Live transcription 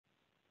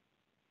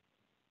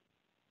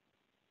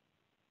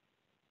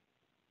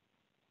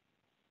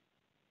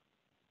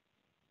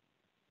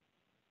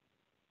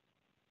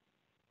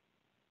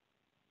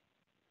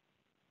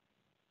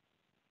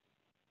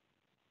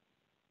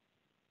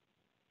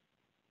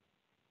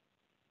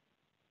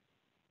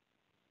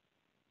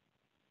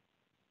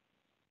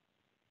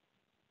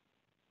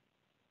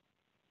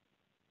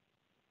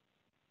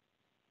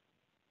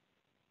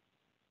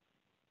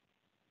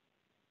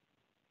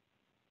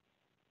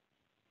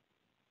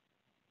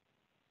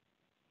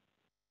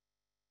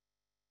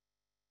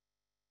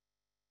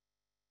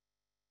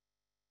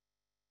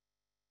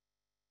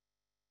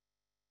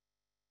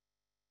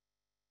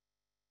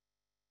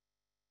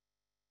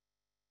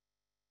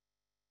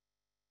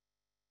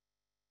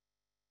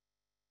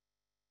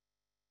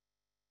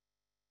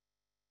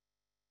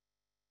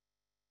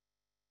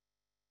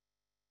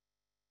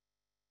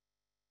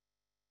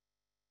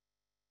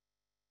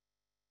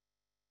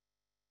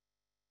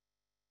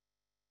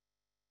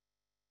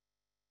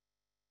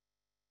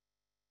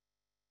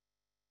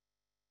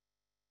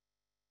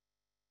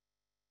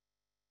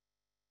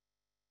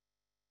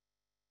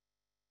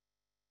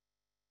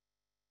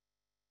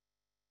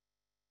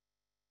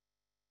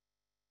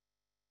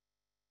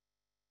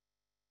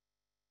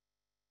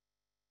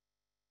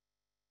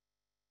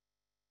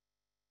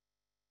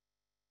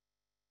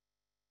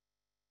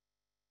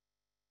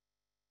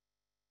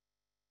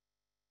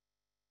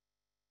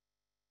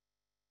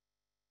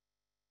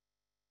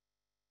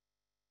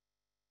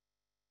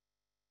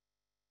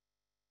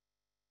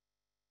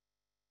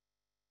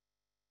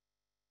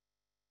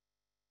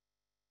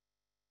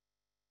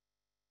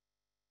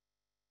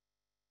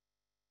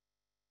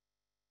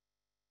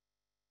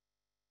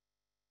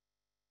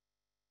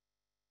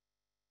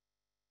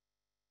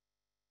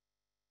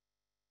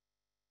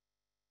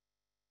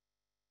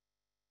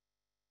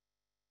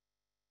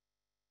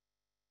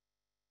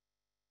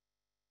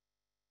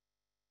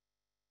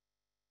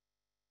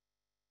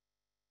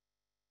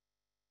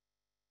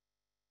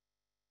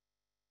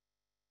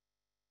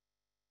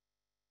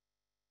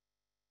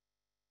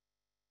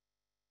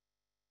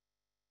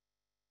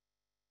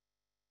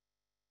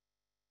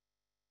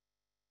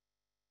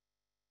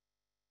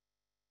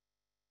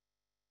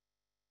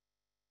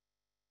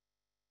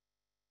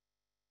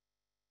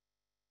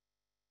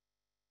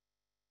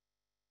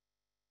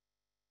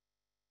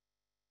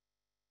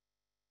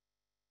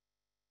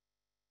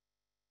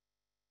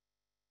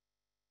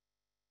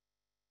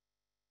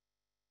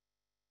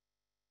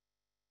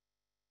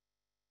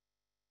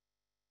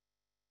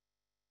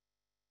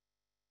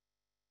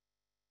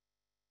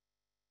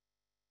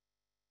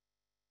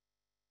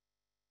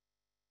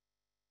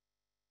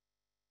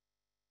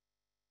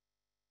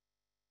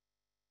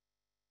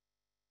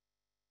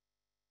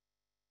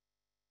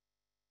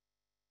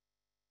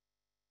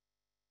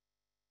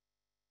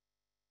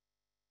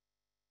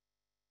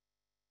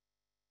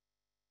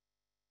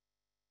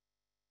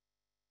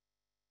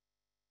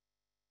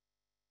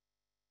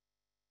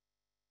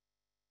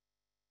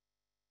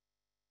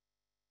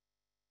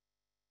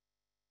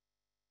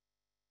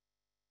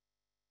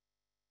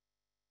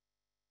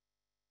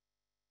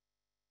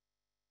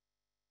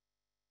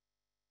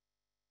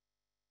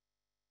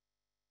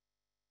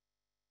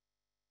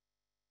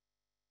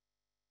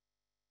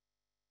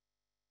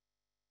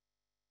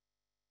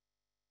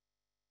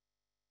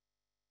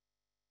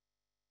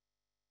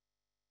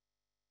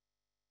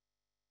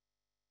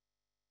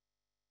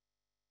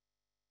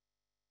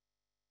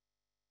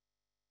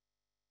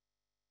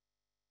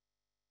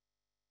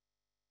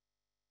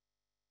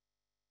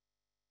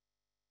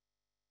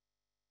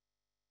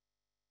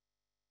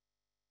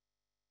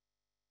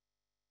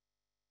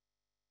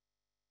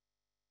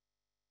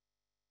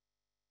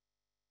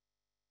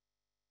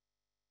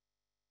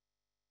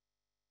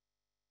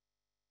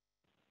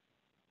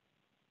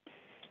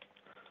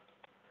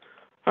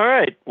All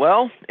right.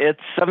 Well, it's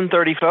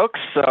 7:30, folks.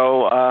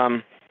 So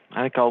I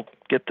think I'll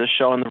get this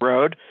show on the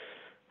road.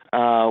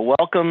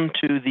 Welcome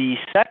to the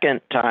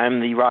second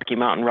time the Rocky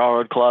Mountain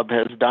Railroad Club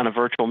has done a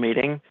virtual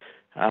meeting.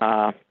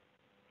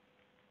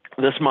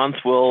 This month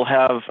we'll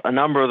have a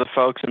number of the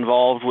folks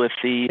involved with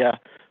the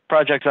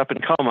projects up in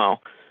Como.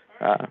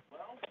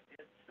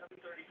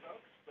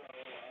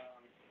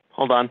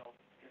 Hold on.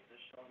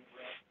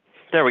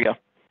 There we go.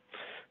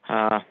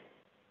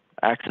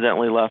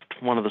 Accidentally left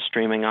one of the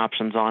streaming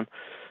options on.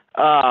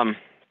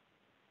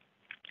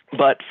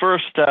 But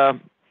first, a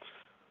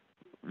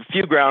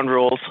few ground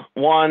rules.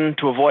 One,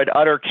 to avoid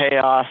utter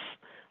chaos,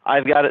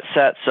 I've got it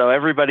set so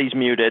everybody's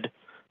muted.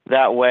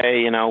 That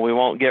way, we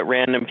won't get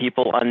random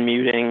people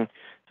unmuting.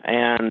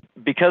 And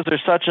because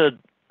there's such a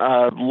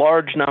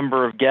large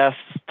number of guests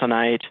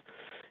tonight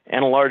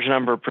and a large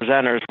number of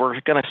presenters, we're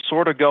going to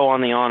sort of go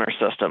on the honor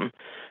system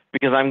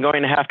because I'm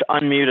going to have to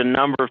unmute a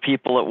number of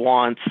people at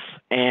once.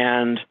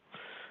 And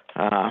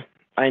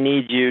I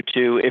need you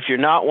to, if you're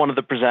not one of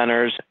the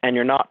presenters and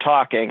you're not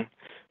talking,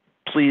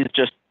 please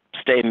just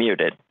stay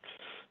muted.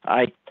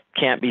 I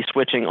can't be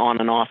switching on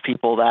and off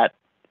people that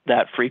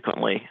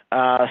frequently.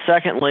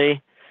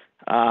 Secondly,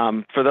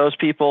 for those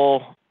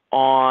people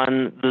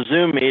on the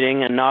Zoom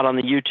meeting and not on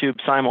the YouTube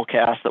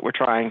simulcast that we're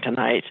trying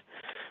tonight,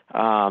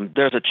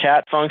 there's a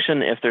chat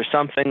function. If there's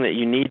something that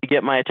you need to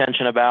get my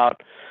attention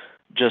about,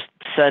 just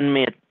send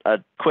me a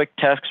quick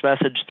text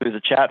message through the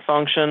chat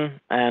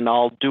function and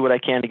I'll do what I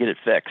can to get it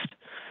fixed.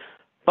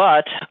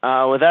 But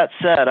with that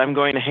said, I'm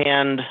going to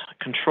hand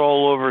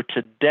control over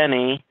to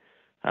Denny,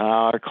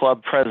 our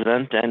club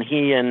president, and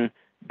he and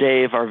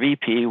Dave, our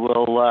VP,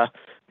 will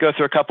go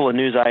through a couple of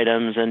news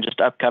items and just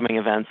upcoming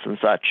events and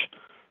such.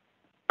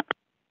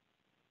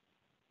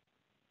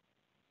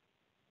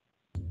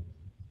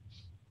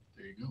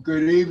 There you go.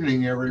 Good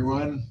evening,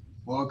 everyone.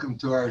 Welcome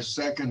to our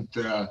second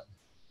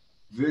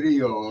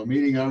video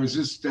meeting. I was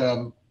just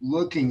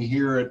looking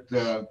here at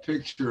the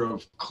picture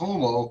of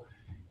Como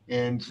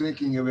and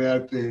thinking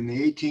about in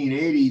the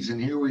 1880s, and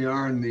here we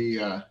are in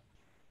the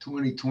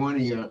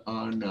 2020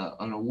 on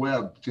a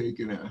web,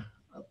 taking a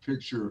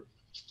picture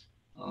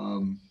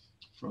from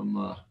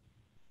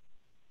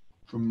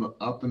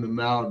up in the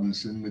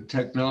mountains, and the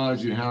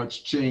technology and how it's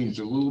changed,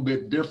 a little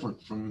bit different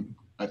from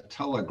a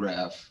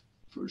telegraph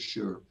for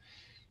sure.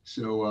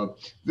 So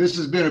this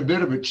has been a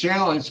bit of a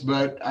challenge,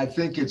 but I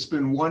think it's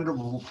been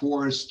wonderful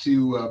for us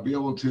to be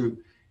able to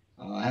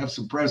have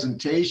some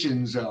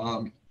presentations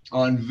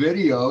on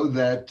video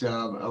that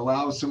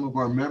allows some of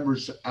our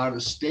members out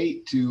of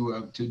state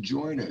to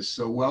join us.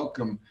 So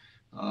welcome.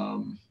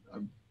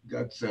 I've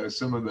got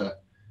some of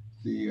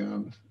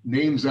the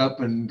names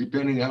up, and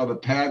depending how the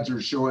pads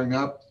are showing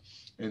up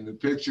and the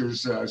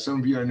pictures, some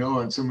of you I know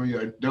and some of you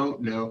I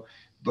don't know,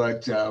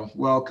 but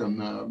welcome.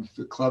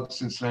 The club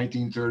since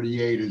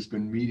 1938 has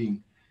been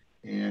meeting,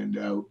 and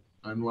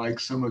unlike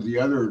some of the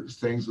other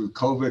things with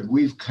COVID,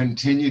 we've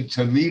continued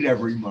to meet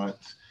every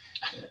month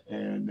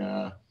and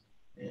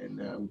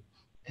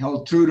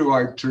held true to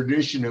our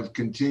tradition of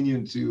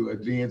continuing to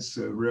advance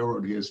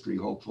railroad history,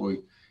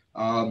 hopefully.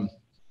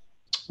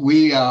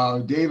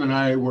 Dave and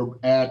I were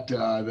at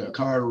the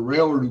Colorado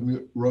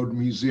Railroad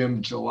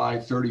Museum July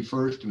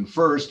 31st and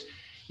 1st,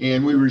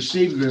 and we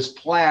received this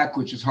plaque,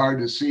 which is hard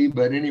to see,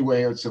 but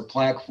anyway, it's a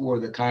plaque for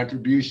the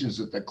contributions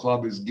that the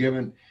club has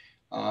given,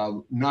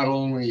 not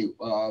only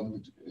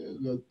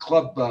the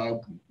club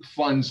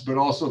funds, but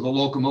also the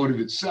locomotive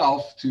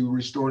itself to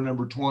restore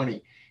number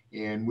 20.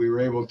 And we were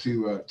able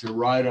to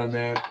ride on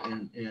that,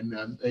 and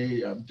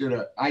they did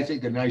I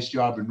think, a nice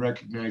job in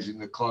recognizing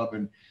the club,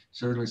 and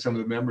certainly some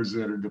of the members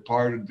that are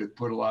departed that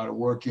put a lot of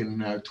work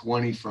in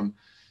 20 from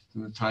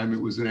the time it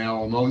was in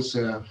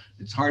Alamosa.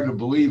 It's hard to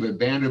believe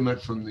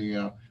abandonment from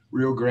the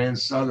Rio Grande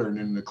Southern,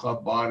 and the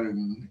club bought it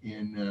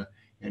and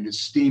it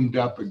steamed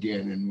up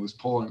again and was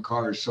pulling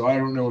cars. So I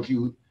don't know if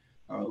you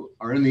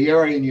are in the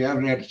area and you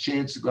haven't had a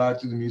chance to go out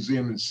to the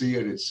museum and see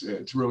it.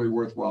 It's really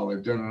worthwhile.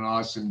 They've done an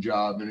awesome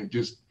job, and it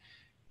just,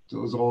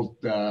 those old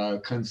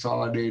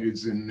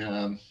Consolidateds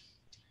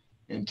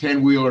and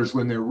 10-wheelers,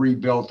 when they're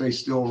rebuilt, they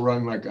still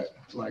run like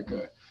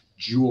a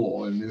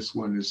jewel. And this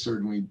one has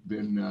certainly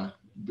been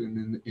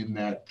in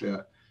that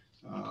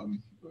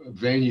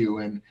venue.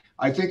 And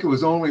I think it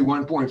was only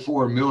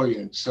 1.4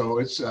 million. So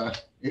it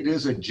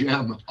is a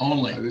gem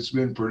only that's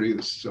been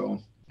produced.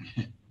 So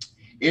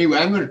anyway,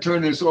 I'm going to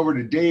turn this over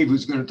to Dave,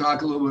 who's going to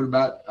talk a little bit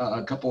about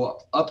a couple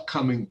of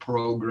upcoming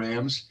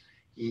programs.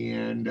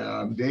 And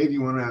Dave,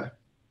 you want to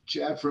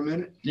chat for a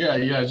minute? Yeah,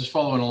 just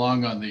following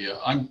along on the,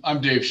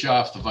 I'm Dave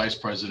Schaff, the vice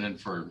president.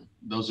 For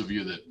those of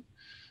you that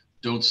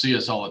don't see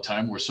us all the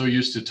time, we're so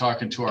used to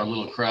talking to our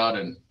little crowd,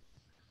 and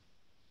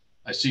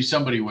I see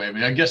somebody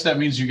waving. I guess that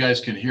means you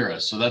guys can hear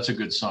us, so that's a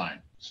good sign.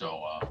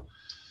 So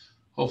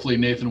hopefully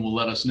Nathan will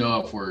let us know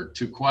if we're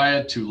too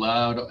quiet, too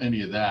loud,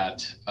 any of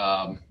that.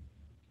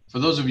 For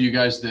those of you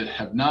guys that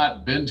have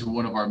not been to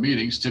one of our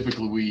meetings,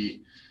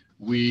 typically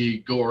we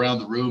go around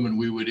the room and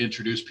we would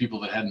introduce people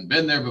that hadn't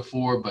been there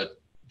before, but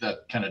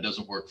that kind of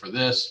doesn't work for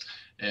this.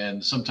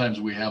 And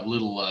sometimes we have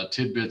little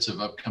tidbits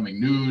of upcoming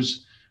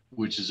news,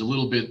 which is a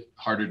little bit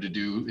harder to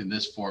do in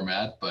this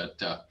format.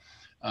 But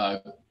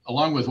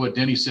along with what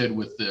Denny said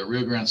with the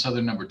Rio Grande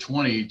Southern number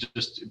 20,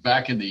 just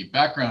back in the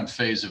background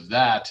phase of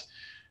that,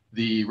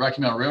 the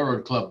Rocky Mountain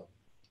Railroad Club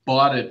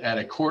bought it at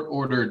a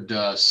court-ordered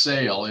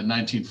sale in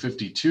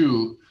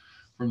 1952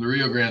 from the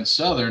Rio Grande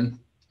Southern.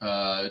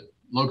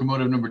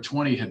 Locomotive number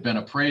 20 had been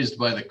appraised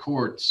by the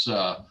court's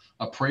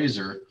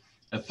appraiser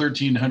at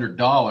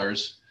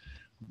 $1,300,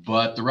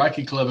 but the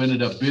Rocky Club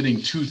ended up bidding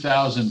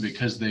 $2,000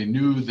 because they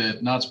knew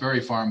that Knott's Berry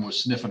Farm was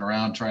sniffing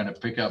around trying to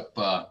pick up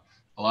a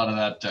lot of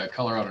that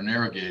Colorado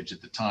narrow gauge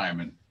at the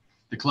time. And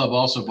the club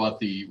also bought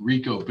the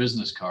Rico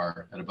business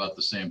car at about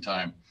the same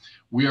time.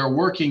 We are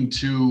working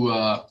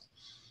to,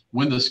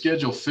 when the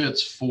schedule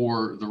fits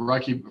for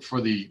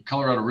the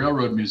Colorado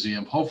Railroad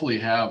Museum, hopefully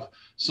have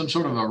some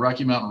sort of a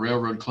Rocky Mountain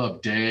Railroad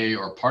Club day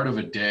or part of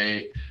a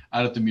day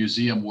out at the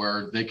museum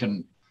where they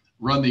can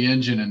run the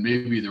engine and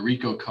maybe the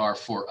Rico car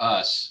for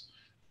us.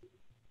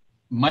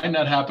 Might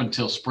not happen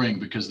till spring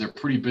because they're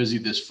pretty busy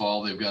this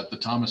fall. They've got the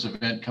Thomas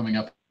event coming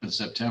up in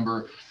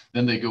September.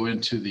 Then they go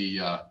into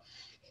the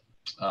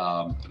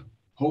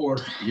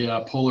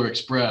Polar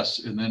Express,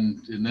 and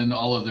then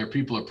all of their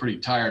people are pretty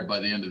tired by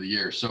the end of the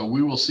year. So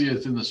we will see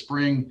it in the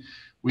spring.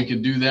 We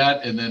can do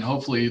that, and then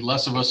hopefully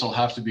less of us will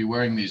have to be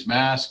wearing these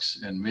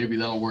masks, and maybe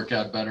that'll work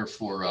out better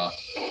for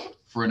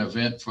an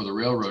event for the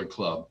Railroad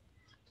Club.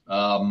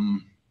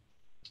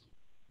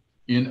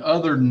 In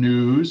other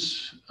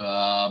news,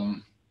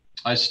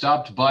 I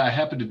stopped by. I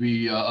happened to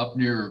be up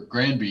near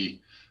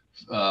Granby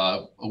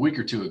a week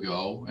or two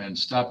ago, and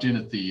stopped in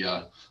at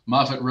the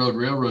Moffett Road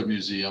Railroad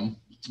Museum,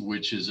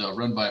 which is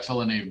run by a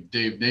fellow named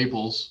Dave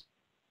Naples.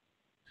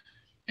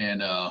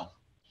 And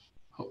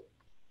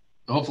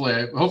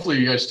hopefully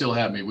you guys still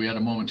have me. We had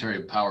a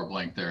momentary power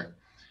blank there.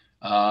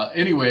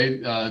 Anyway,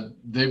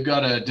 they've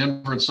got a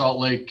Denver and Salt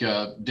Lake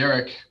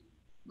derrick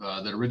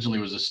that originally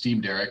was a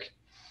steam derrick.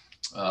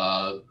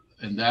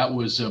 And that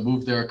was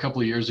moved there a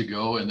couple of years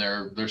ago, and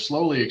they're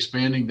slowly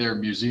expanding their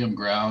museum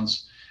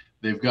grounds.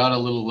 They've got a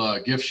little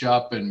gift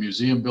shop and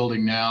museum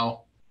building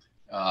now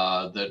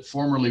that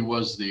formerly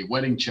was the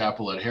wedding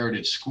chapel at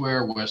Heritage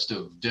Square, west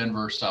of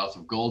Denver, south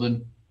of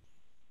Golden.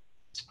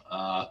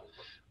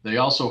 They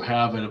also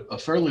have a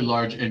fairly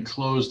large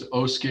enclosed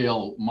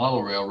O-scale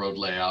model railroad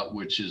layout,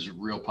 which is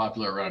real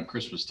popular around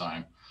Christmas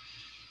time.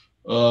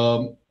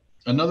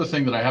 Another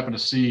thing that I happened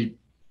to see,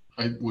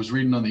 I was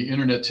reading on the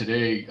internet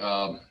today,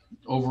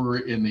 over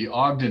in the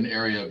Ogden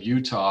area of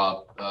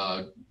Utah,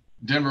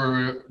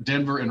 Denver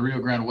and Rio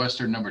Grande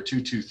Western number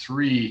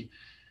 223,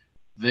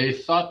 they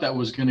thought that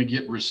was going to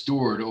get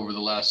restored over the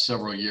last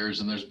several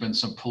years, and there's been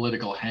some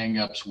political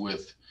hangups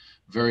with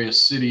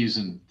various cities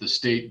and the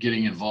state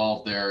getting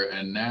involved there.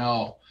 And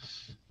now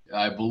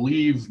I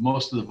believe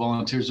most of the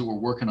volunteers that were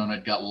working on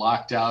it got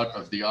locked out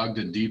of the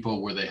Ogden Depot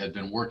where they had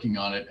been working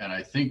on it. And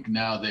I think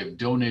now they've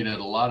donated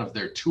a lot of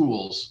their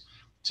tools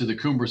to the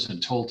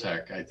Cumberson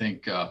Toltec. I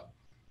think I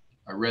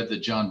read that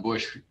John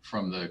Bush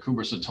from the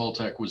Cumberson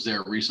Toltec was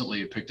there recently.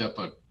 He picked up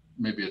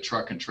maybe a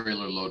truck and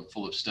trailer load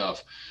full of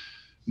stuff.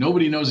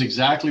 Nobody knows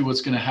exactly what's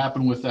going to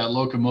happen with that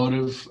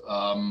locomotive.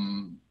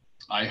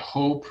 I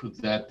hope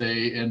that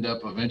they end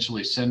up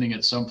eventually sending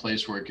it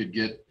someplace where it could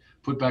get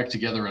put back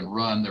together and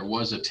run. There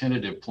was a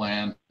tentative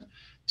plan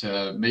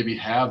to maybe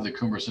have the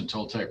Cumberson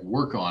Toltec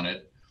work on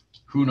it.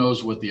 Who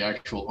knows what the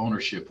actual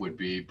ownership would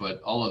be,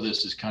 but all of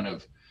this is kind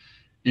of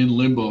in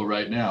limbo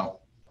right now.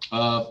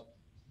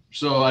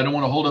 So I don't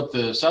want to hold up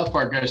the South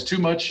Park guys too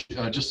much.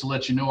 Just to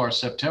let you know, our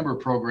September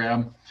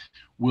program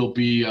will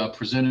be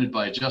presented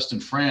by Justin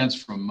France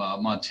from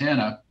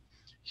Montana.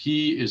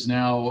 He is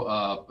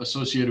now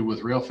associated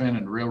with Railfan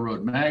and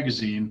Railroad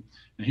Magazine,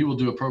 and he will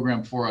do a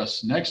program for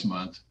us next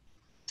month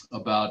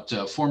about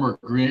former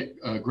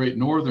Great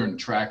Northern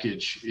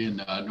trackage in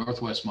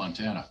Northwest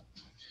Montana.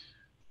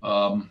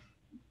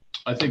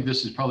 I think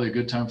this is probably a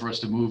good time for us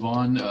to move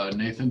on,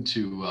 Nathan,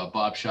 to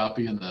Bob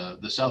Shoppy and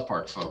the South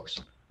Park folks.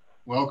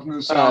 Welcome to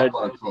the South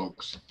Park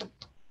folks.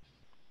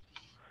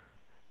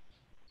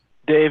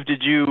 Dave,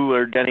 did you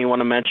or Denny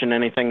want to mention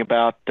anything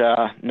about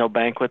no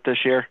banquet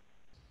this year?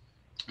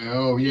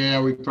 Oh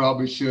yeah, we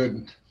probably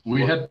should.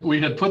 We had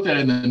put that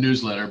in the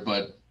newsletter,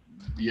 but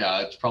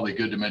yeah, it's probably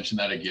good to mention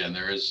that again.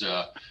 There is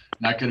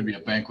not going to be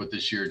a banquet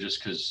this year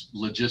just because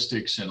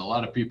logistics and a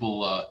lot of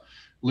people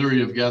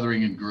leery of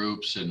gathering in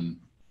groups, and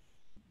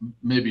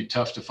maybe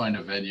tough to find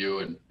a venue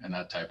and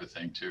that type of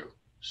thing too.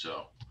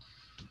 So.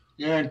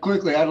 Yeah, and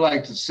quickly, I'd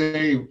like to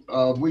say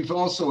we've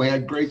also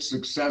had great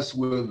success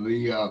with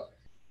the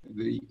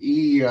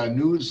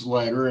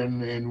e-newsletter,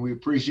 and we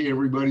appreciate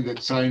everybody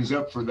that signs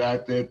up for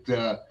that.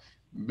 That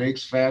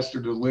makes faster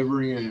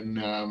delivery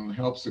and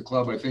helps the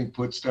club, I think,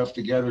 put stuff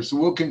together. So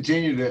we'll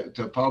continue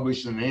to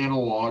publish an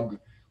analog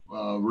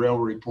rail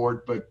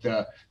report, but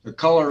the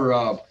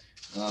color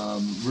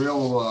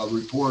rail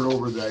report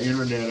over the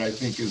internet, I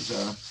think, is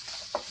a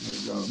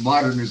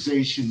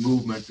modernization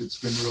movement that's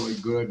been really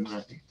good, and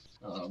I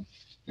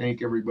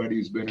think everybody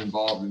who's been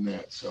involved in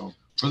that. So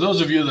For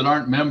those of you that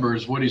aren't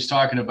members, what he's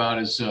talking about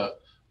is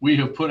we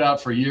have put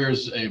out for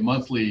years a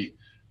monthly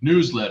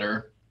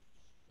newsletter,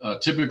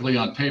 typically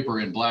on paper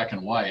in black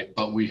and white,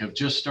 but we have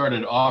just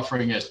started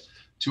offering it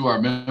to our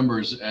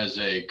members as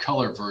a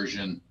color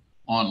version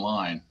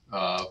online.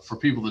 For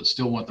people that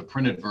still want the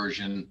printed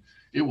version,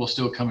 it will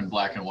still come in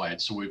black and white.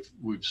 So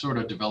we've sort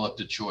of developed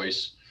a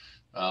choice.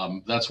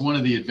 That's one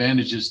of the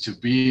advantages to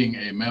being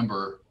a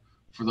member.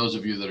 For those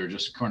of you that are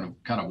just kind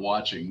of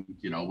watching,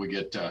 you know, we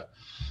get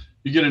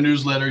you get a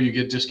newsletter, you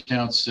get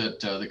discounts at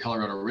the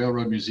Colorado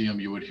Railroad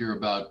Museum. You would hear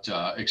about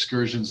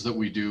excursions that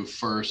we do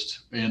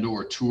first and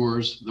or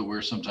tours that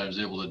we're sometimes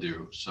able to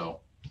do.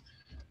 So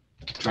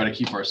try to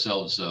keep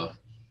ourselves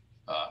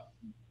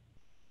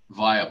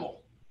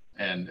viable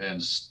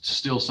and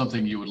still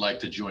something you would like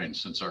to join,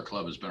 since our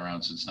club has been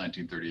around since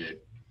 1938.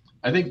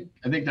 I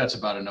think that's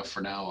about enough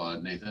for now,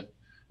 Nathan.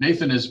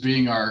 Nathan is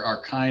being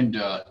our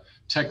kind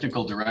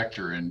technical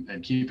director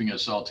and keeping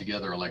us all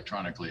together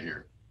electronically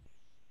here.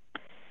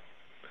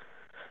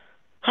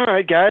 All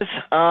right, guys.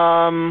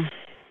 All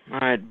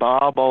right,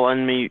 Bob, I'll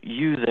unmute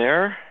you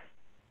there.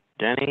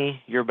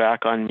 Denny, you're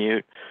back on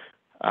mute.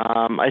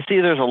 I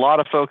see there's a lot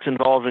of folks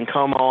involved in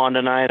Como on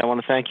tonight. I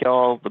want to thank you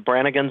all. The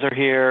Brannigans are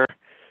here.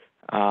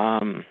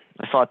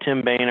 I saw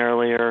Tim Bain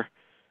earlier.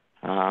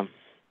 A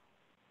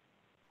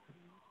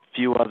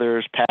few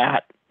others,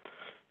 Pat.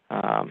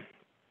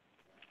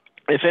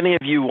 If any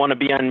of you want to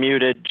be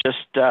unmuted,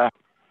 just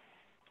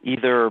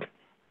either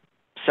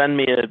send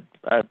me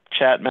a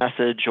chat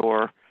message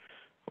or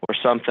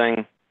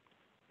something.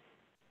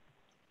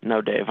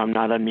 No, Dave, I'm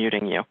not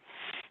unmuting you.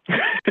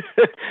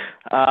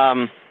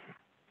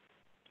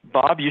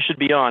 Bob, you should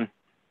be on.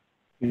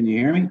 Can you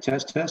hear me?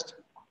 Test, test.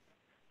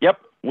 Yep,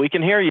 we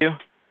can hear you.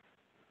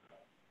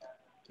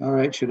 All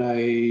right, should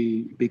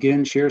I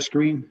begin share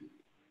screen?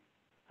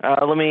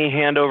 Let me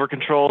hand over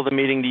control of the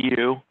meeting to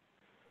you.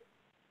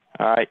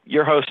 All right,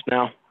 you're host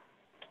now.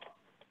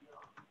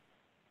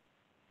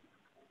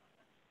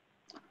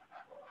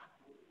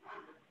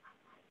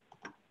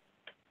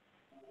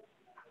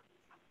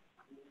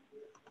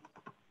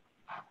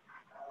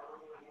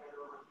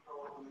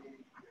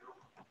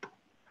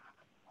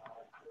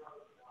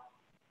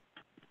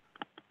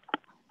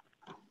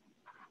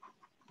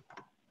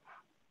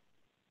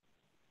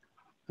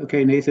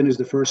 Okay, Nathan, is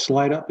the first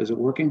slide up? Is it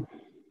working?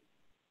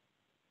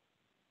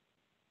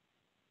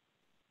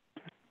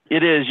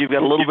 It is. You've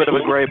got a little bit of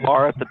a gray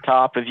bar at the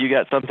top. If you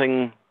got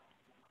something.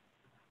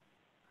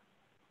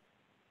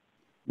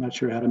 I'm not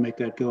sure how to make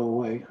that go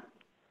away.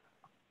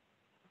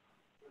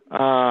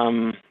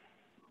 Um,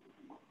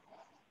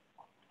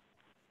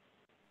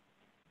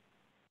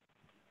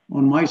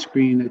 On my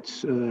screen,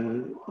 it's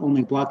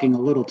only blocking a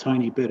little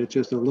tiny bit. It's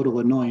just a little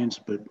annoyance,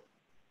 but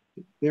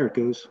there it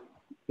goes.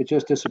 It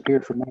just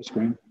disappeared from my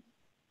screen.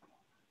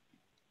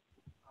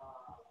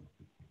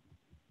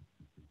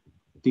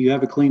 Do you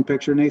have a clean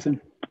picture, Nathan?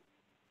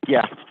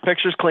 Yeah,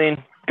 picture's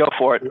clean. Go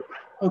for it.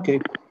 Okay.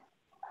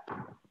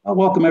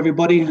 Welcome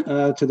everybody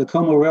to the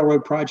Como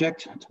Railroad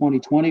Project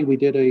 2020. We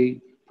did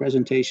a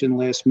presentation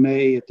last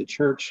May at the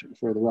church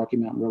for the Rocky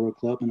Mountain Railroad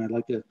Club, and I'd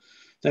like to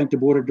thank the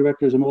board of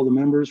directors and all the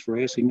members for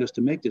asking us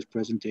to make this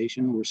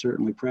presentation. We're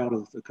certainly proud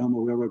of the Como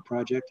Railroad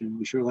Project, and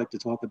we sure like to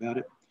talk about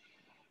it.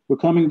 We're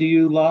coming to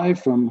you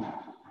live from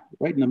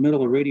right in the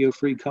middle of Radio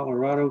Free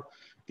Colorado,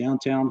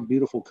 downtown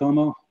beautiful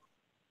Como.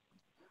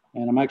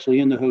 And I'm actually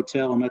in the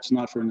hotel, and that's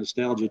not for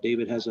nostalgia.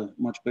 David has a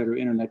much better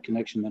internet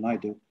connection than I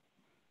do.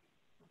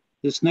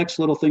 This next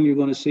little thing you're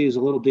going to see is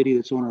a little ditty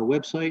that's on our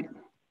website.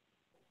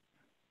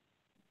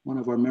 One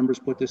of our members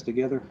put this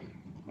together.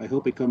 I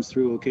hope it comes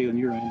through okay on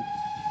your end.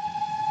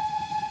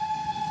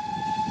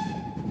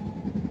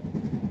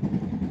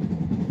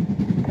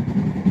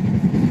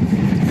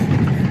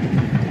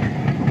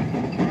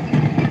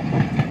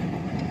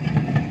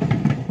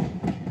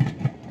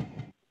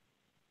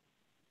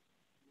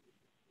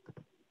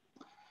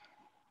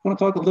 I want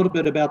to talk a little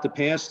bit about the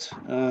past,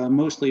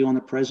 mostly on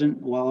the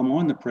present. While I'm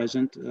on the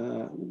present,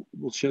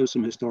 we'll show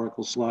some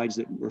historical slides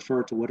that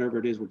refer to whatever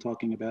it is we're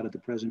talking about at the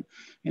present.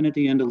 And at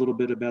the end, a little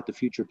bit about the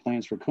future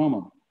plans for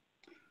Como.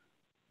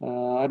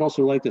 I'd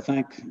also like to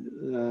thank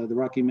the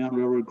Rocky Mountain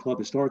Railroad Club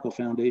Historical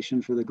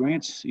Foundation for the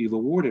grants you've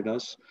awarded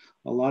us.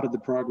 A lot of the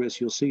progress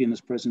you'll see in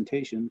this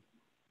presentation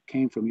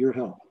came from your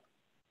help.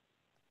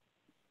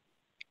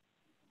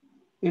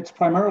 It's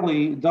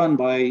primarily done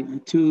by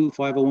two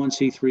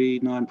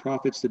 501c3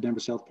 nonprofits, the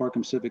Denver South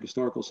Parkham Civic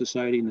Historical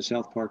Society and the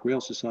South Park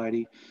Rail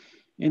Society,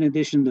 in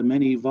addition to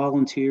many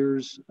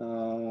volunteers.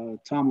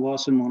 Tom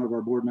Lawson, one of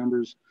our board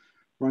members,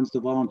 runs the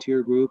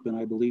volunteer group, and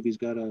I believe he's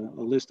got a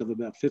list of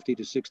about 50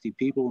 to 60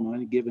 people. And on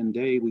any given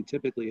day, we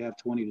typically have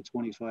 20 to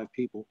 25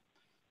 people.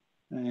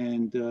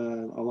 And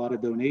a lot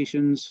of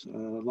donations, a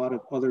lot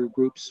of other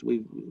groups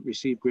we've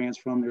received grants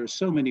from. There are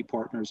so many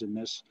partners in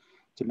this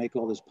to make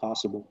all this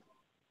possible.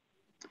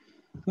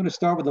 I'm going to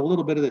start with a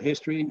little bit of the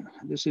history.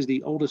 This is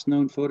the oldest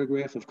known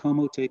photograph of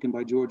Como taken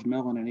by George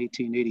Mellon in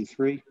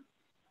 1883.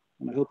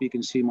 And I hope you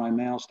can see my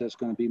mouse. That's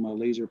going to be my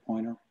laser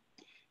pointer.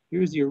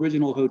 Here's the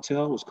original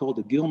hotel. It was called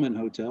the Gilman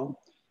Hotel.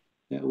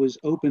 That was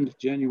opened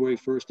January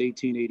 1st,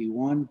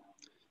 1881.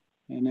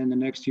 And then the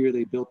next year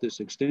they built this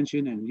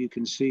extension, and you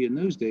can see in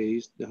those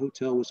days, the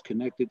hotel was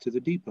connected to the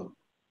depot.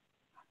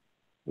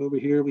 Over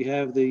here, we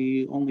have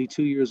the only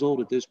 2 years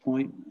old at this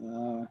point,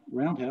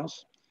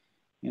 roundhouse,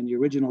 and the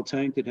original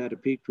tank that had a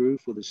peaked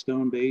roof with a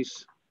stone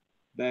base.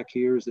 Back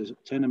here is the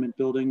tenement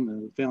building.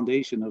 The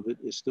foundation of it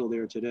is still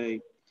there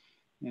today.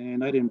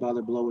 And I didn't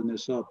bother blowing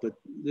this up, but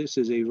this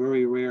is a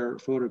very rare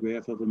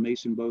photograph of a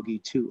Mason Bogey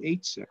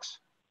 286.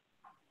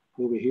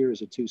 Over here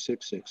is a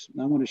 266.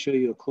 Now I want to show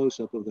you a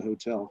close-up of the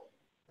hotel.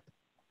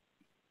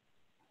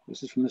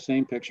 This is from the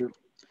same picture.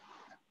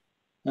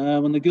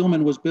 When the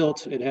Gilman was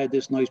built, it had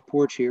this nice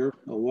porch here,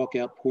 a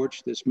walkout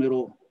porch. This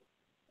middle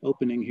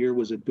opening here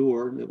was a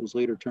door that was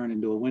later turned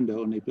into a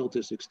window, and they built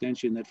this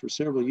extension that for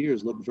several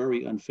years looked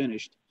very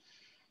unfinished.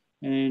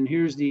 And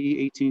here's the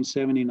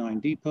 1879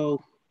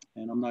 depot,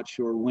 and I'm not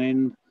sure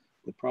when,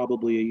 but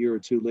probably a year or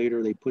two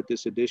later, they put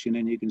this addition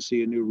in. You can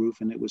see a new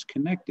roof, and it was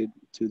connected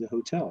to the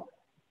hotel.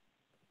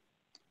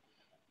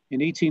 In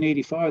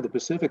 1885, the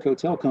Pacific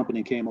Hotel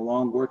Company came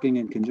along, working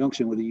in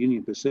conjunction with the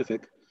Union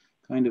Pacific,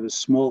 kind of a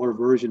smaller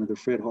version of the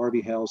Fred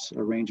Harvey House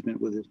arrangement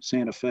with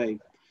Santa Fe.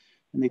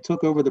 And they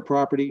took over the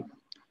property,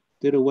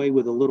 did away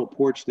with a little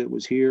porch that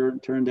was here,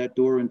 turned that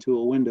door into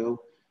a window,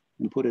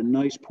 and put a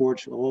nice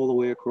porch all the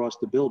way across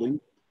the building,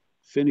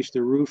 finished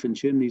the roof and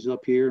chimneys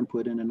up here and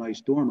put in a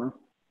nice dormer.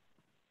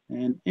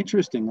 And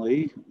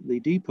interestingly, the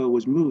depot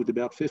was moved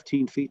about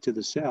 15 feet to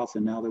the south,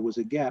 and now there was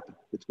a gap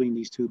between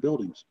these two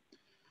buildings.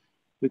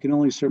 We can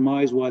only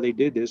surmise why they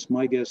did this.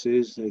 My guess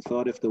is they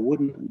thought if the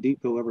wooden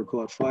depot ever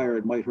caught fire,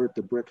 it might hurt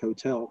the brick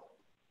hotel.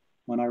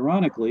 When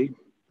ironically,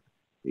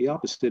 the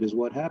opposite is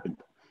what happened.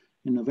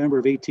 In November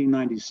of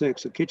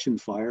 1896, a kitchen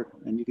fire,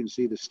 and you can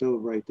see the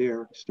stove right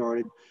there,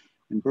 started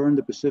and burned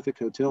the Pacific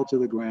Hotel to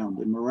the ground.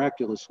 And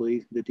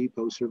miraculously, the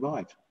depot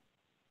survived.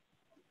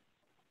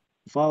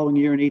 The following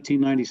year in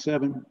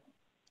 1897,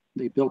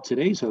 they built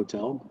today's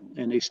hotel,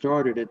 and they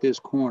started at this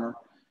corner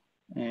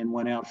and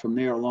went out from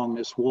there along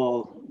this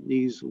wall.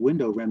 These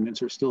window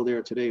remnants are still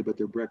there today, but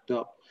they're bricked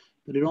up.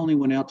 But it only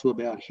went out to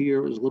about here.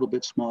 It was a little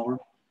bit smaller,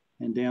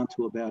 and down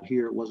to about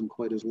here. It wasn't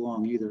quite as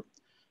long either.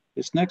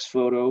 This next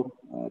photo,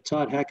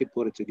 Todd Hackett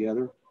put it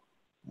together,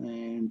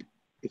 and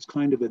it's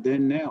kind of a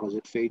then now as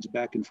it fades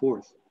back and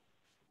forth.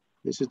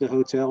 This is the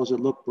hotel as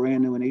it looked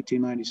brand new in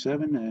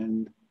 1897,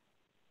 and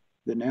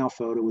the now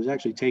photo was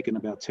actually taken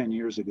about 10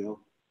 years ago.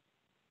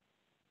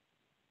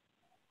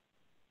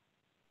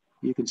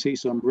 You can see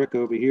some brick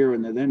over here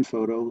in the then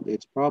photo.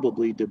 It's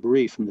probably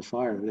debris from the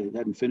fire. They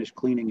hadn't finished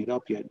cleaning it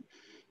up yet.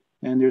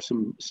 And there's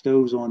some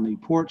stoves on the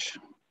porch.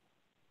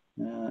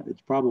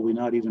 It's probably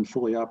not even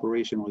fully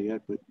operational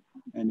yet,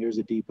 and there's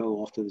a depot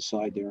off to the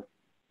side there.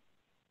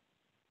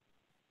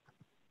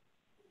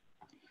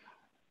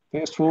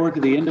 Fast forward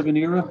to the end of an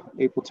era,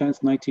 April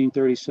 10th,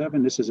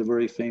 1937. This is a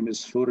very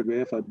famous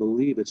photograph. I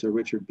believe it's a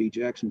Richard B.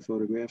 Jackson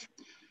photograph.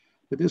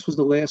 But this was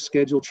the last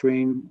scheduled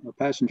train, a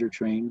passenger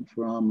train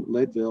from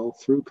Leadville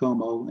through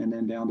Como and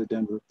then down to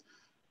Denver.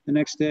 The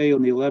next day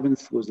on the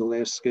 11th was the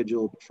last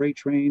scheduled freight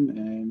train,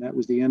 and that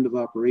was the end of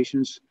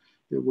operations.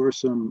 There were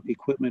some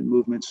equipment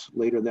movements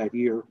later that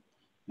year.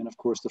 And of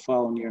course, the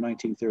following year,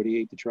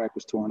 1938, the track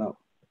was torn up.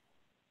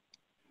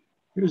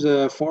 Here's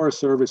a Forest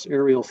Service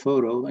aerial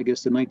photo, I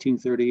guess the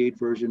 1938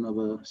 version of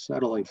a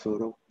satellite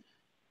photo.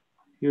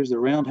 Here's the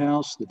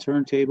roundhouse, the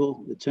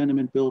turntable, the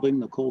tenement building,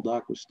 the coal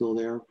dock was still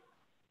there.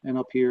 And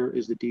up here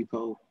is the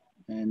depot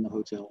and the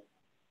hotel.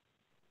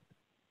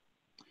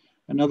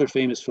 Another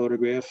famous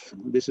photograph,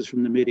 this is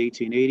from the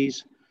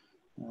mid-1880s.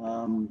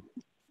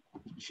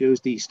 Shows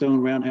the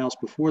stone roundhouse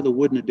before the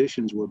wooden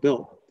additions were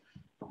built.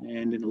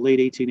 And in the late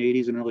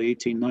 1880s and early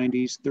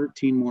 1890s,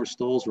 13 more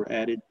stalls were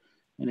added.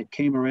 And it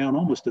came around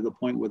almost to the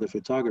point where the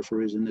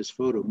photographer is in this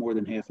photo, more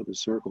than half of a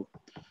circle.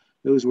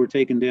 Those were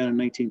taken down in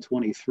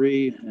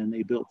 1923, and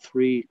they built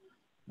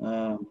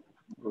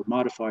or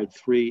modified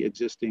three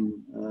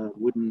existing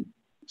wooden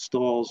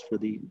stalls for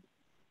the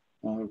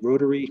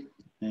rotary,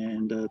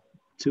 and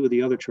two of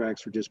the other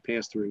tracks were just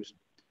pass-throughs.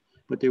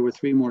 But there were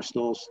three more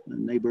stalls,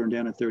 and they burned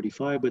down in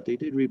 35, but they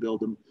did rebuild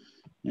them,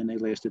 and they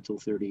lasted till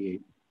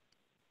 38.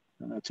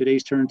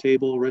 Today's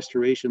turntable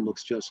restoration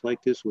looks just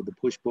like this with the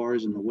push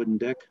bars and the wooden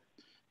deck.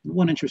 And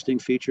one interesting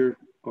feature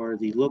are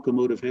the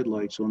locomotive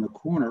headlights on the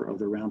corner of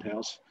the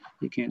roundhouse.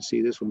 You can't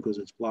see this one because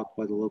it's blocked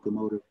by the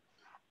locomotive.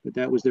 But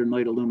that was their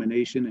night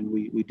illumination, and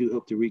we do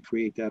hope to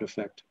recreate that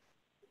effect.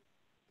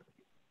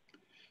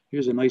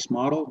 Here's a nice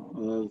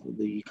model of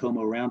the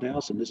Como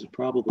Roundhouse, and this is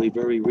probably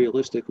very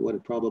realistic, what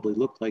it probably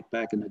looked like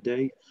back in the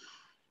day.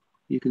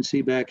 You can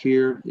see back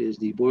here is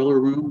the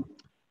boiler room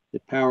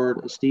that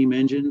powered a steam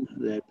engine,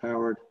 that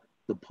powered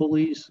the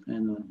pulleys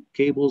and the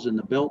cables and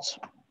the belts,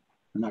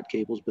 or not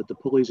cables, but the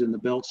pulleys and the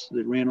belts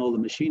that ran all the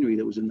machinery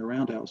that was in the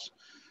roundhouse.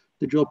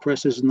 The drill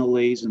presses and the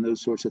lathes and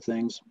those sorts of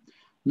things.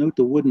 Note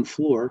the wooden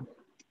floor,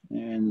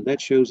 and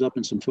that shows up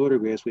in some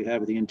photographs we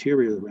have of the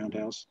interior of the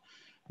roundhouse.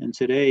 And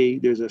today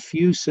there's a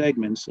few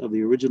segments of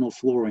the original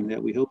flooring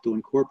that we hope to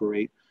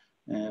incorporate.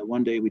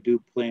 One day we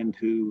do plan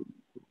to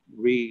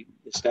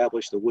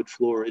re-establish the wood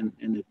floor in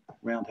the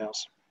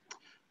roundhouse.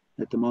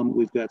 At the moment,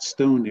 we've got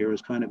stone there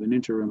as kind of an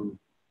interim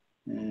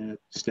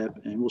step,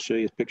 and we'll show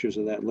you pictures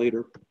of that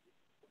later.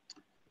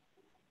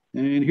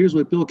 And here's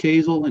what Bill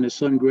Kazel and his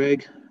son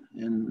Greg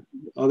and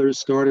others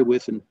started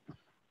with. In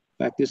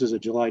fact, this is a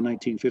July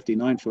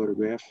 1959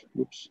 photograph.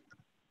 Oops.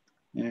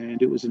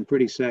 And it was in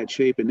pretty sad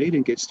shape, and they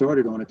didn't get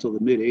started on it till the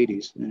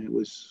mid-'80s, and it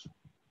was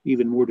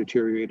even more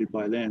deteriorated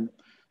by then.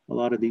 A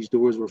lot of these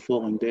doors were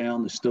falling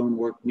down, the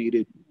stonework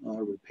needed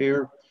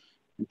repair,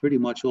 and pretty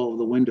much all of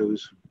the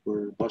windows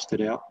were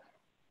busted out.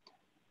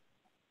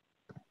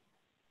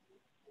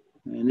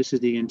 And this is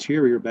the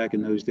interior back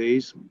in those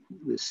days.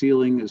 The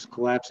ceiling is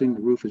collapsing, the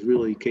roof is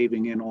really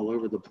caving in all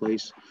over the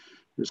place.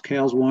 There's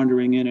cows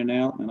wandering in and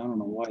out, and I don't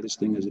know why this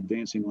thing is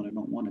advancing when I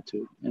don't want it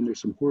to. And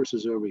there's some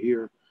horses over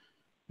here.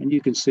 And you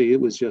can see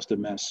it was just a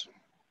mess.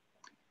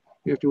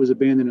 After it was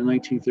abandoned in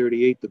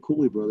 1938, the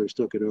Cooley brothers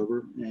took it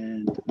over,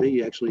 and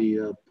they actually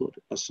put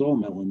a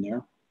sawmill in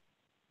there.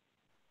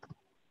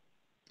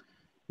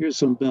 Here's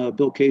some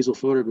Bill Kazel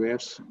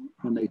photographs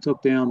when they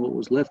took down what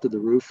was left of the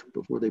roof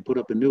before they put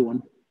up a new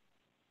one.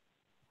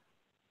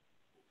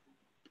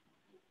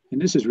 And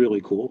this is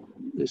really cool.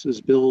 This is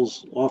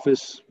Bill's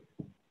office,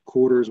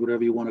 quarters,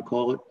 whatever you want to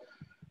call it.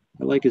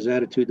 I like his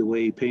attitude, the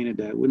way he painted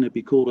that. Wouldn't it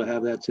be cool to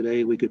have that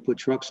today? We could put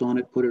trucks on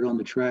it, put it on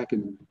the track,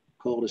 and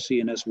call it a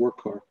CNS work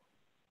car.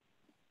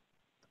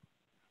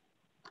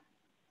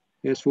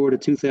 Fast forward to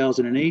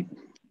 2008,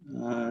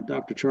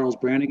 Dr. Charles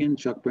Brannigan,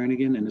 Chuck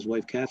Brannigan, and his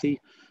wife Kathy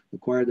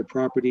acquired the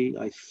property.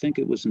 I think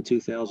it was in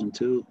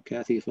 2002.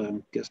 Kathy, if I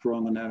guessed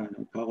wrong on that,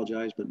 I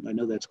apologize, but I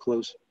know that's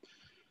close.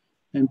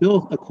 And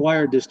Bill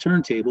acquired this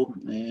turntable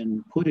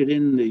and put it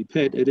in the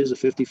pit. It is a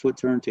 50-foot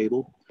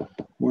turntable.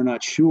 We're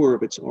not sure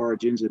of its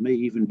origins. It may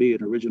even be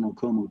an original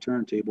Como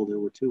turntable. There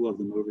were two of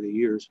them over the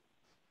years.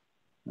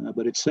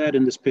 But it sat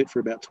in this pit for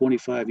about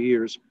 25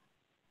 years.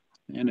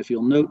 And if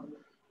you'll note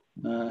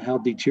how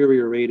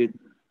deteriorated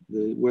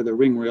where the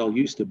ring rail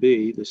used to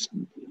be,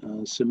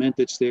 the cement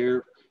that's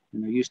there,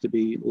 and there used to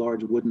be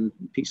large wooden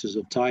pieces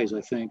of ties, I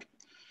think.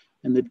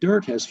 And the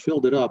dirt has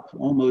filled it up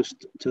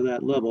almost to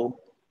that level.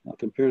 I'll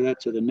compare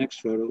that to the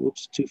next photo.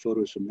 Whoops, two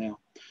photos from now.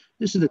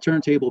 This is the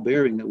turntable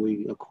bearing that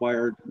we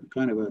acquired,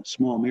 kind of a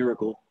small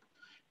miracle.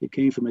 It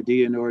came from a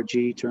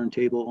DNRG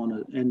turntable on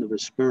the end of a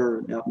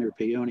spur out near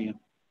Paonia.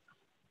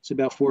 It's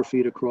about 4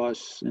 feet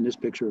across. In this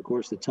picture, of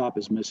course, the top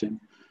is missing,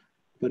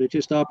 but it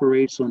just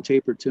operates on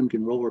tapered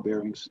Timken roller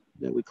bearings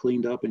that we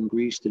cleaned up and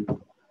greased, and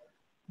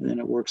then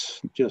it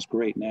works just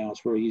great now.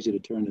 It's very easy to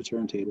turn the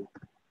turntable.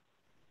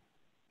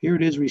 Here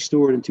it is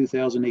restored in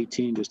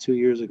 2018, just 2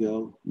 years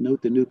ago.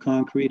 Note the new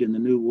concrete and the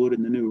new wood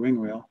and the new ring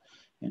rail,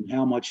 and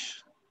how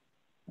much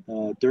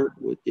dirt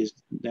is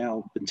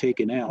now been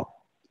taken out.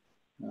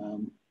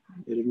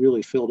 It had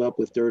really filled up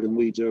with dirt and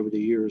weeds over the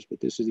years, but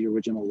this is the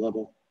original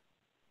level.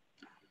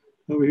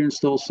 Over here in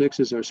stall 6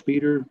 is our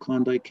speeder.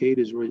 Klondike Kate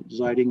is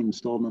residing in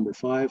stall number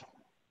 5.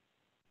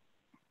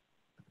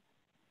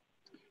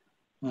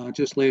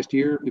 Just last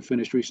year, we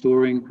finished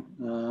restoring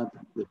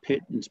the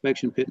pit,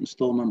 inspection pit in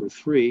stall number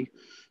 3.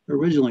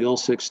 Originally, all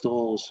 6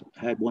 stalls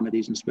had one of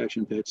these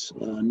inspection pits.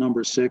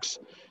 Number 6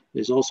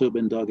 has also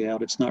been dug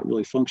out. It's not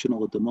really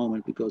functional at the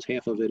moment because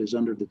half of it is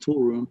under the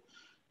tool room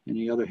and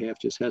the other half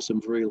just has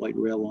some very light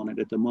rail on it.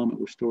 At the moment,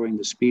 we're storing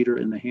the speeder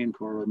and the hand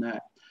car on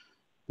that.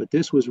 But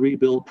this was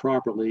rebuilt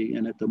properly,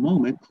 and at the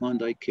moment,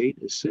 Klondike Kate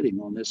is sitting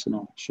on this, and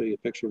I'll show you a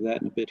picture of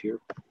that in a bit here.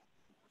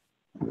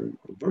 Or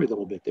a very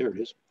little bit, there it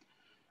is.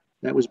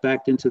 That was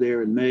backed into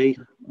there in May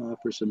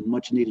for some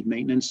much needed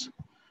maintenance.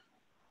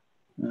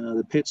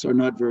 The pits are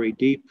not very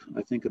deep,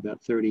 I think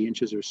about 30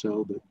 inches or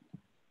so, but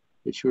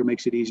it sure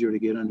makes it easier to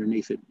get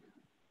underneath it.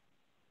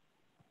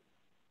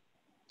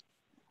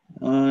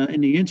 In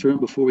the interim,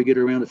 before we get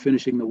around to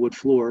finishing the wood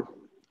floor,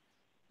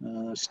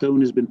 stone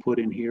has been put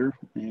in here,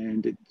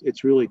 and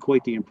it's really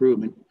quite the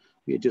improvement.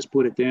 We had just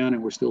put it down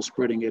and we're still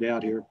spreading it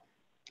out here.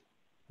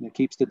 And it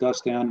keeps the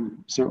dust down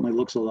and certainly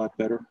looks a lot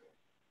better.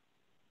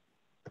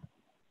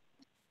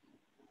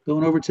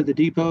 Going over to the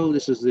depot,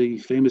 this is the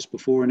famous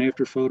before and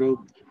after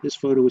photo. This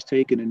photo was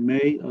taken in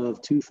May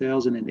of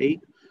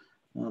 2008.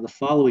 The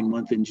following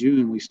month in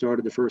June, we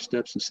started the first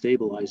steps in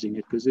stabilizing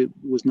it because it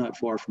was not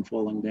far from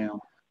falling down.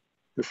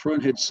 The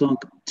front had sunk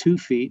 2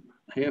 feet.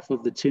 Half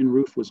of the tin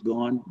roof was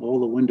gone.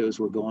 All the windows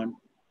were gone.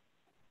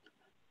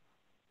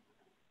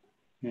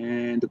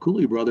 And the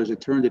Cooley brothers had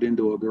turned it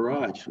into a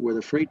garage where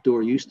the freight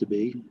door used to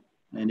be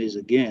and is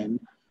again.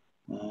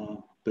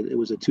 But it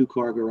was a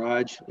 2-car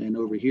garage, and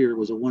over here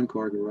was a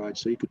 1-car garage,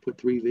 so you could put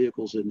 3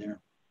 vehicles in there.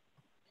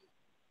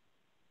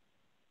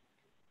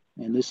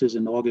 And this is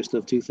in August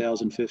of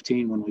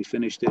 2015 when we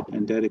finished it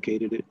and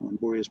dedicated it on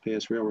Boreas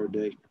Pass Railroad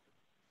Day.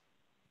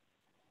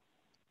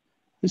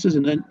 This is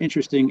an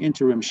interesting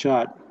interim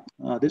shot.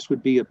 This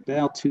would be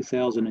about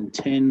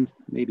 2010,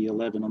 maybe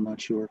 11, I'm not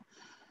sure.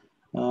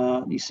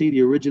 You see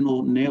the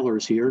original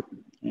nailers here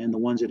and the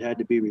ones that had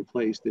to be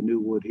replaced, the new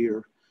wood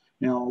here.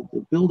 Now, the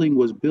building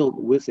was built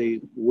with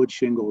a wood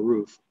shingle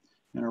roof,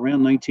 And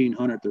around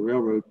 1900, the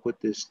railroad put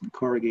this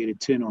corrugated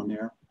tin on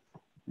there.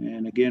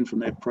 And again, from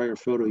that prior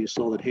photo, you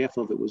saw that half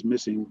of it was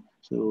missing.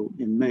 So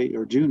in May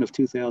or June of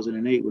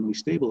 2008, when we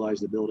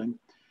stabilized the building,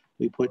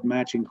 we put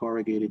matching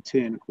corrugated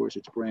tin. Of course,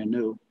 it's brand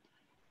new.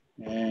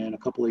 And a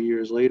couple of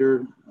years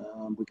later,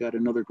 we got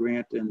another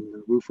grant, and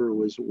the roofer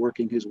was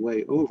working his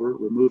way over,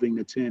 removing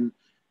the tin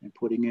and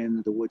putting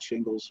in the wood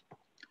shingles.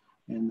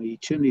 And the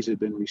chimneys had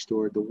been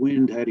restored. The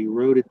wind had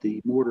eroded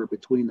the mortar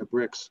between the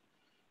bricks,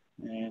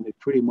 and it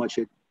pretty much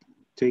had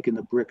taken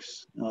the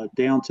bricks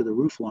down to the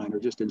roof line or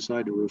just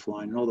inside the roof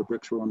line, and all the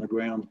bricks were on the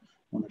ground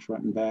on the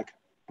front and back.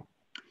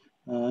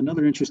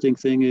 Another interesting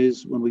thing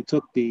is when we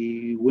took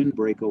the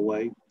windbreak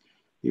away,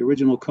 the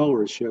original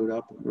colors showed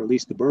up, or at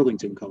least the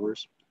Burlington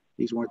colors.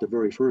 These weren't the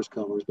very first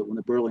colors, but when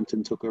the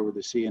Burlington took over the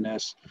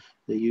CNS,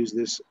 they used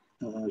this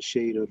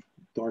shade of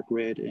dark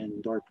red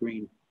and dark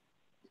green.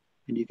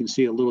 And you can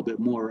see a little bit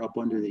more up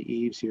under the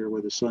eaves here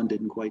where the sun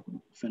didn't quite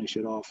finish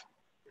it off.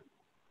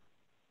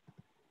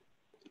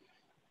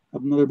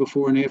 Another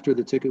before and after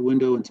the ticket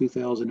window in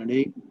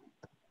 2008,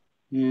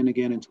 and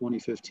again in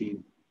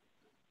 2015.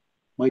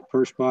 Mike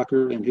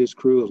Perschbacher and his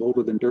crew of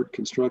Older Than Dirt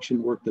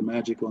Construction worked the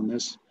magic on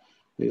this.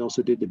 They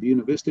also did the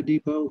Buena Vista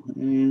Depot,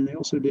 and they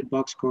also did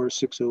Boxcar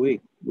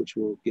 608, which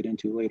we'll get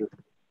into later.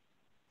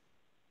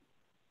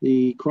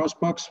 The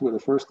crossbucks were the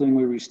first thing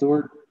we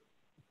restored,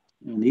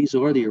 and these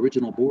are the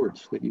original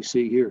boards that you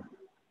see here.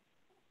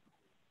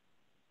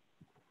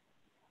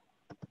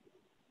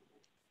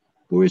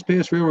 Boys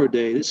Pass Railroad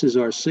Day. This is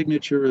our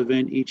signature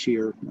event each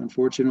year.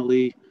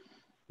 Unfortunately,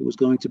 it was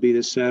going to be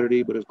this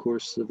Saturday, but of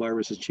course the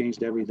virus has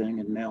changed everything,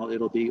 and now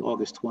it'll be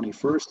August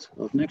 21st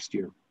of next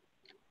year.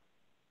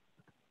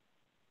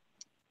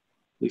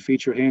 We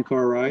feature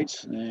handcar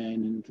rides,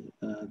 and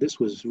this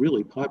was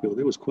really popular.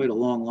 There was quite a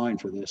long line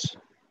for this.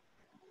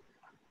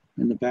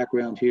 In the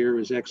background here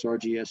is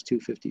XRGS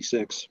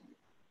 256.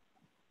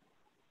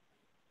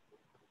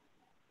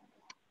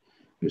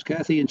 There's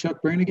Kathy and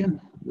Chuck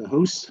Brannigan, the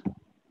hosts.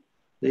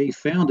 They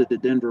founded the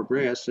Denver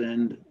Brass,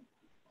 and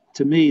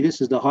to me,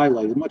 this is the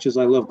highlight. As much as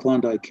I love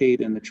Klondike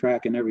Kate and the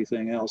track and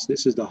everything else,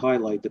 this is the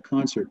highlight, the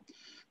concert.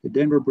 The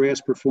Denver Brass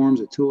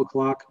performs at 2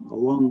 o'clock,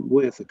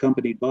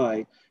 accompanied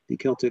by the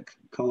Celtic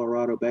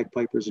Colorado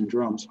bagpipers and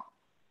drums.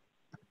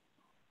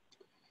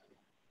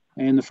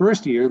 And the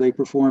first year, they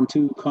performed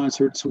 2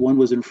 concerts. One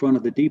was in front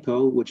of the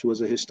depot, which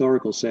was a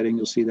historical setting.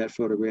 You'll see that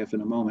photograph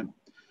in a moment.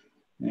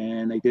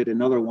 And they did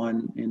another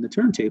one in the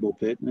turntable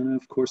pit. And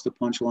of course, the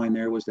punchline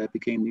there was that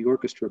became the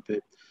orchestra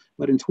pit.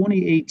 But in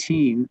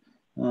 2018,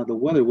 the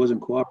weather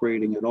wasn't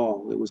cooperating at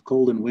all. It was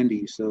cold and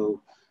windy.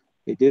 So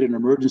they did an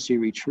emergency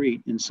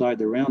retreat inside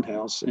the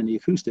roundhouse, and the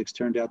acoustics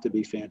turned out to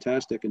be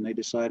fantastic. And they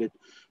decided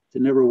to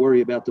never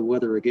worry about the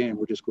weather again.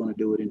 We're just going to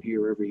do it in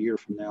here every year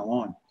from now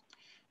on.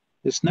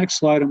 This next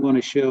slide I'm going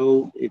to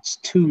show, it's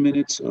 2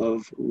 minutes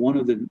of one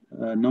of the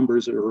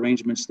numbers or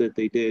arrangements that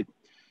they did.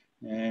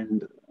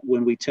 And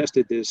when we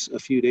tested this a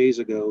few days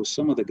ago,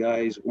 some of the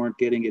guys weren't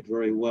getting it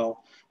very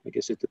well. I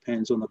guess it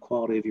depends on the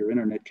quality of your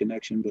internet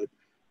connection, but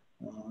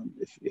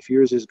if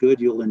yours is good,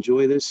 you'll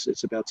enjoy this.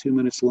 It's about 2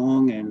 minutes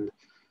long, and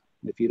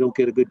if you don't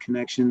get a good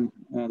connection,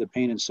 the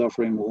pain and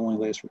suffering will only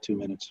last for 2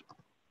 minutes.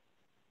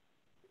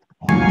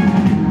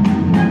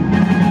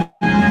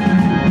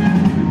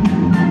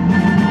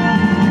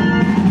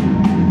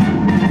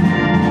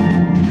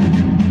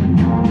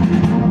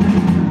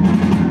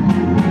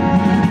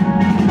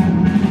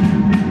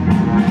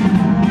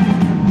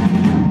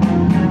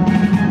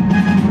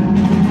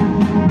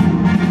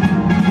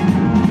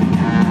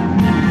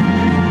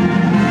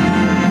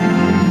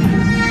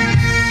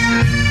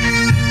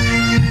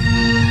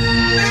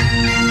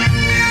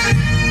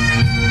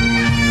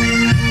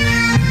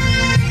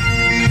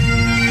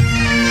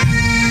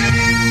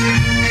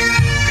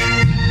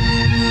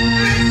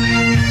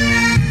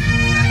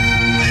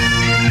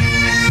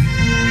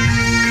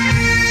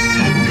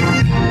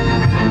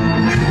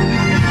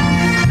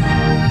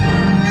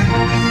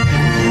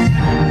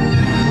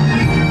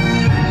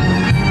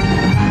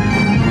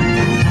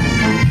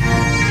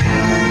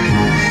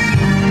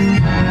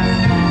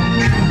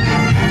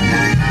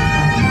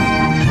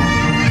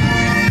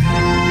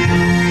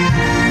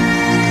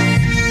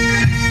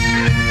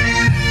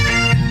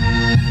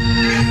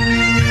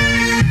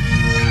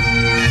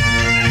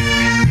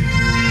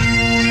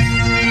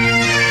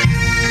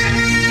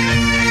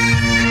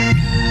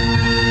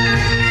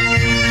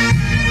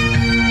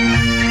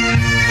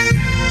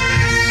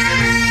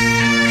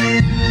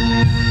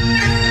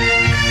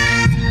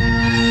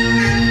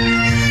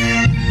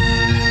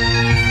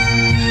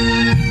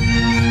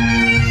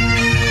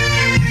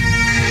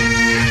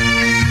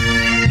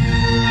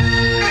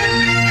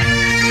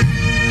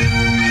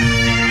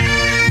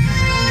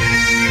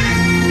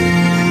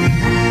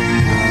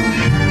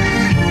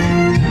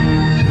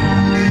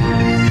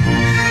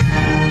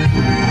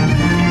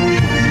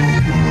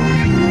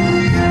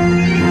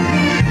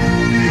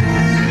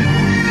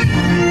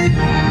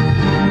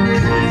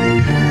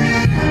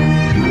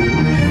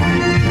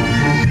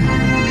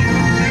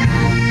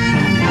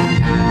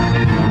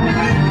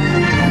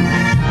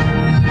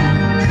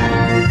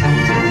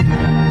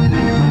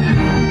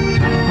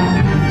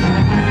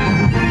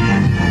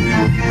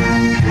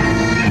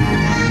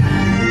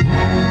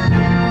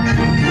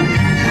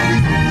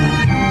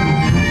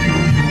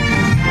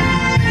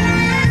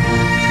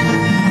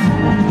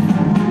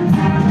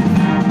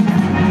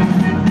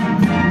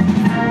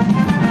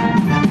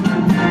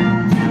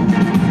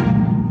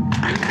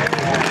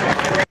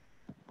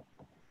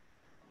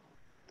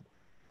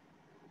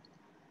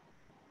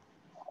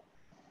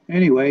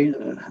 Anyway,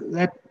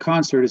 that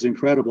concert is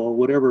incredible.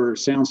 Whatever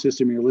sound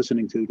system you're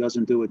listening to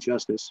doesn't do it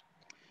justice.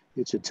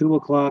 It's at 2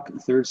 o'clock,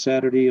 third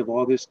Saturday of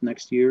August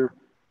next year,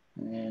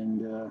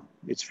 and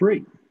it's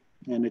free,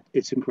 and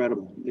it's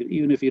incredible.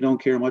 Even if you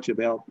don't care much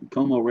about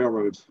Como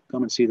railroads,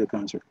 come and see the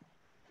concert.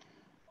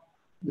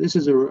 This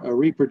is a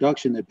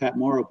reproduction that Pat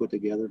Morrow put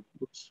together.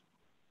 Oops.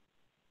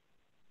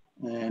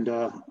 And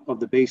of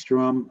the bass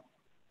drum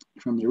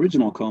from the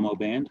original Como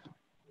band,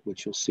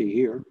 which you'll see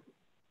here.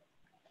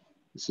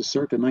 This is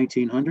circa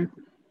 1900,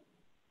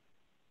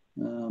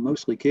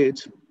 mostly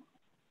kids,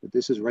 but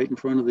this is right in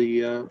front of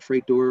the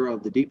freight door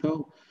of the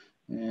depot,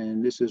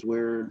 and this is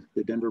where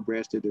the Denver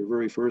Brass did their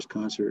very first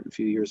concert a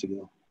few years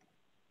ago.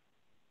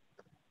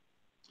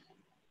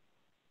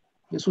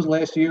 This was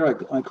last year.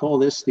 I call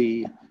this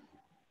the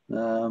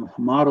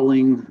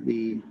modeling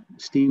the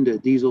steam to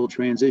diesel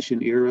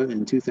transition era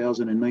in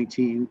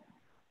 2019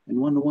 in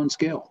 1-to-1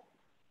 scale.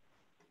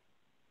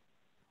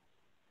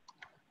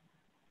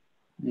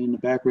 In the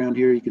background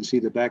here, you can see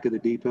the back of the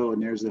depot,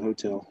 and there's the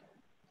hotel.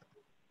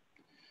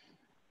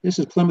 This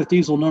is Plymouth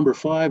Diesel number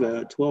 5,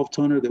 a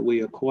 12-tonner that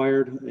we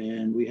acquired,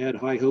 and we had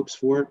high hopes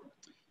for it.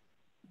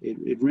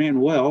 It ran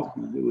well.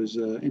 It was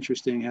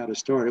interesting how to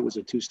start. It was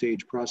a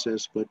 2-stage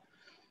process, but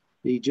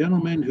the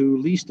gentleman who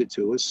leased it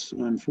to us,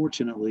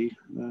 unfortunately,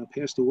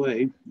 passed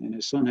away, and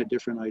his son had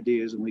different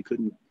ideas, and we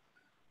couldn't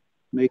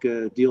make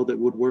a deal that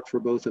would work for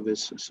both of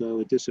us, so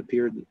it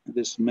disappeared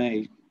this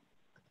May.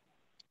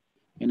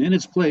 And in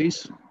its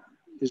place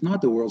is not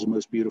the world's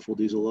most beautiful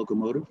diesel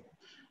locomotive.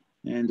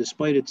 And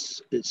despite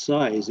its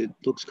size, it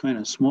looks kind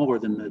of smaller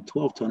than the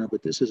 12-tonner,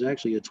 but this is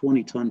actually a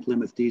 20-ton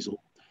Plymouth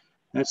diesel.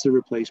 That's the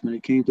replacement.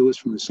 It came to us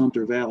from the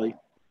Sumter Valley.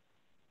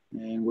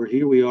 And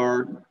here we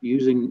are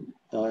using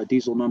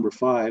diesel number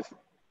 5,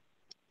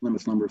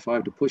 Plymouth number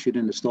 5, to push it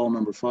into stall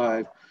number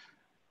 5,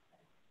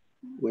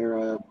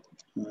 where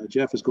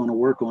Jeff is going to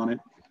work on it.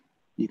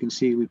 You can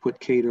see we put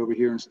Kate over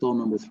here in stall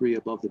number 3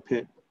 above the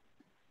pit.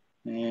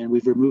 And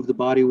we've removed the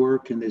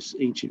bodywork and this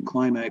ancient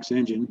Climax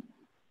engine.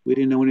 We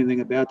didn't know anything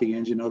about the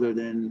engine other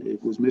than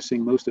it was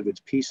missing most of its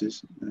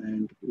pieces.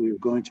 And we were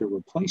going to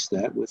replace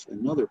that with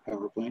another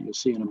power plant you'll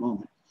see in a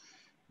moment.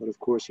 But of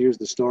course, here's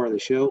the star of the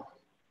show.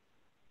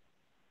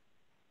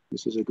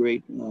 This is a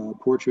great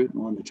portrait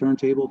on the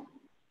turntable,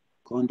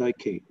 Klondike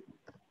Kate.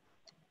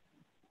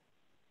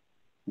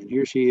 And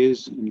here she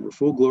is in her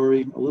full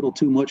glory, a little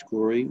too much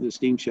glory. The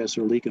steam chests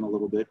are leaking a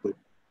little bit, but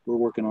we're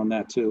working on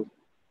that too.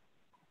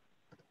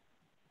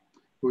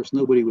 Of course,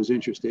 nobody was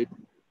interested.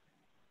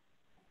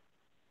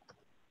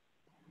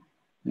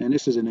 And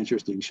this is an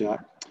interesting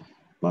shot.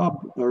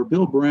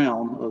 Bill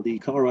Brown of the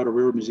Colorado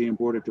Railroad Museum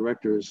Board of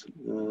Directors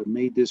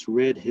made this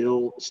Red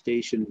Hill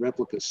Station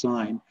replica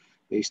sign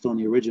based on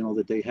the original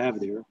that they have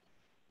there.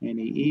 And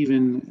he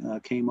even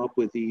came up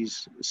with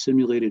these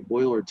simulated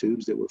boiler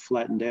tubes that were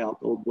flattened out.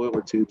 Old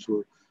boiler tubes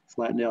were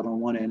flattened out on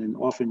one end and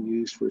often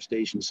used for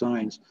station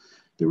signs.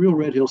 The real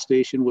Red Hill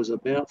Station was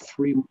about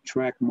 3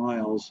 track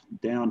miles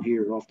down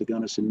here off the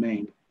Gunnison,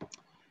 Maine.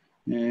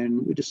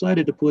 And we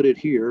decided to put it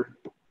here.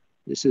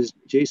 This is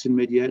Jason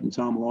Midyett and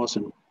Tom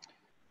Lawson,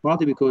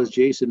 partly because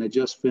Jason had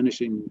just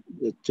finished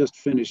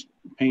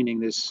painting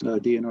this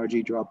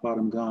DNRG drop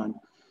bottom gun,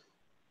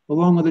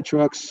 along with the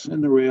trucks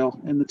and the rail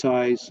and the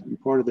ties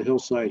and part of the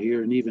hillside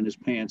here and even his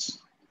pants.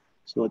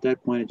 So at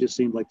that point, it just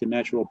seemed like the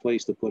natural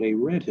place to put a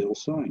Red Hill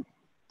sign.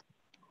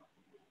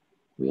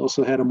 We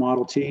also had a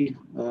Model T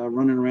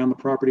running around the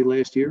property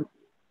last year.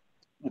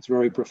 That's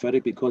very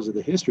prophetic because of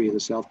the history of the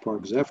South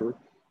Park Zephyr,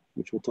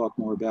 which we'll talk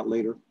more about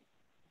later.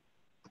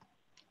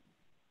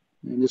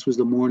 And this was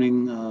the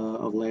morning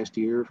of last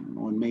year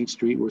on Main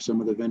Street where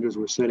some of the vendors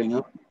were setting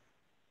up.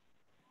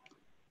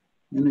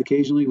 And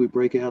occasionally we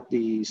break out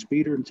the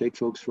speeder and take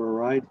folks for a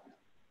ride.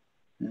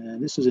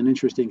 And this is an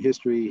interesting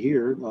history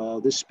here.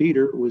 This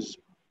speeder was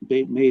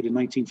made in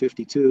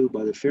 1952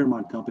 by the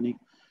Fairmont Company,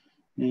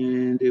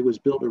 and it was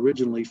built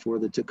originally for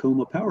the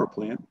Tacoma Power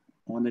Plant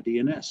on the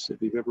DNS.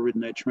 If you've ever ridden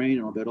that train,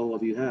 and I'll bet all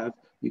of you have,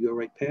 you go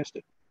right past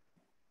it.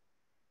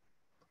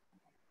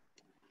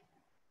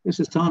 This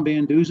is Tom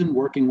Van Dusen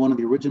working one of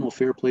the original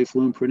Fairplay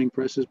flume printing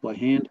presses by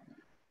hand.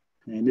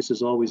 And this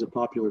is always a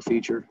popular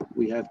feature.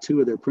 We have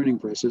 2 of their printing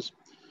presses.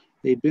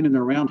 They'd been in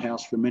the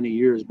roundhouse for many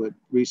years, but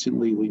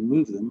recently we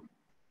moved them.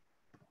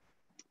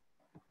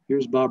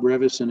 Here's Bob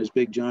Revis and his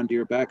big John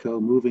Deere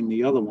backhoe moving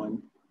the other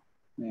one.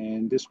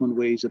 And this one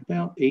weighs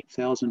about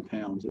 8,000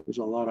 pounds. There's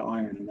a lot of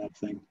iron in that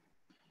thing.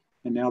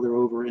 And now they're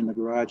over in the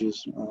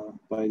garages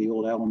by the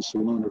old Allen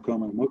Saloon or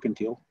Como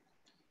Mercantile.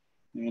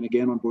 And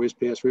again, on Boys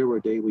Pass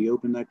Railroad Day, we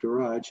open that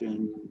garage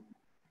and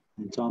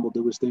Tom will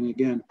do his thing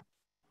again.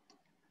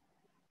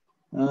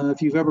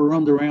 If you've ever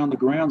roamed around the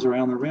grounds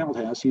around the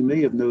roundhouse, you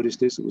may have noticed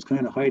this. It was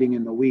kind of hiding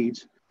in the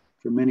weeds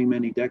for many,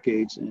 many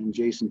decades, and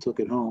Jason took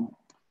it home.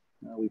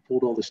 We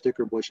pulled all the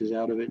sticker bushes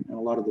out of it, and a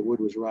lot of the wood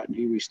was rotten.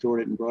 He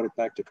restored it and brought it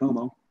back to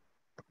Como.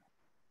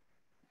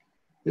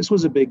 This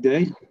was a big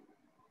day.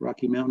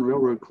 Rocky Mountain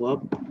Railroad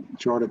Club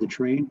chartered the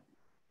train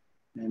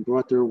and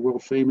brought their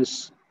world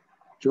famous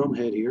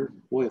drumhead here.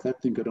 Boy, if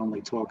that thing could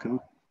only talk, huh?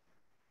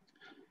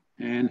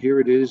 And here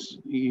it is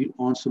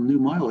on some new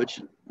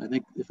mileage. I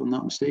think, if I'm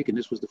not mistaken,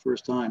 this was the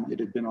first time it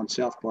had been on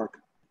South Park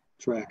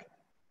track.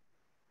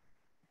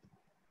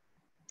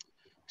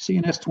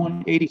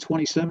 CNS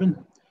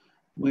 8027.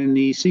 When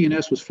the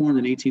CNS was formed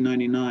in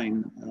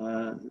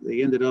 1899,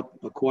 they ended up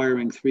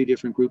acquiring 3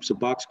 different groups of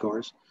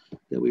boxcars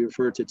that we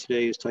refer to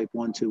today as Type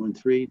 1, 2, and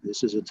 3.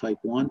 This is a Type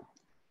 1.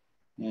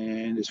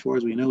 And as far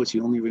as we know, it's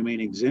the only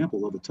remaining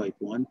example of a Type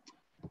 1.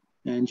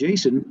 And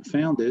Jason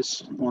found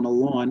this on a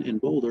lawn in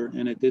Boulder,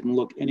 and it didn't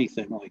look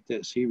anything like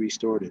this. He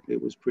restored it.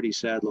 It was pretty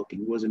sad looking.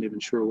 He wasn't even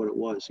sure what it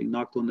was. He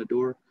knocked on the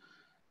door.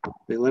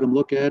 They let him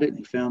look at it.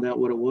 He found out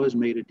what it was,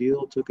 made a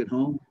deal, took it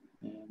home,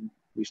 and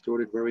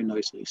restored it very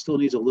nicely. Still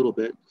needs a little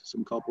bit,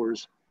 some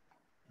couplers,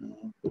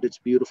 but it's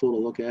beautiful to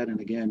look at. And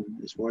again,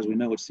 as far as we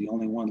know, it's the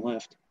only one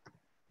left.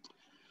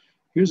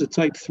 Here's a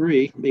Type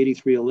 3,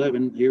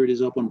 8311. Here it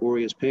is up on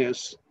Boreas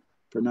Pass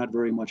for not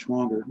very much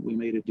longer. We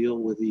made a deal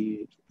with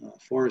the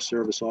Forest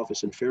Service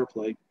office in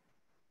Fairplay,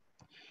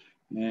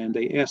 and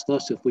they asked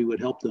us if we would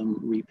help them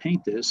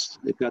repaint this.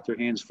 They've got their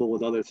hands full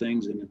with other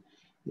things, and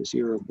this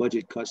year of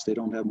budget cuts, they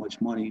don't have much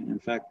money. In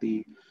fact,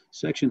 the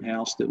section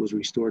house that was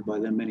restored by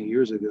them many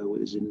years ago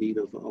is in need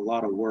of a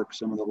lot of work.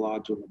 Some of the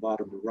logs on the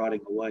bottom are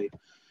rotting away.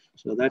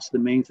 So that's the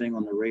main thing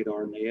on the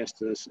radar. And they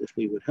asked us if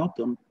we would help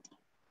them.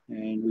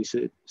 And we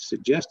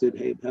suggested,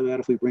 hey, how about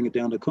if we bring it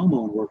down to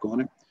Como and work on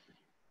it?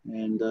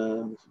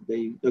 And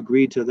they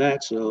agreed to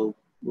that. So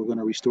we're going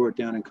to restore it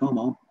down in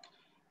Como.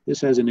 This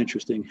has an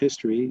interesting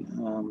history.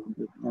 I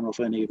don't know if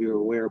any of you are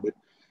aware, but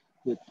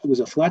it was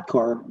a flat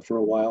car for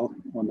a while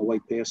on the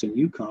White Pass in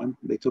Yukon.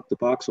 They took the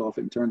box off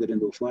it and turned it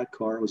into a flat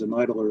car. It was an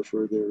idler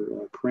for their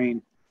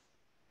crane.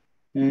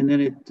 And then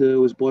it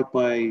was bought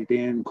by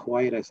Dan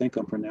Quiet, I think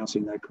I'm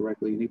pronouncing that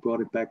correctly. And he brought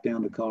it back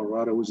down to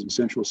Colorado. It was in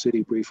Central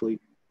City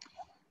briefly.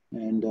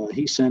 And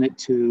he sent it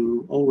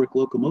to Ulrich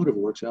Locomotive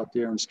Works out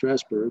there in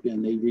Strasbourg,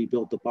 and they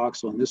rebuilt the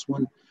box on this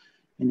one.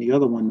 And the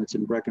other one that's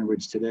in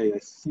Breckenridge today, I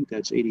think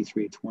that's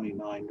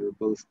 8329. They're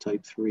both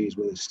Type 3s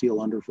with a steel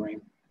underframe.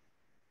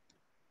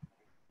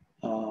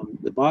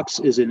 The box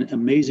is in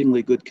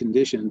amazingly good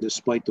condition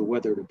despite the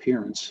weathered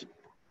appearance,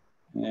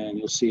 and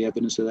you'll see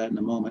evidence of that in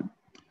a moment.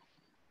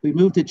 We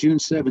moved it June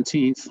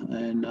 17th,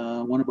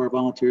 and one of our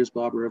volunteers,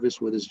 Bob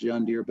Revis, with his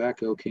John Deere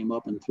backhoe, came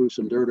up and threw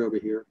some dirt over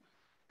here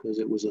because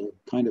it was a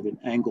kind of an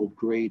angled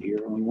grade here,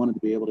 and we wanted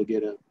to be able to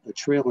get a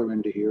trailer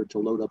into here to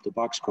load up the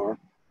boxcar.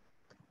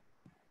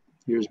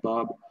 Here's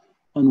Bob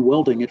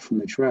unwelding it from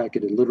the track.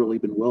 It had literally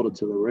been welded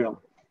to the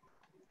rail.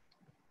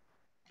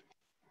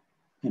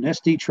 And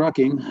SD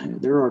Trucking,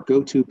 they're our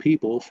go-to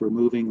people for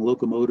moving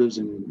locomotives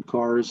and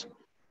cars,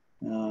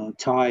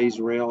 ties,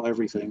 rail,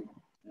 everything.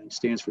 And it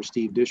stands for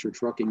Steve Disher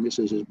Trucking. This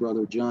is his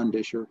brother, John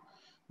Disher,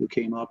 who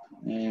came up.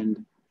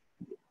 And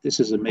this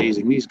is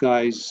amazing. These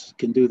guys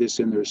can do this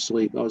in their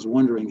sleep. I was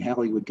wondering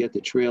how he would get the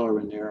trailer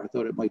in there. I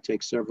thought it might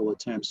take several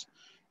attempts.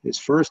 His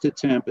first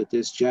attempt at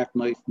this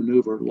jackknife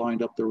maneuver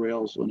lined up the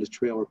rails on his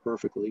trailer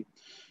perfectly.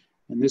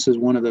 And this is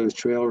one of those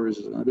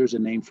trailers, there's a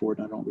name for it,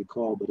 I don't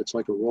recall, but it's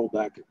like a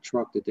rollback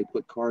truck that they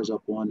put cars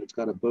up on. It's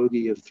got a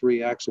bogie of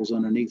 3 axles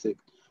underneath it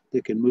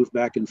that can move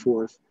back and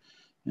forth,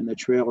 and the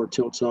trailer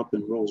tilts up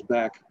and rolls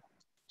back.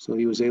 So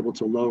he was able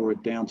to lower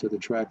it down to the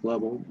track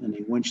level, and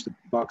he winched the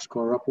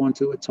boxcar up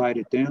onto it, tied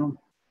it down,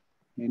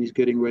 and he's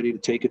getting ready to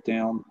take it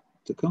down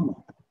to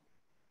Como.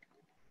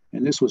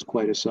 And this was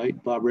quite a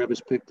sight. Bob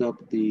Revis picked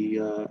up the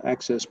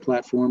access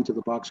platform to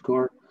the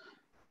boxcar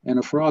and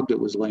a frog that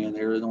was laying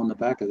there on the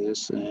back of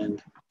this.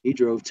 And he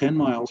drove 10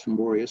 miles from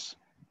Boreas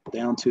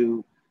down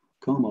to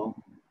Como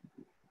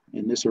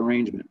in this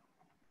arrangement.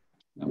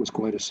 That was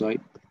quite a sight,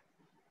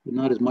 but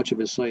not as much of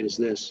a sight as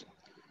this.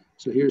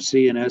 So here's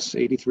CNS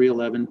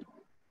 8311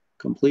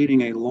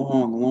 completing a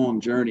long,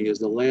 long journey as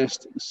the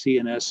last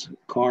CNS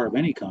car of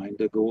any kind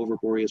to go over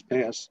Boreas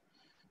Pass.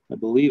 I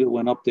believe it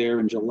went up there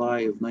in July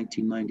of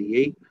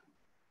 1998.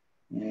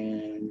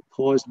 And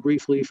paused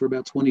briefly for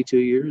about 22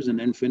 years and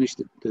then finished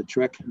the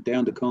trek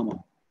down to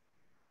Como.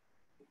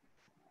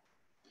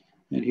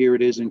 And here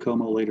it is in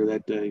Como later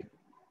that day,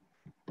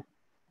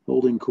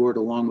 holding court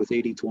along with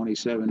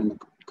 8027 in the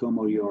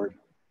Como yard.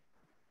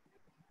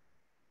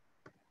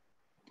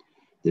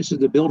 This is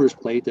the builder's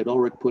plate that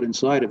Ulrich put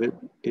inside of it.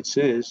 It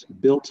says,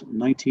 built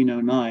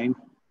 1909,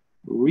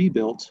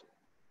 rebuilt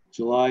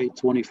July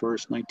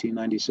 21st,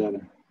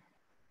 1997.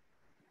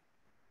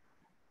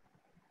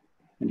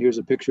 And here's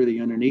a picture of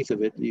the underneath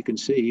of it. You can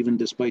see, even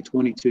despite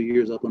 22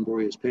 years up on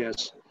Boreas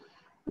Pass,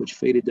 which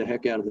faded the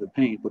heck out of the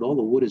paint, but all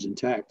the wood is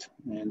intact,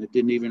 and it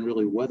didn't even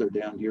really weather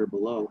down here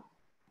below.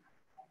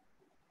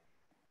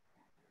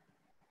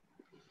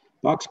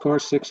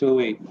 Boxcar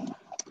 608.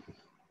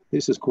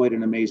 This is quite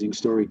an amazing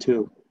story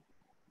too.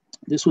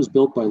 This was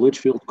built by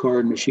Litchfield Car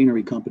and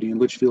Machinery Company in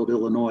Litchfield,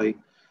 Illinois.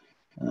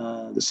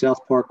 The South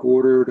Park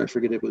ordered, I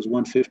forget if it was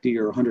 150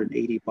 or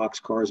 180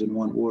 boxcars in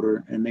one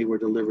order, and they were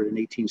delivered in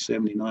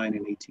 1879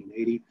 and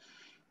 1880,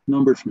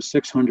 numbered from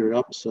 600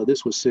 up. So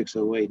this was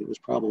 608. It was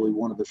probably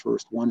one of the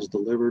first ones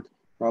delivered,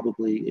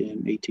 probably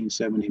in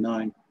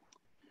 1879.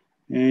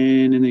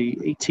 And in the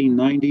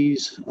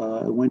 1890s,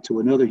 it went to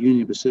another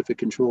Union Pacific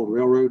controlled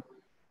railroad.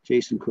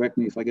 Jason, correct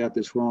me if I got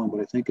this wrong, but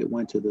I think it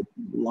went to the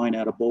line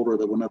out of Boulder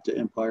that went up to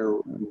Empire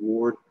and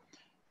Ward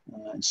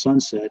and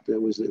Sunset.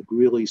 That was the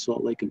Greeley,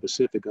 Salt Lake, and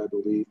Pacific, I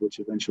believe, which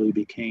eventually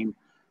became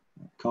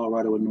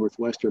Colorado and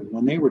Northwestern.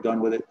 When they were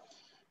done with it,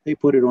 they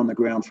put it on the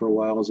ground for a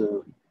while as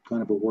a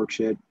kind of a work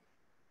shed.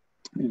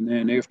 And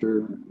then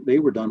after they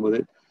were done with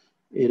it,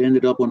 it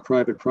ended up on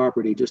private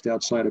property just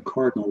outside of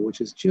Cardinal,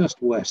 which is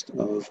just west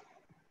of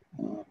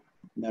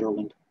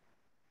Nederland.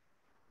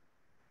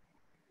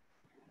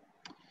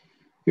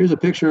 Here's a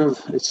picture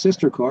of its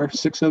sister car,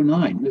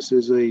 609. This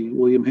is a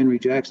William Henry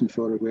Jackson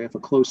photograph, a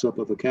close-up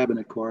of a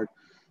cabinet car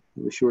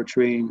of a short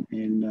train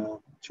in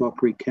Chalk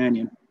Creek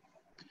Canyon.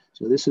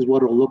 So this is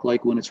what it'll look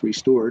like when it's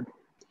restored.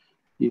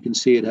 You can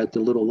see it had the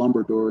little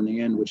lumber door in the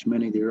end, which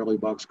many of the early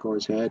box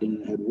cars had,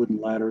 and it had wooden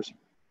ladders.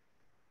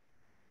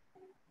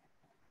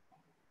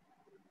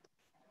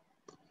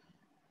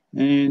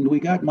 And we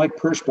got Mike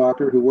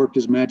Perschbacher, who worked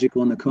his magic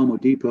on the Como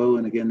Depot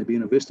and again the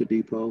Buena Vista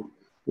Depot,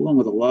 along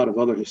with a lot of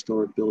other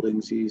historic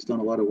buildings. He's done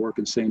a lot of work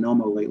in St.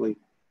 Elmo lately.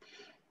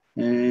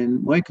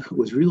 And Mike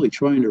was really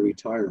trying to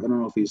retire. I don't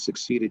know if he's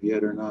succeeded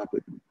yet or not,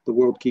 but the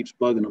world keeps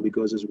bugging him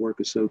because his work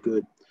is so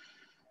good.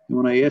 And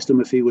when I asked him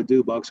if he would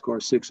do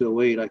Boxcar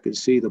 608, I could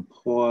see the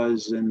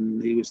pause,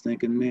 and he was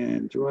thinking,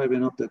 man,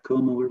 driving up to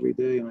Como every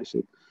day. And I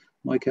said,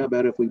 Mike, how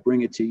about if we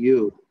bring it to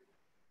you?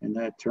 And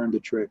that turned the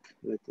trick.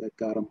 That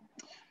got him.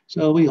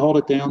 So we hauled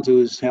it down to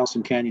his house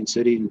in Canyon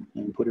City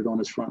and put it on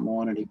his front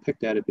lawn, and he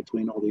picked at it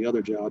between all the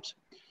other jobs.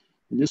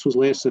 And this was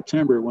last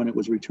September when it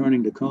was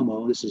returning to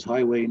Como. This is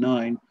Highway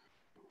 9,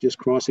 just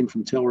crossing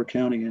from Teller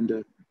County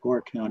into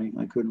Park County.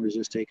 I couldn't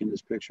resist taking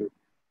this picture.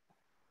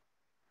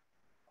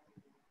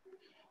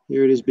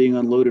 Here it is being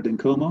unloaded in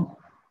Como.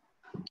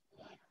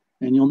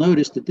 And you'll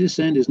notice that this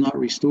end is not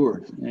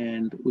restored.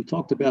 And we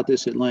talked about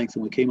this at length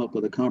and we came up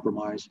with a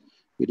compromise.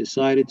 We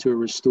decided to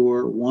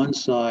restore one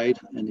side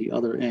and the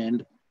other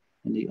end.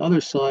 And the other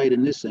side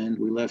and this end,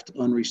 we left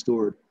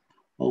unrestored.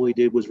 All we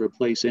did was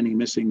replace any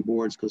missing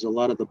boards because a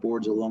lot of the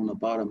boards along the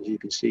bottom, as you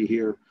can see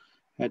here,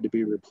 had to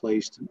be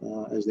replaced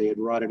as they had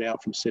rotted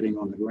out from sitting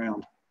on the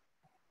ground.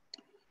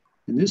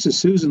 And this is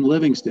Susan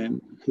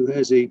Livingston, who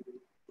has a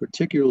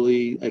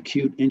particularly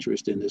acute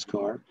interest in this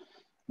car.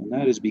 And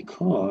that is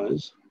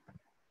because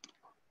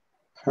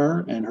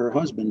her and her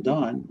husband,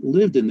 Don,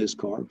 lived in this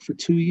car for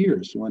 2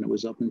 years when it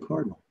was up in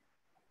Cardinal.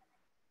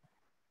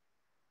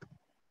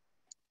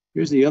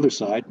 Here's the other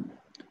side.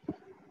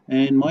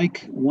 And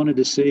Mike wanted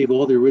to save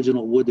all the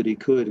original wood that he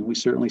could, and we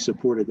certainly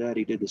supported that.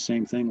 He did the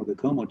same thing with the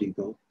Como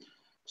Depot.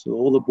 So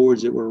all the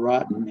boards that were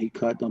rotten, he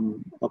cut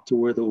them up to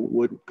where the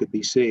wood could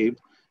be saved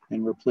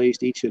and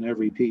replaced each and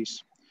every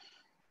piece.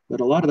 But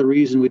a lot of the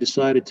reason we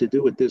decided to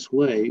do it this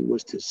way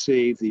was to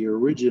save the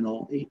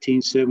original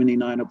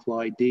 1879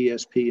 applied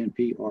DSP and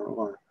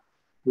PRR.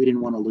 We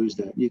didn't want to lose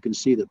that. You can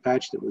see the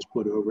patch that was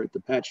put over it. The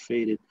patch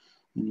faded,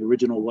 and the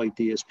original white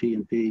DSP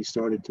and P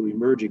started to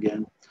emerge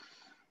again.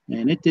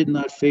 And it did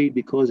not fade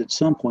because at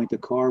some point the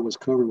car was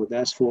covered with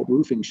asphalt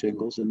roofing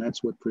shingles, and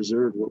that's what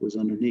preserved what was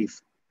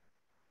underneath.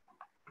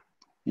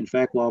 In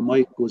fact, while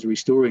Mike was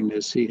restoring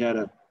this, he had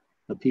a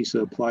piece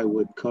of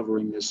plywood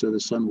covering this so the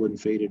sun wouldn't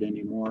fade it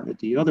anymore. At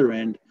the other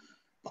end,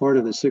 part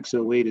of the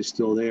 608 is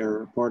still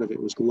there. Part of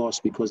it was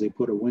lost because they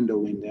put a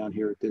window in down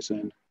here at this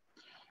end.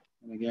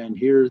 And again,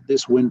 here,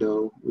 this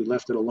window, we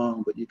left it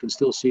alone, but you can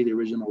still see the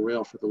original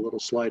rail for the little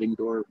sliding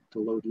door to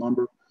load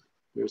lumber.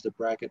 There's the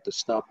bracket, the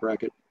stop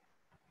bracket.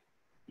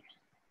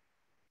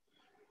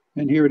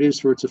 And here it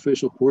is for its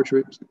official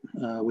portrait.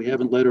 We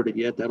haven't lettered it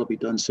yet. That'll be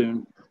done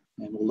soon.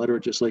 And we'll letter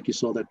it just like you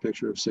saw that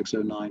picture of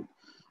 609,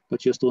 but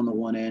just on the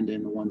one end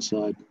and the one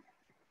side.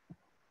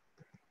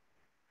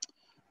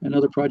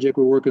 Another project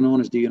we're working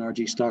on is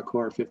DNRG stock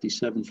car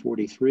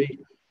 5743.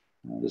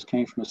 This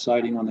came from a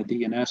sighting on the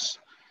DNS,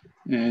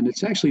 and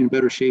it's actually in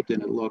better shape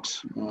than it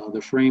looks.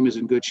 The frame is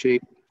in good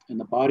shape, and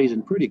the body's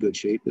in pretty good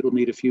shape. It'll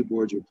need a few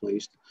boards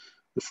replaced.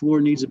 The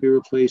floor needs to be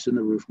replaced, and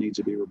the roof needs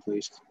to be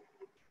replaced.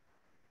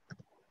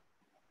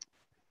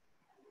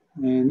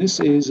 And this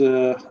is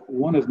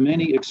one of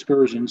many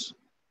excursions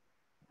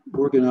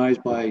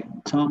organized by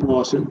Tom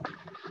Lawson.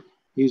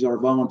 He's our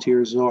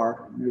volunteer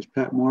czar. There's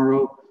Pat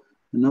Morrow.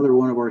 Another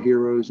one of our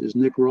heroes is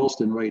Nick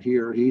Ralston right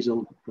here. He's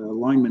a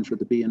lineman for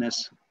the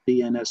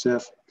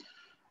BNSF.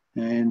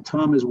 And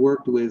Tom has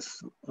worked with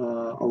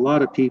a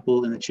lot of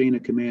people in the chain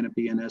of command at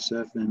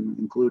BNSF, and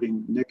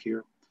including Nick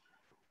here,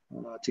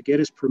 to get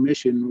his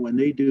permission when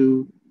they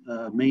do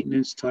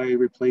maintenance, tire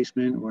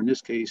replacement, or in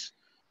this case,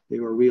 they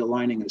were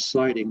realigning a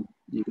siding.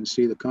 You can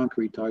see the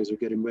concrete ties are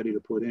getting ready to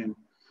put in.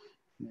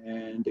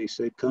 And they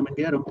said, come and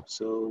get them.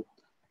 So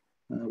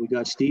we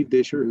got Steve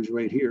Disher, who's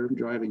right here,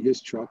 driving his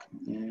truck.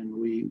 And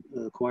we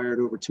acquired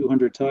over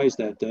 200 ties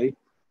that day.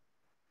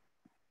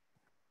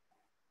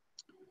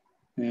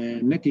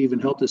 And Nick even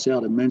helped us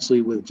out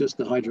immensely with just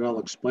the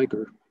hydraulic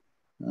spiker.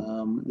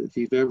 If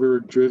you've ever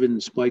driven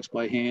spikes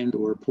by hand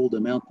or pulled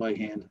them out by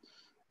hand,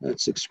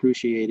 that's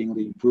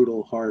excruciatingly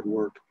brutal, hard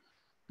work.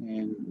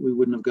 And we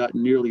wouldn't have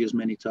gotten nearly as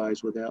many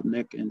ties without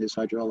Nick and his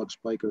hydraulic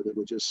spiker that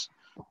would just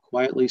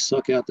quietly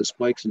suck out the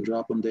spikes and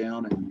drop them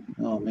down. And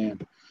oh man,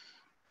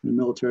 the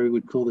military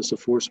would call this a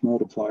force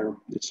multiplier.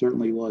 It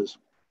certainly was.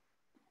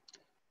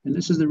 And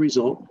this is the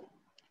result,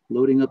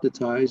 loading up the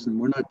ties, and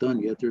we're not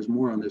done yet. There's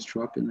more on this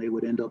truck, and they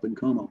would end up in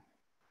Como.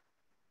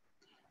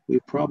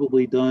 We've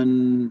probably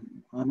done,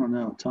 I don't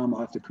know, Tom will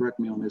have to correct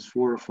me on this,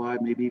 4 or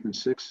 5, maybe even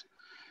 6.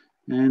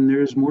 And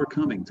there's more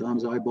coming.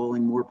 Tom's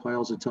eyeballing more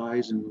piles of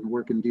ties and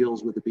working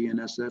deals with the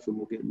BNSF, and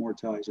we'll get more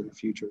ties in the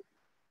future.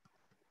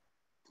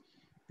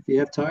 If you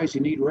have ties,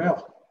 you need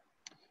rail.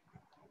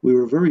 We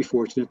were very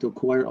fortunate to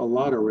acquire a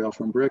lot of rail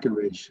from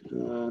Breckenridge.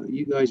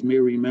 You guys may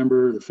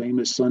remember the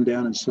famous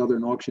Sundown and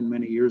Southern auction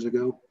many years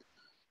ago.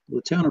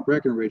 The town of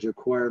Breckenridge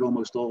acquired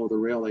almost all of the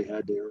rail they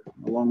had there,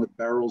 along with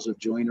barrels of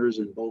joiners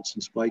and bolts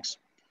and spikes.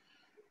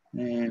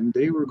 And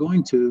they were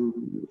going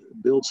to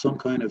build some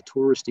kind of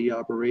touristy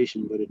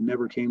operation, but it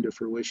never came to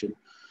fruition.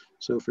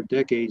 So for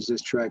decades,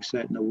 this track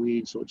sat in the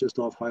weeds, so just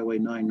off Highway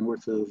 9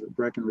 north of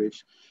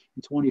Breckenridge.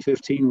 In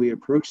 2015, we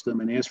approached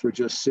them and asked for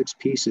just 6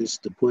 pieces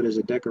to put as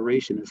a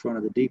decoration in front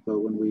of the depot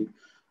when we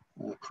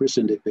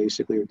christened it,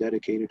 basically, or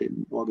dedicated it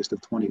in August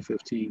of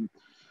 2015.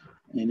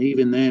 And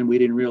even then, we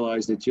didn't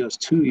realize that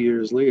just 2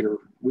 years later,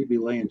 we'd be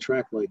laying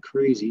track like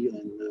crazy,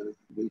 and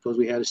because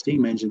we had a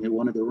steam engine that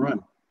wanted to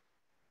run.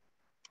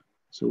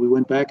 So we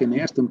went back and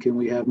asked them, can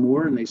we have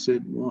more? And they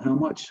said, well, how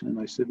much? And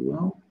I said,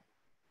 well,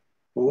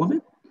 all of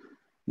it?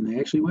 And they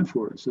actually went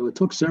for it. So it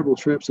took several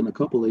trips and a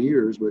couple of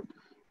years, but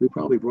we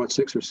probably brought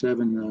 6 or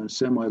 7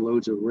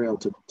 semi-loads of rail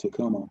to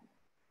Como.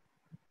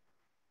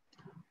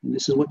 And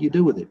this is what you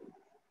do with it.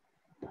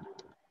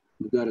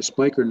 We've got a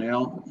spiker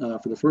now.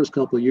 For the first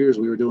couple of years,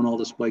 we were doing all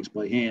the spikes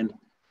by hand.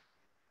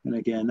 And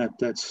again,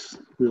 that's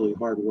really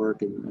hard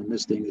work. And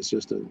this thing is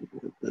just a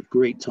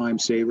great time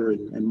saver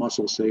and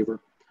muscle saver.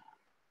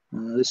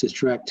 This is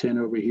track 10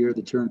 over here,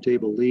 the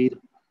turntable lead.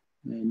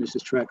 And this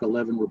is track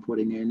 11 we're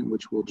putting in,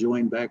 which will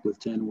join back with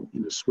 10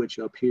 in a switch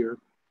up here.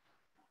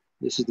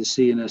 This is the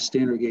C&S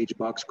standard gauge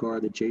box car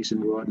that Jason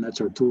brought, and that's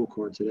our tool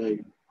car today.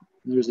 And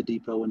there's the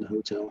depot and the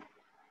hotel.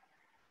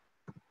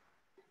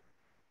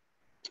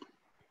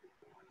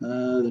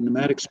 The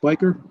pneumatic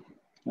spiker,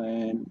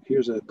 and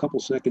here's a couple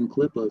second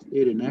clip of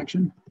it in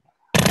action.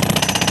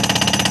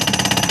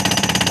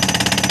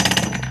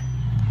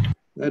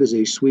 That is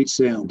a sweet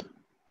sound.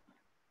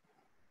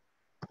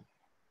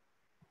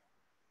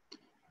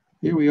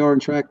 Here we are in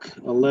track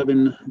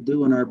 11,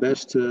 doing our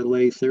best to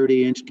lay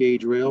 30-inch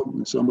gauge rail,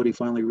 and somebody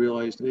finally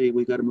realized, hey,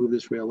 we got to move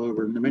this rail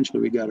over, and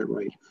eventually we got it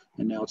right,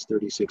 and now it's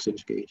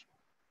 36-inch gauge.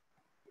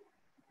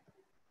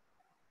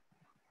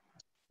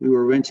 We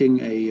were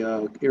renting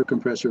a air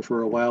compressor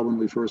for a while when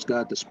we first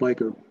got the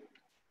spiker,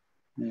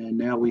 and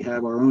now we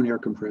have our own air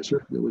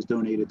compressor that was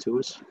donated to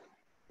us.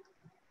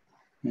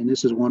 And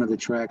this is one of the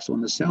tracks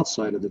on the south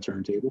side of the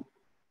turntable.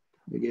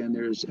 Again,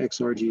 there's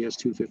XRGS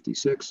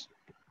 256.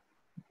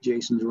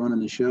 Jason's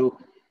running the show.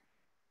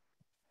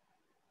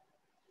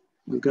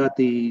 We've got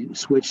the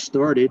switch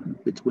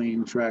started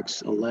between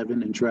tracks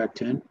 11 and track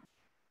 10.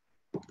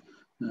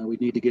 We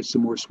need to get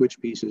some more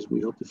switch pieces.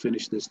 We hope to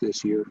finish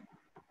this year.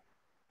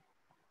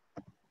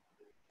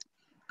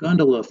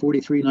 Gondola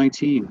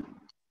 4319.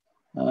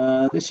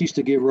 This used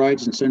to give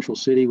rides in Central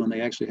City when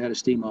they actually had a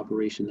steam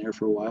operation there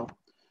for a while.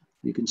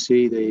 You can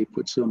see they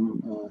put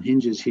some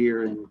hinges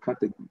here and cut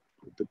the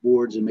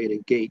boards and made a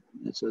gate.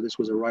 And so this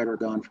was a rider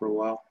gone for a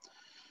while.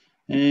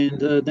 And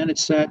then it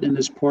sat in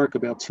this park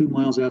about 2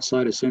 miles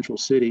outside of Central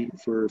City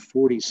for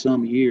 40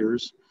 some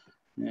years.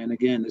 And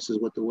again, this is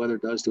what the weather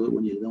does to it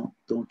when you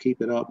don't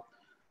keep it up.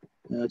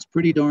 It's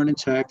pretty darn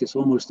intact. It's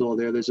almost all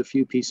there. There's a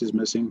few pieces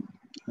missing.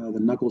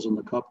 The knuckles on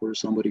the coupler,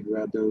 somebody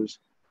grabbed those.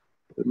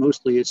 But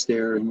mostly it's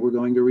there, and we're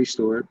going to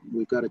restore it.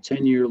 We've got a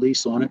 10-year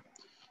lease on it,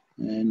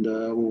 and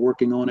we're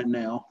working on it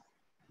now.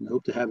 And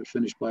hope to have it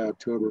finished by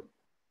October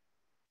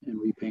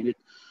and repainted.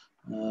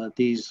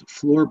 These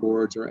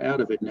floorboards are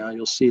out of it now.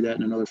 You'll see that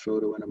in another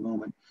photo in a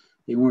moment.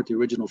 They weren't the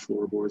original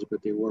floorboards,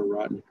 but they were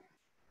rotten.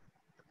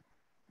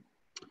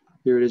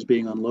 Here it is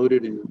being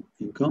unloaded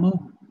in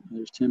Como.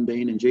 There's Tim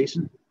Bain and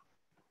Jason.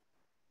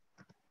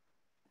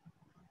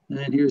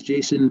 And here's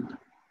Jason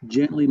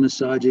gently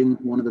massaging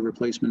one of the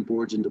replacement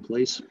boards into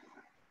place.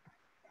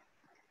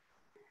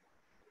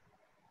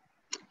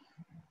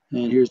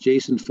 And here's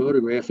Jason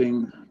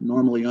photographing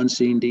normally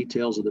unseen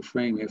details of the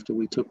frame after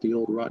we took the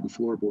old rotten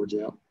floorboards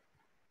out.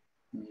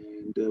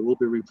 And we'll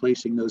be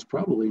replacing those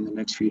probably in the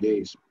next few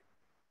days.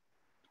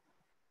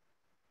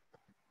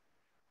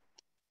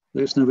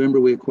 Last November,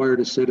 we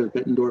acquired a set of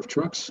Bettendorf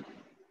trucks,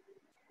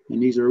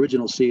 and these are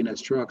original C&S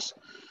trucks.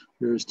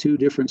 There's 2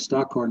 different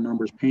stock car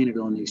numbers painted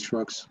on these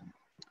trucks,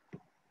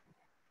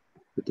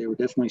 but they were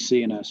definitely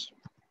C&S.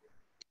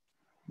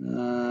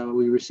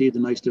 We received a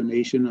nice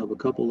donation of a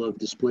couple of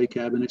display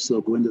cabinets.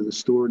 They'll go into the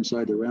store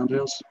inside the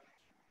roundhouse.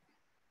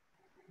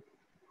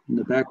 In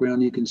the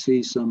background, you can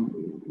see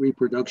some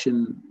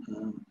reproduction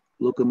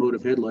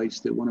locomotive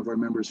headlights that one of our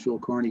members, Phil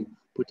Carney,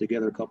 put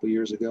together a couple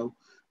years ago.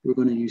 We're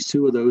going to use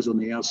 2 of those on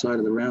the outside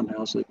of the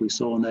roundhouse, like we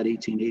saw in that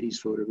 1880s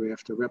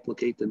photograph, to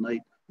replicate the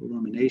night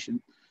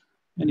illumination.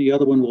 And the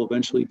other one will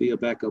eventually be a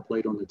backup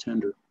light on the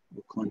tender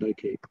of Klondike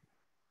Cape.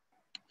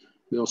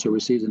 We also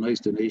received a nice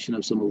donation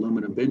of some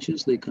aluminum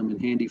benches. They come in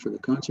handy for the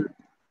concert.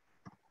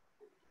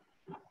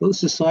 Both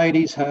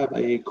societies have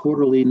a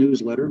quarterly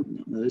newsletter.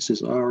 This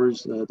is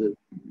ours, the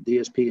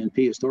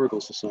DSP&P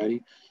Historical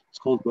Society. It's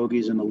called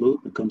Bogies in the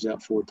Loop. It comes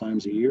out 4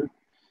 times a year.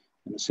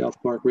 And the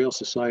South Park Rail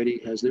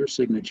Society has their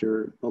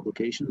signature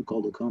publication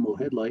called the Como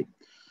Headlight.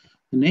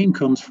 The name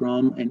comes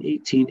from an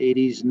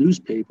 1880s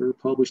newspaper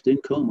published in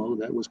Como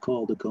that was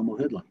called the Como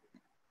Headlight.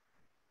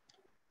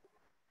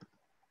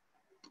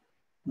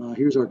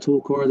 Here's our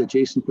tool car that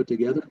Jason put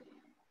together.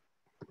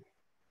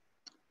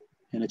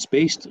 And it's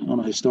based on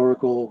a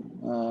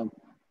historical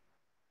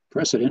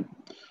precedent.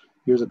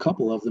 Here's a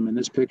couple of them in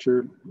this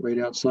picture right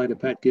outside of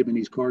Pat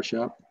Gibney's car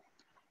shop.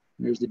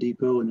 There's the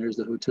depot and there's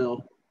the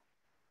hotel.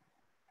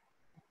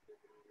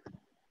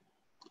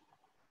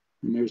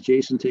 And there's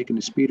Jason taking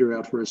the speeder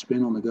out for a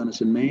spin on the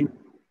Gunnison Main.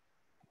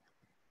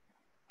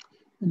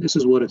 And this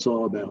is what it's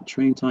all about,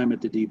 train time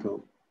at the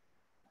depot.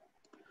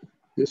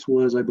 This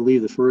was, I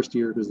believe, the first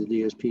year because the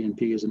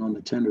DSP&P isn't on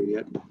the tender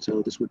yet.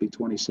 So this would be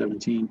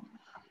 2017.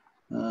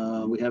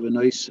 We have a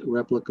nice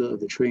replica of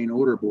the train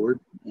order board,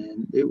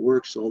 and it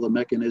works. All the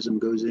mechanism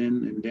goes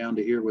in and down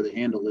to here where the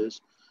handle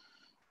is.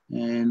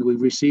 And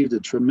we've received a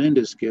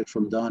tremendous gift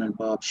from Don and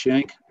Bob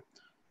Schenk.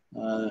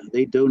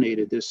 They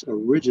donated this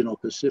original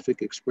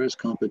Pacific Express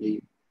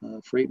Company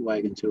freight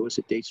wagon to us.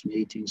 It dates from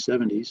the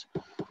 1870s.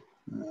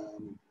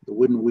 The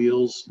wooden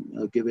wheels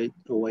give it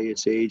away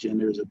its age,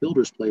 and there's a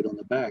builder's plate on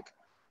the back.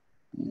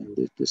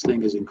 And this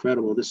thing is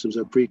incredible. This was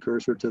a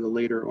precursor to the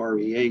later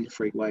REA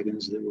freight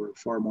wagons that were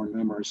far more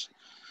numerous.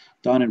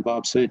 Don and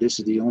Bob said this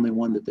is the only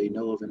one that they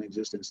know of in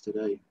existence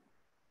today.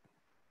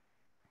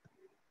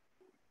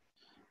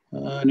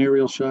 An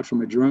aerial shot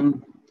from a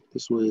drone.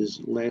 This was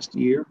last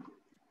year,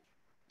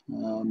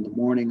 the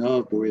morning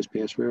of Boreas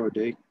Pass Railroad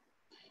Day.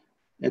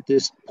 At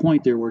this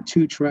point, there were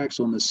 2 tracks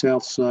on the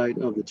south side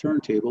of the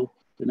turntable.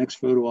 The next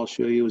photo I'll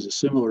show you is a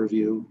similar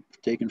view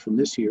taken from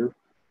this year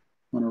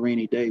on a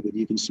rainy day, but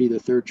you can see the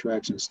 3rd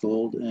track's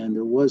installed, and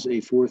there was a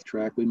 4th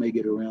track. We may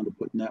get around to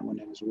putting that one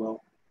in as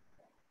well.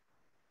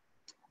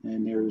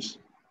 And there's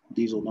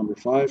diesel number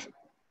 5.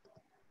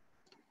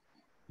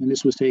 And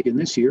this was taken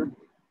this year.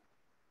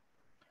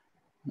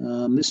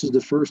 This is the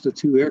first of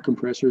 2 air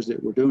compressors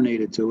that were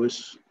donated to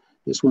us.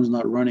 This one's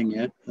not running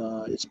yet.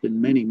 It's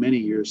been many, many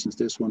years since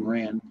this one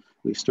ran.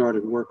 We've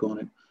started work on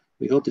it.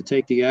 We hope to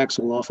take the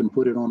axle off and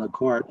put it on a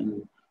cart,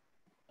 and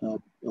a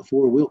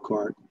 4-wheel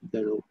cart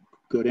that'll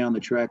go down the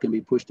track and be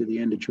pushed to the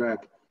end of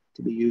track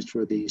to be used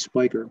for the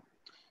spiker.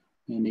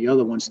 And the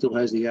other one still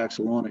has the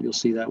axle on it. You'll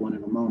see that one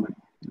in a moment,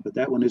 but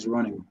that one is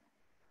running.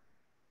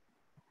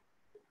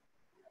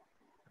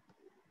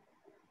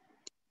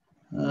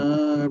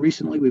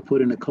 Recently, we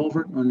put in a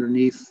culvert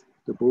underneath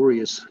the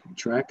Boreas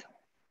track.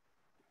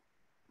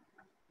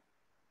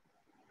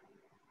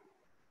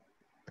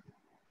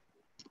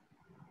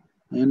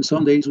 And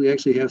some days we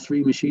actually have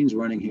 3 machines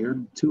running here.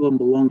 2 of them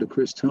belong to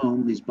Chris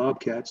Tome, these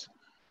Bobcats.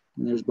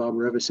 And there's Bob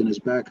Revis in his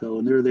backhoe.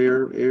 And they're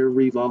there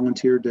every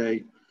volunteer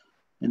day.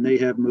 And they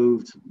have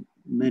moved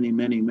many,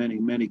 many, many,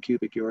 many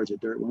cubic yards of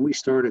dirt. When we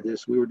started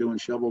this, we were doing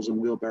shovels and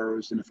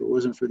wheelbarrows. And if it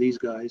wasn't for these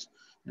guys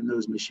and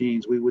those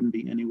machines, we wouldn't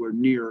be anywhere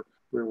near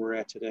where we're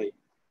at today.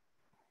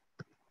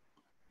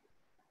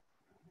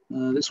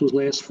 This was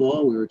last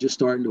fall. We were just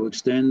starting to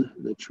extend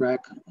the track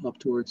up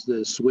towards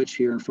the switch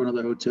here in front of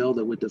the hotel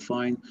that would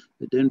define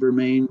the Denver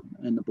main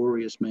and the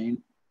Boreas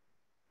main.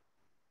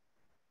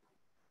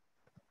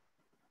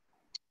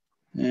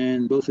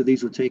 And both of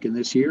these were taken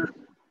this year.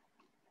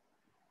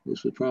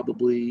 This was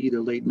probably either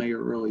late May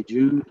or early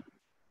June.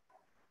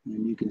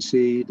 And you can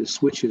see the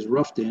switch is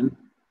roughed in.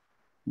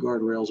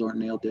 Guardrails aren't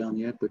nailed down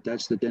yet, but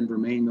that's the Denver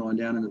main going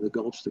down into the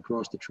gulps to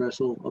cross the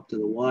trestle up to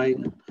the Y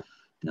and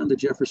down to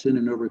Jefferson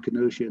and over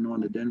Kenosha and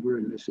on to Denver.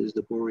 And this is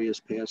the Boreas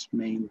Pass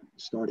main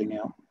starting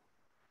out.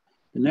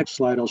 The next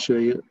slide I'll show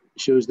you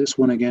shows this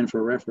one again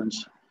for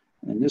reference.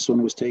 And this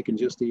one was taken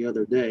just the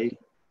other day.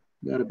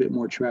 Got a bit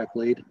more track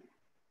laid.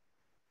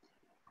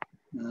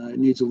 It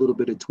needs a little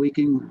bit of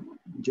tweaking,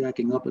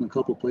 jacking up in a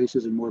couple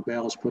places and more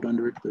ballast put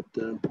under it,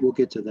 but we'll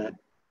get to that.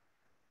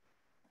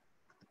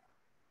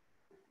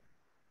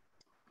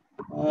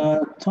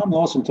 Tom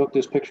Lawson took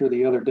this picture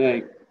the other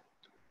day.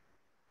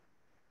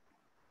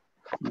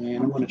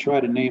 And I'm going to try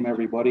to name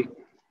everybody.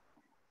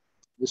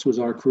 This was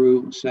our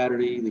crew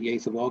Saturday, the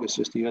 8th of August,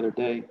 just the other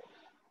day.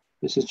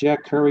 This is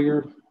Jack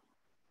Currier,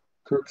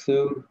 Kirk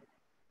Thode,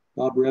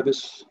 Bob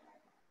Revis,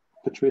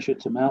 Patricia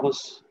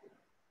Tamalis,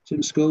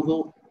 Jim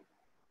Scoville,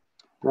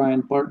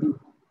 Brian Barton,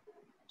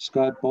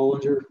 Scott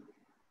Bollinger,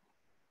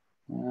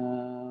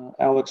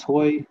 Alex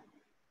Hoy.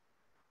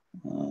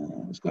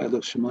 This guy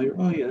looks familiar.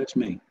 Oh yeah, that's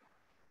me.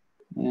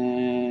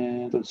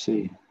 And let's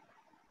see,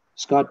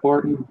 Scott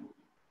Barton,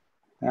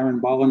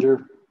 Aaron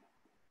Bollinger,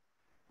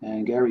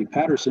 and Gary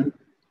Patterson.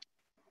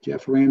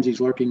 Jeff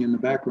Ramsey's lurking in the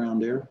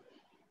background there.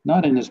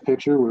 Not in this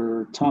picture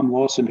were Tom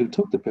Lawson, who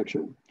took the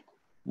picture,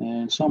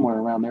 and somewhere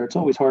around there. It's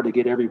always hard to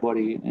get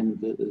everybody in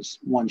this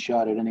one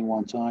shot at any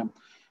one time.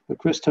 But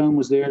Chris Tome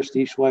was there,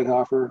 Steve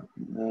Schweighofer,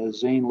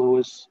 Zane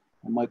Lewis,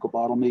 and Michael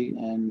Bottlemy,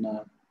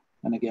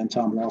 and again,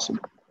 Tom Lawson.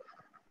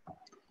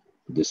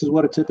 This is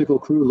what a typical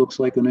crew looks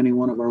like on any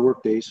one of our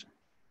work days.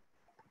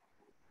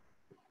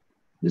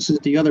 This is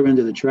the other end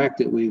of the track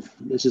that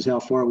this is how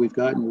far we've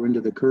gotten. We're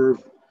into the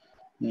curve,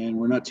 and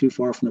we're not too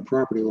far from the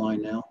property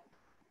line now.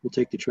 We'll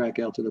take the track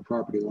out to the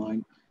property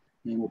line,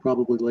 and we'll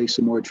probably lay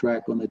some more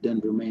track on the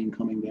Denver main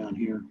coming down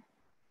here.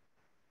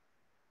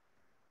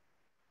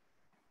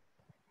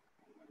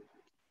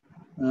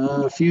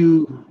 A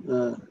few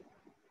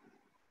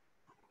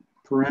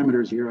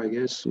parameters here, I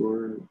guess,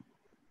 or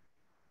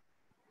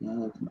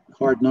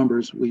hard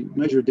numbers. We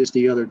measured this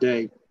the other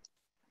day,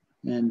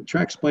 and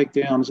track spike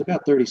down is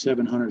about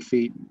 3,700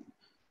 feet.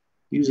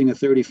 Using a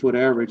 30-foot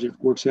average, it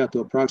works out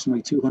to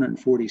approximately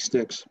 240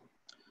 sticks.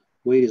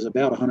 Weight is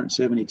about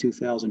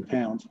 172,000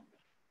 pounds,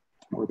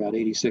 or about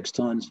 86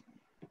 tons.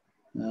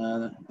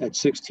 At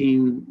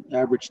 16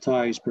 average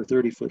ties per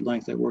 30-foot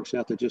length, that works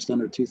out to just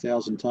under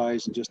 2,000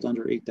 ties and just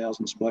under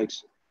 8,000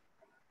 spikes.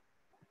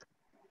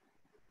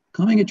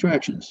 Coming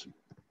attractions.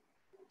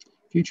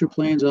 Future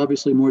plans,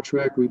 obviously more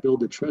track, rebuild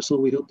the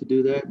trestle. We hope to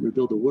do that,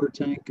 rebuild the water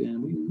tank,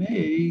 and we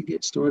may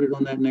get started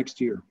on that next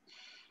year.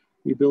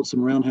 Rebuild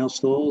some roundhouse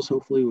stalls.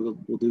 Hopefully we'll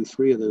do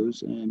 3 of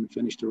those and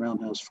finish the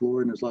roundhouse floor,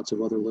 and there's lots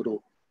of other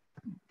little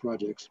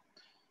projects.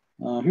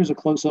 Here's a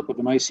close-up of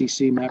an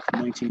ICC map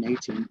from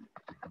 1918.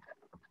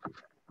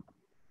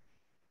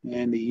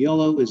 And the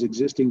yellow is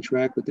existing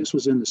track, but this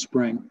was in the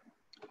spring.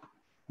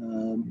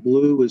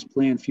 Blue is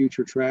planned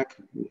future track.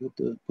 We hope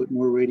to put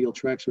more radial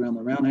tracks around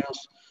the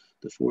roundhouse,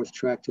 the 4th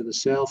track to the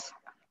south,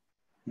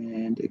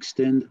 and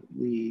extend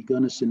the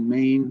Gunnison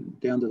main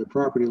down to the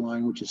property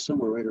line, which is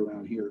somewhere right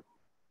around here.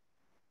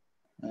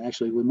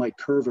 Actually, we might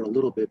curve it a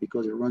little bit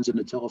because it runs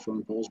into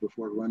telephone poles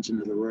before it runs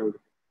into the road.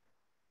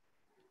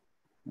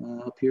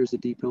 Up here's the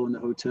depot and the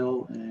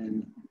hotel,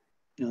 and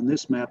on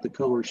this map, the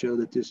colors show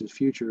that this is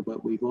future,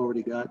 but we've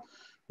already got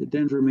the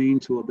Denver main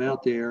to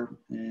about there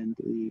and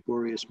the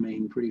Boreas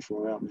main pretty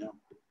far out now.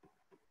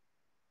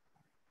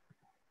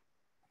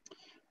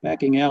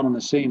 Backing out on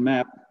the same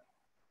map,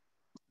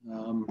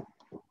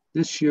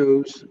 this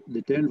shows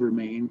the Denver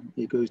main.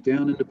 It goes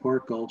down into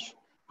Park Gulch,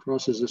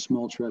 crosses a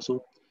small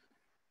trestle,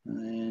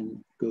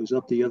 and goes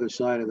up the other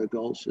side of the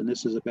gulch, and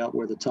this is about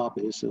where the top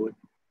is, so it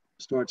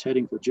starts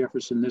heading for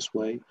Jefferson this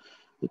way.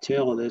 The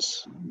tail of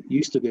this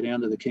used to go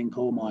down to the King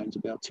coal mines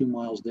about 2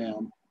 miles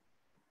down.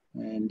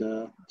 And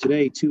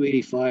today,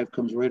 285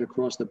 comes right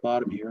across the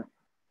bottom here.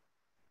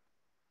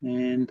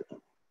 And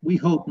we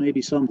hope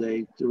maybe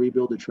someday to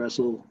rebuild the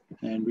trestle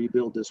and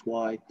rebuild this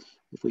Y.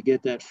 If we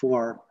get that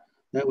far,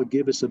 that would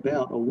give us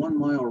about a 1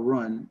 mile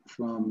run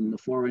from the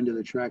far end of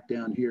the track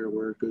down here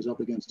where it goes up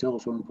against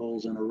telephone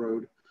poles and a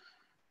road,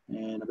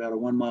 and about a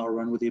 1 mile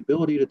run with the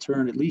ability to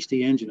turn at least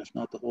the engine, if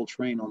not the whole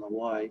train, on the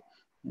Y.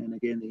 And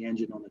again, the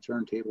engine on the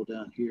turntable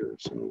down here.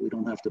 So we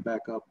don't have to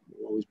back up.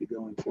 We'll always be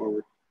going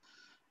forward.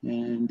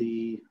 And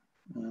the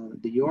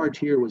yard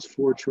here was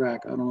 4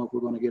 track. I don't know if we're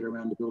going to get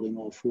around to building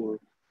all 4,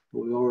 but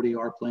we already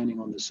are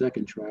planning on the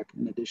 2nd track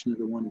in addition to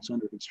the one that's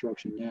under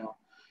construction now.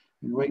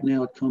 And right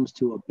now it comes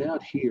to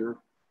about here,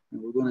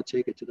 and we're going to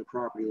take it to the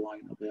property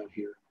line about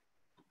here.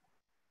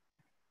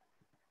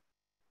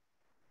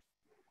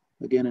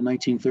 Again, a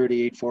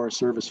 1938 Forest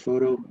Service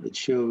photo. It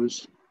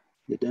shows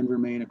the Denver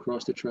main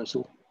across the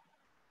trestle,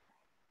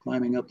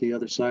 climbing up the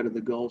other side of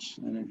the gulch,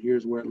 and then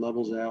here's where it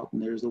levels out,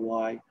 and there's the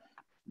Y.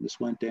 This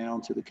went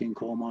down to the King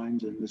coal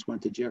mines, and this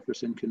went to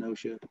Jefferson,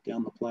 Kenosha,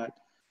 down the Platte,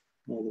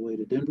 all the way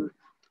to Denver,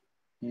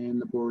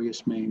 and the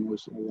Boreas main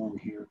was along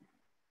here.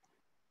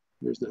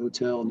 There's the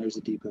hotel, and there's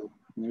the depot,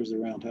 and there's the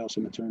roundhouse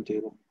and the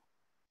turntable.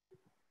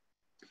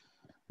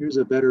 Here's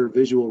a better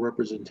visual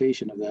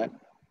representation of that.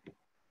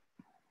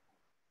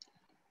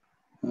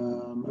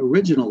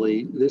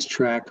 Originally, this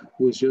track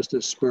was just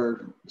a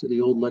spur to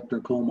the old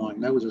Lechner coal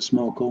mine. That was a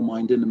small coal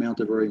mine, didn't amount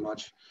to very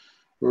much.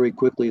 Very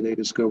quickly, they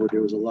discovered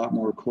there was a lot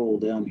more coal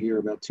down here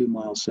about 2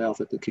 miles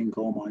south at the King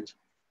coal mines.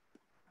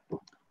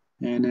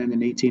 And then in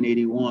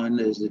 1881,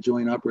 as the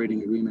joint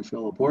operating agreement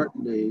fell apart,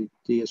 the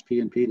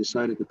DSP&P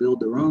decided to build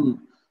their own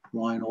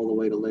line all the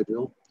way to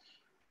Leadville.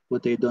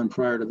 What they'd done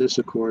prior to this,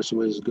 of course,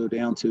 was go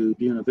down to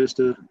Buena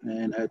Vista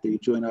and had the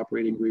joint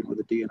operating agreement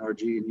with the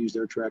DNRG and use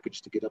their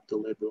trackage to get up to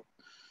Leadville.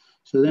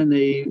 So then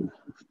they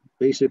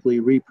basically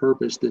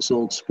repurposed this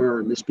old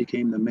spur, and this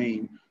became the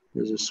main.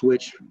 There's a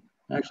switch.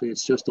 Actually,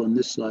 it's just on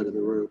this side of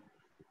the road.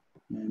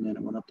 And then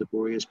it went up to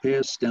Boreas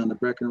Pass, down to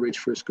Breckenridge,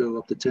 Frisco,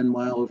 up to 10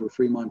 Mile, over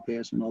Fremont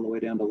Pass, and all the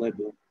way down to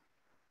Leadville.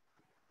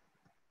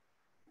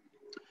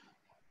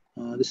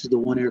 This is the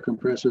one air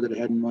compressor that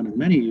hadn't run in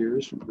many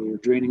years. We were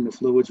draining the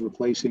fluids,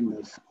 replacing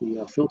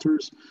the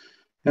filters.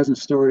 Hasn't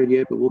started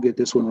yet, but we'll get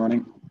this one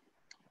running.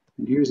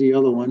 And here's the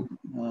other one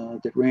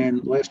that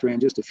last ran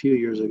just a few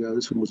years ago.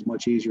 This one was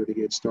much easier to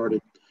get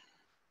started.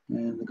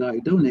 And the guy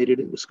who donated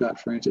it was Scott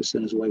Francis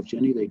and his wife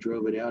Jenny. They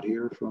drove it out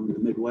here from the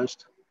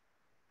Midwest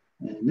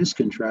And this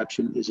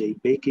contraption is a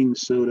baking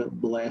soda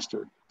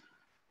blaster.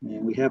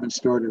 And we haven't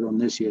started on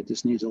this yet.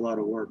 This needs a lot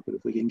of work, but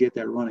if we can get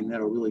that running,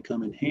 that'll really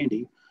come in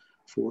handy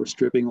for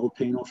stripping old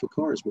paint off of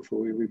cars before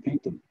we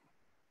repaint them.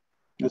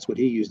 That's what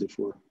he used it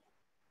for.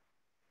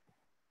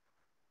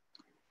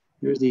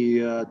 Here's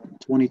the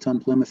 20-ton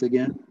Plymouth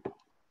again,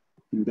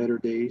 in better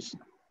days.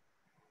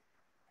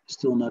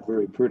 Still not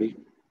very pretty.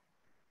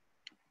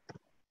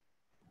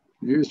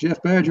 Here's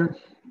Jeff Badger,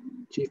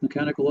 Chief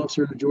Mechanical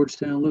Officer in the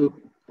Georgetown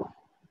Loop.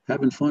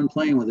 Having fun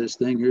playing with this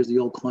thing. Here's the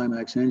old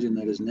Climax engine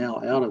that is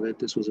now out of it.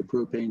 This was a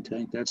propane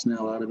tank. That's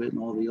now out of it,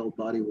 and all the old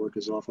bodywork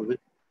is off of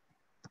it.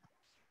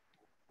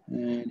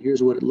 And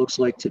here's what it looks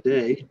like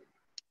today.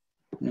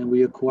 And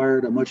we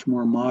acquired a much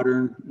more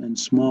modern and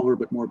smaller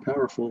but more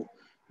powerful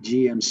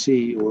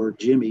GMC, or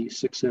Jimmy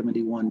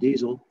 671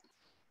 diesel.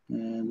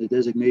 And the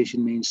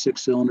designation means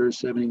 6 cylinders,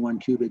 71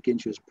 cubic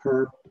inches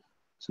per.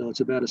 So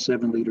it's about a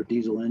 7-liter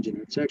diesel engine.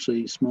 It's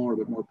actually smaller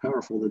but more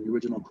powerful than the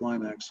original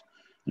Climax,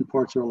 and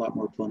parts are a lot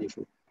more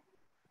plentiful.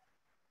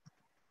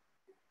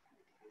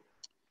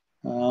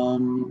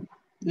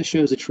 This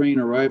shows a train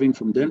arriving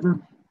from Denver,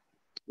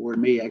 or it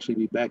may actually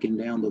be backing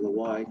down to the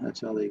Y.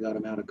 That's how they got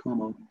them out of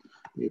Como.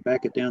 They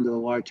back it down to the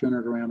Y, turn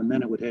it around, and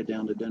then it would head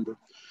down to Denver.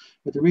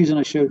 But the reason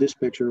I showed this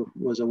picture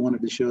was I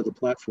wanted to show the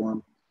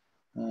platform.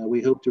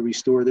 We hope to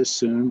restore this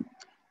soon.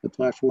 The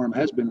platform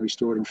has been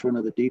restored in front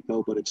of the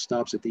depot, but it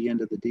stops at the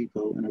end of the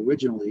depot. And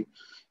originally,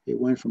 it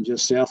went from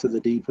just south of the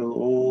depot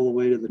all the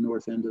way to the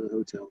north end of the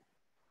hotel.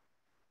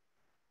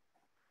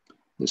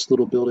 This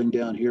little building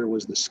down here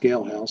was the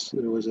scale house.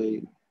 There was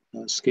a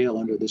scale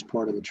under this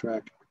part of the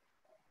track.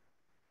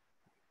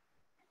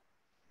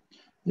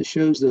 This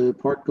shows the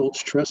Park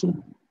Gulch trestle.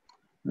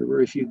 There are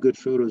very few good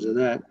photos of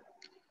that.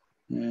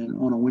 And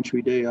on a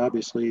wintry day,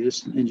 obviously,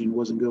 this engine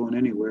wasn't going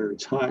anywhere.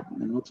 It's hot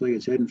and it looks like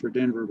it's heading for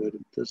Denver, but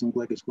it doesn't look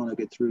like it's going to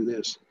get through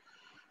this.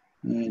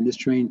 And this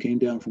train came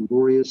down from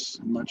Boreas.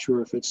 I'm not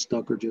sure if it's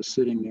stuck or just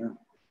sitting there.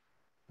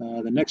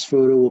 The next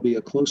photo will be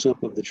a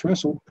close-up of the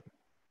trestle.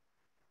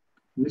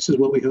 And this is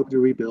what we hope to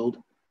rebuild.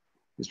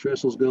 As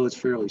trestles go, it's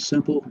fairly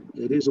simple.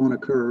 It is on a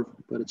curve,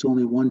 but it's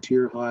only 1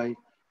 tier high,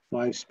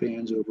 5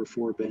 spans over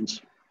 4 bents.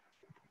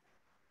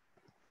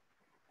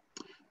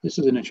 This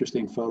is an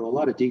interesting photo, a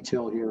lot of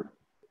detail here.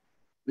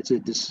 It's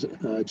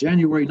a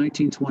January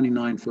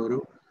 1929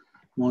 photo,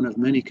 one of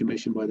many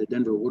commissioned by the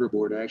Denver Water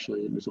Board,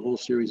 actually. And there's a whole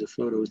series of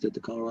photos that the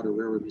Colorado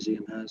Railroad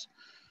Museum has.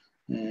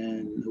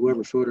 And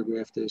whoever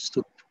photographed this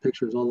took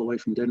pictures all the way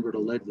from Denver to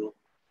Leadville.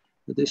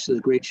 But this is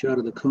a great shot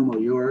of the Como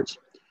yards.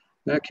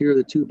 Back here are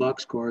the 2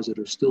 boxcars that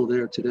are still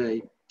there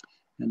today.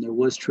 And there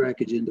was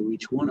trackage into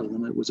each one of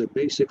them. It was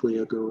basically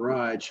a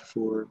garage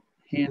for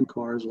hand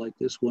cars like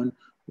this one,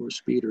 or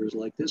speeders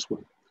like this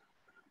one.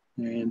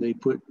 And they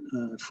put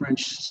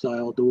French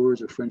style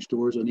doors or French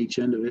doors on each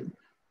end of it,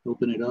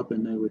 open it up,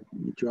 and they would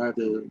drive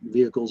the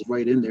vehicles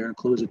right in there and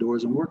close the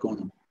doors and work on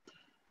them.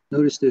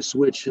 Notice this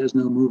switch has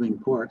no moving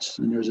parts,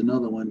 and there's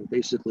another one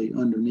basically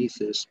underneath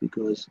this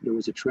because there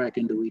was a track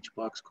into each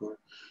boxcar.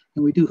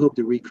 And we do hope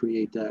to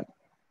recreate that.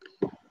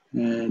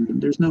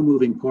 And there's no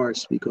moving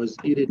parts because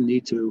you didn't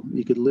need to.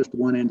 You could lift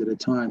one end at a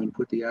time and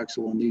put the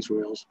axle on these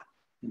rails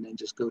and then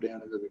just go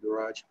down into the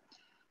garage.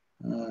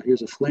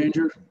 Here's a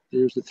flanger.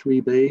 There's the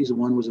 3 bays.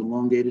 One was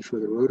elongated for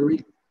the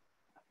rotary.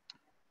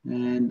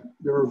 And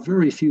there are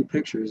very few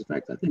pictures. In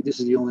fact, I think this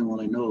is the only one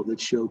I know of that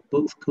show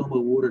both Como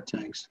water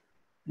tanks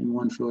in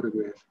one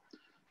photograph.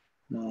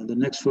 The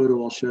next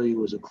photo I'll show you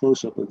was a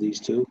close-up of these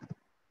 2.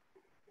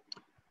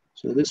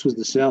 So this was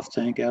the south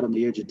tank out on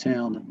the edge of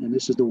town, and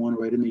this is the one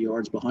right in the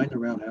yards behind the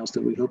roundhouse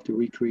that we hope to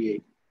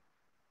recreate.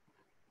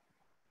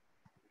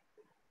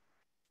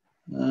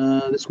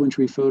 This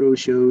wintry photo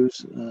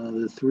shows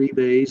the 3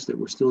 bays that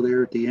were still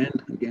there at the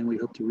end. Again, we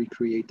hope to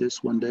recreate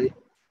this one day.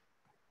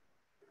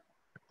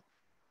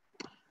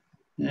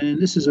 And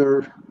this is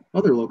our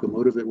other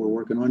locomotive that we're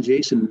working on.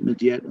 Jason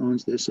Mediette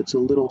owns this. It's a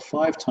little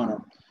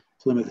 5-tonner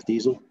Plymouth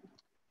diesel.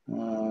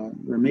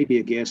 Or maybe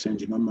a gas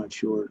engine, I'm not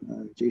sure.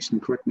 Jason,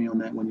 correct me on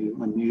that when you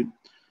unmute.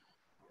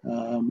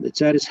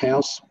 It's at his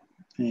house,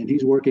 and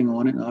he's working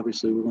on it.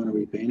 Obviously, we're going to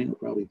repaint it. We'll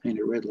probably paint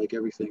it red like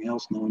everything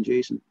else, knowing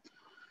Jason.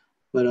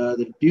 But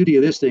the beauty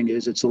of this thing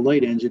is it's a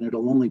light engine.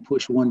 It'll only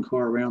push 1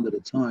 car around at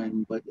a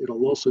time, but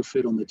it'll also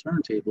fit on the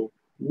turntable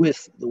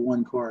with the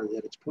 1 car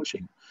that it's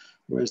pushing.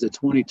 Whereas the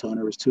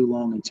 20-tonner is too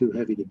long and too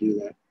heavy to do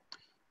that.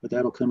 But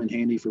that'll come in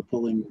handy for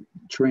pulling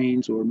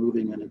trains or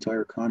moving an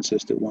entire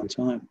consist at one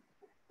time.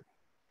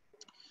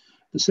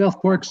 The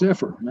South Park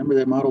Zephyr, remember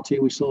that Model T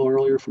we saw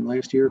earlier from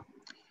last year?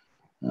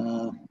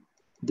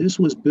 This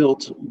was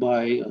built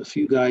by a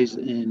few guys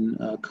in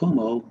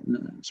Como in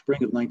the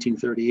spring of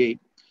 1938.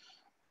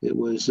 It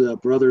was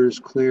brothers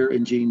Claire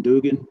and Gene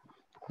Dugan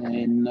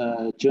and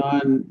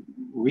John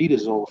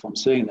Riedesel, if I'm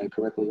saying that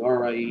correctly,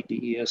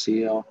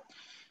 R-I-E-D-E-S-E-L.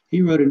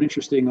 He wrote an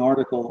interesting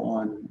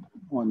article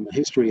on the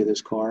history of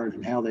this car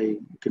and how they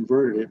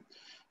converted it.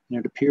 And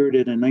it appeared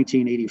in a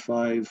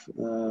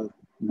 1985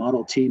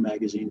 Model T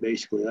magazine,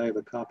 basically. I have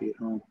a copy at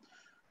home.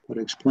 but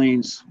it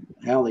explains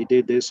how they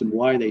did this and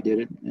why they did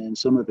it and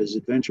some of his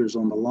adventures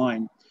on the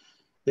line.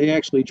 They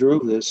actually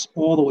drove this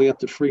all the way up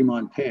to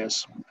Fremont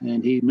Pass,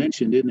 and he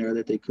mentioned in there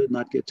that they could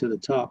not get to the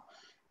top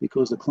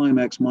because the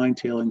climax mine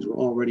tailings were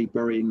already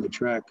burying the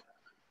track,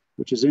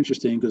 which is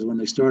interesting because when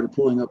they started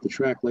pulling up the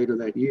track later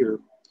that year,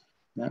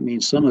 that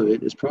means some of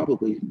it is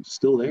probably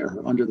still there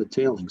under the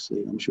tailings.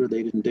 I'm sure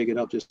they didn't dig it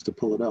up just to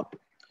pull it up.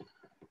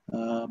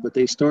 But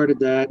they started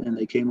that and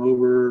they came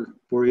over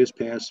Boreas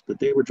Pass, but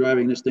they were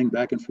driving this thing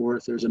back and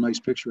forth. There's a nice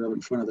picture of it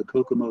in front of the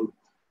Kokomo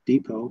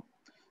Depot.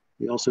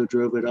 They also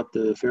drove it up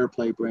the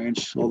Fairplay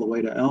branch all the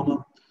way to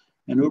Alma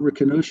and over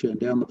Kenosha and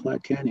down the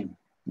Platte Canyon.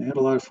 They had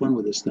a lot of fun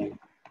with this thing.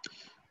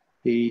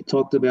 He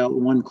talked about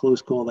one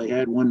close call they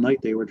had one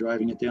night. They were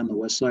driving it down the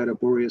west side of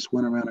Boreas,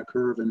 went around a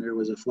curve, and there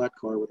was a flat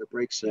car with a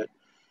brake set.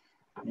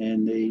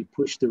 And they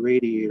pushed the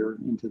radiator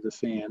into the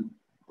fan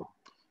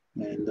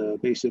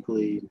and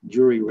basically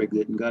jury rigged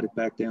it and got it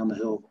back down the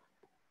hill.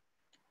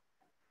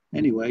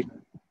 Anyway,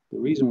 the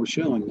reason we're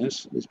showing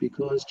this is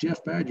because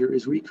Jeff Badger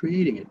is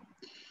recreating it.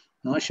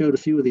 Now, I showed a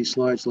few of these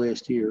slides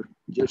last year.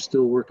 Jeff's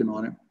still working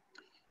on it.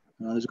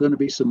 There's going to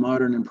be some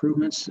modern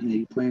improvements, and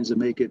he plans to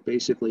make it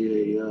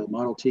basically a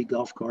Model T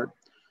golf cart.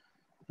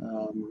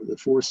 The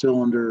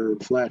four-cylinder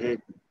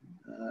flathead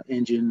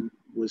engine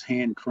was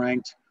hand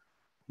cranked.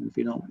 If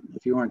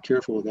you aren't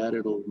careful with that,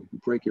 it'll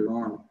break your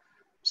arm.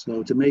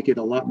 So to make it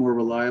a lot more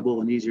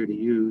reliable and easier to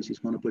use, he's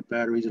going to put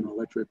batteries and an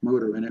electric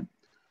motor in it.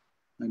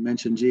 I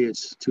mentioned, gee,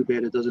 it's too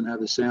bad it doesn't have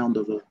the sound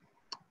of a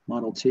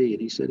Model T.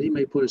 And he said he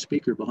may put a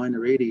speaker behind the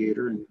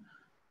radiator. And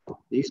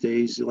these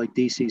days, like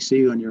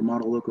DCC on your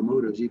model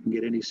locomotives, you can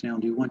get any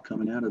sound you want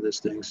coming out of this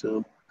thing.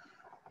 So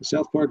the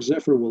South Park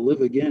Zephyr will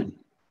live again.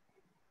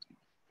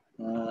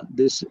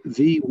 This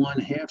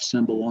V1/2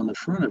 symbol on the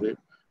front of it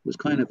was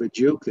kind of a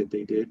joke that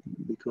they did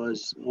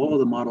because all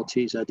the Model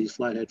Ts had these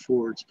flathead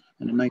Fords.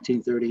 And in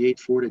 1938,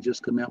 Ford had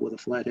just come out with a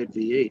flathead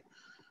V8.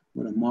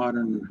 What a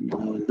modern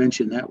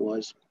invention that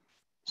was.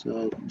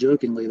 So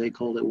jokingly, they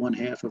called it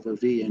 1/2 of a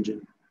V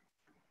engine.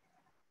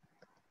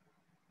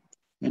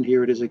 And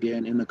here it is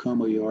again in the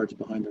Como yards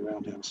behind the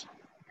roundhouse.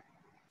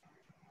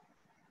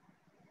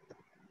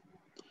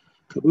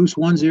 Caboose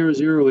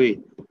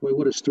 1008. Boy,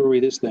 what a story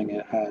this thing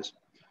has.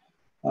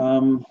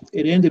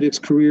 It ended its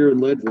career in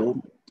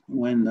Leadville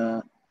when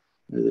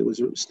it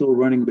was still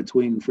running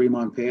between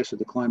Fremont Pass at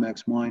the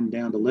Climax Mine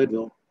down to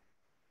Leadville.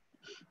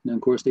 And then,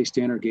 of course, they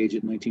standard gauged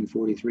it in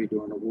 1943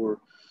 during the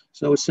war.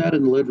 So it sat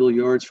in the Leadville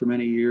yards for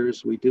many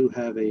years. We do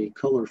have a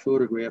color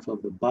photograph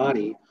of the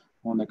body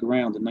on the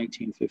ground in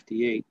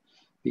 1958.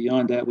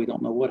 Beyond that, we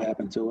don't know what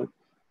happened to it.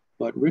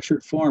 But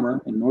Richard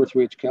Farmer in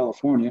Northridge,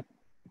 California,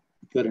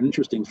 got an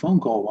interesting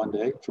phone call one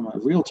day from a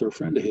realtor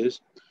friend of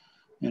his.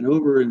 And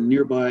over in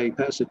nearby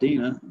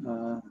Pasadena,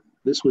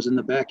 this was in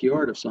the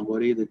backyard of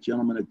somebody. The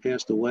gentleman had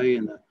passed away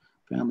and the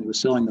family was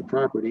selling the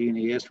property. And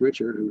he asked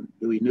Richard,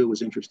 who he knew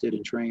was interested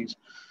in trains,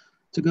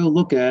 to go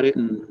look at it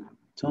and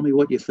tell me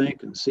what you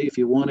think and see if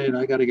you want it.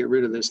 I got to get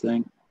rid of this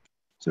thing.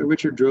 So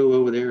Richard drove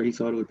over there. He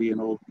thought it would be an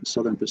old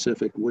Southern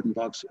Pacific wooden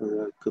box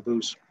or a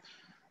caboose.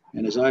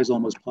 And his eyes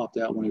almost popped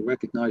out when he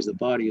recognized the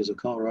body as a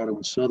Colorado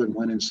and Southern,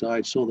 went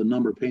inside, saw the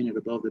number painted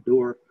above the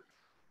door.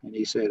 And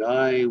he said,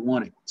 I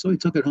want it. So he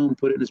took it home,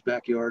 put it in his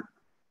backyard.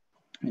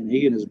 And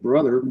he and his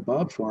brother,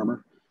 Bob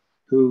Farmer,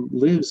 who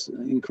lives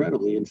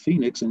incredibly in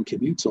Phoenix and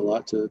commutes a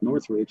lot to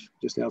Northridge,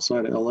 just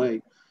outside of LA,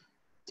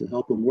 to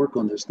help him work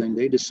on this thing,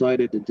 they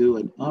decided to do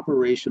an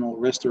operational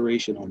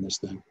restoration on this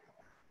thing.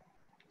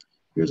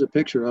 Here's a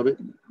picture of it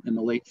in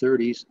the late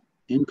 30s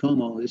in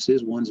Como. This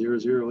is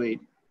 1008.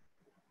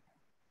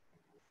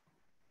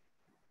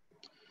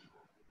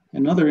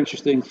 Another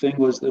interesting thing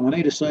was that when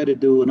they decided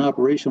to do an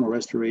operational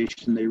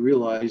restoration, they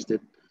realized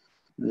that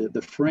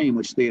the frame,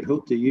 which they had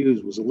hoped to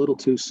use, was a little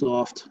too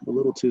soft, a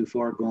little too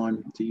far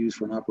gone to use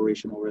for an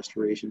operational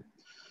restoration.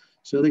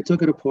 So they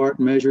took it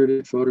apart, measured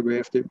it,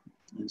 photographed it,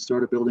 and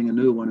started building a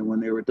new one. And when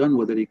they were done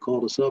with it, he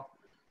called us up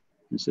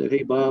and said,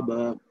 hey,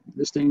 Bob,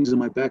 this thing's in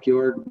my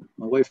backyard.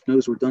 My wife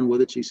knows we're done with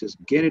it. She says,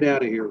 get it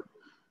out of here.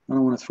 I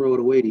don't want to throw it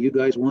away. Do you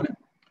guys want it?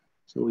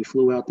 So we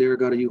flew out there,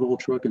 got a U-Haul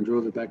truck, and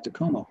drove it back to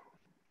Como.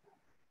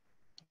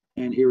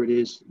 And here it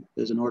is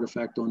as an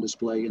artifact on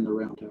display in the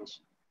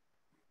roundhouse.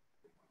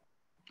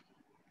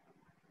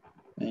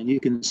 And you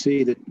can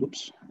see that,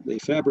 whoops, they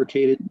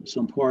fabricated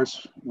some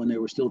parts when they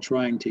were still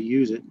trying to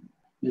use it,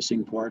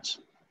 missing parts.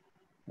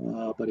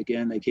 But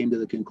again, they came to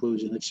the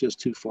conclusion it's just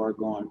too far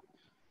gone.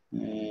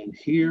 And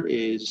here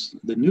is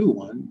the new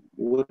one.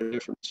 What a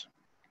difference.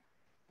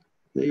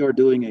 They are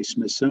doing a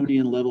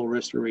Smithsonian level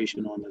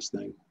restoration on this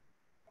thing.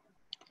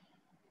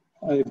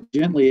 I've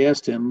gently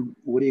asked him,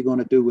 what are you going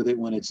to do with it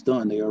when it's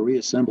done? They are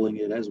reassembling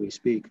it as we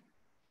speak.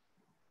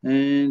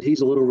 And he's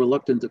a little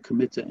reluctant to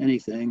commit to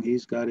anything.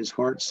 He's got his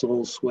heart,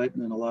 soul, sweat,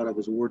 and a lot of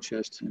his war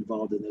chest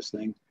involved in this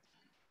thing.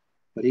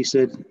 But he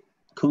said,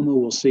 Como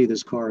will see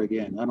this car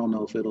again. I don't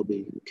know if it'll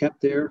be kept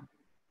there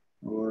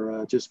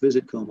or just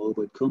visit Como,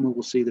 but Como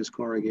will see this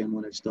car again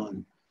when it's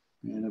done.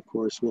 And of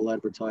course, we'll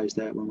advertise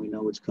that when we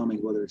know it's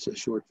coming, whether it's a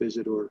short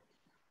visit or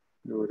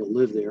or to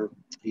live there.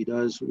 He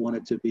does want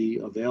it to be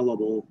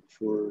available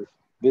for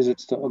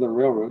visits to other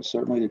railroads,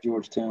 certainly the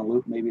Georgetown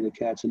Loop, maybe the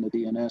CATS and the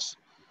DNS.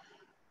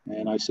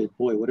 And I said,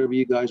 boy, whatever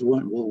you guys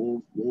want,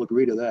 we'll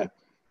agree to that.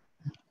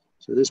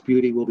 So this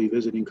beauty will be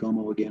visiting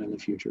Como again in the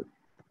future.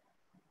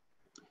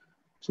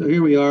 So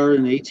here we are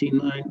in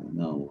 1890.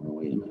 No,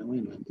 wait a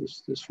minute.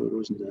 This photo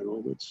isn't that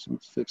old. Let's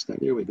fix that.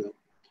 There we go.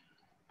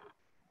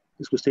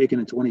 This was taken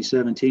in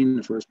 2017,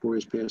 the first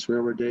Boreas Pass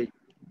Railroad Day.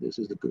 This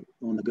is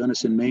on the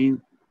Gunnison,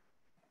 Maine.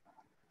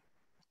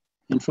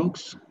 And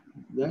folks,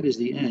 that is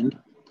the end.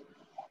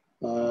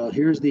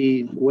 Here's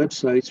the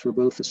websites for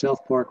both the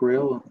South Park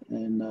Rail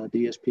and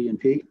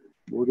DSP&P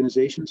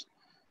organizations.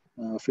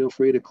 Feel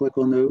free to click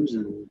on those,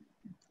 and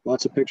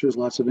lots of pictures,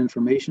 lots of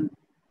information.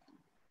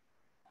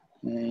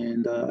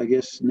 And I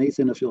guess,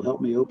 Nathan, if you'll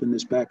help me open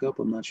this back up,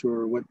 I'm not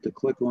sure what to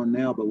click on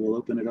now, but we'll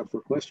open it up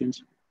for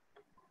questions.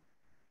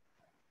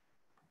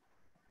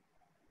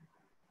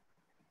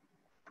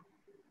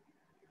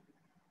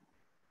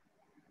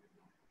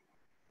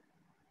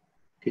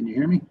 Can you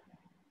hear me?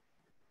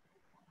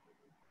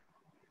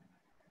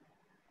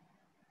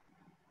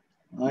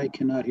 I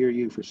cannot hear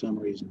you for some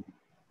reason.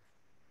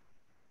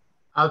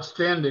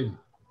 Outstanding.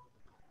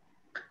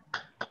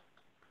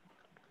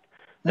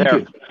 Thank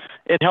you.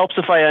 It helps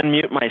if I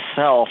unmute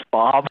myself,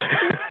 Bob.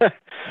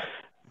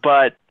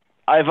 But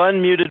I've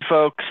unmuted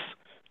folks.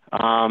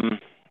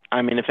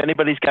 I mean, if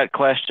anybody's got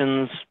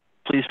questions,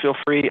 please feel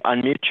free,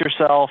 unmute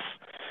yourself.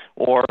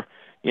 Or,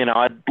 you know,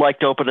 I'd like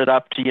to open it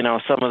up to, you know,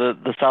 some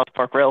of the South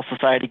Park Rail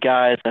Society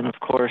guys, and of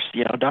course,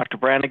 you know, Dr.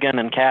 Brannigan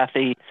and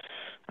Kathy.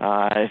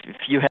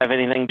 If you have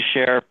anything to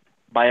share,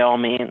 by all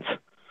means.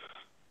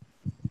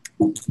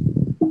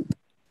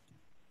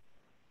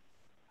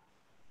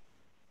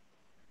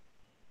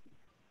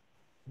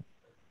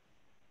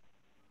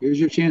 Here's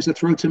your chance to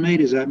throw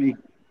tomatoes at me.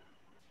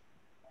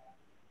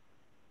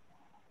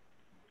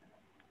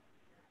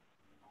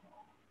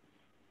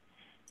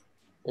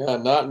 Yeah,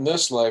 not in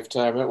this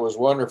lifetime. It was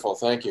wonderful.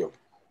 Thank you.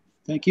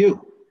 Thank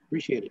you.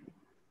 Appreciate it.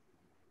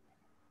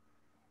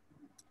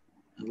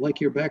 I like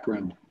your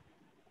background.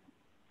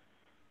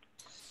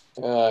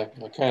 I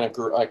kind of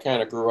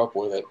grew up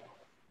with it.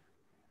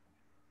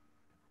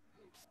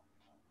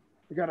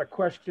 We got a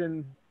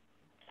question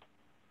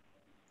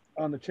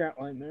on the chat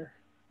line there.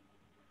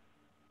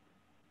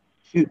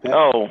 Shoot, Pat.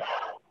 Oh,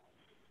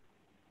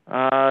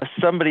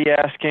 somebody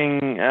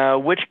asking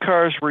which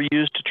cars were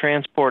used to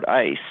transport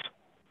ice?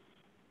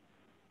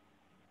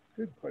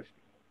 Good question.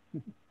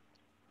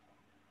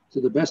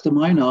 To the best of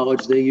my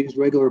knowledge, they used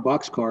regular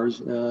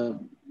boxcars,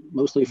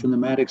 mostly from the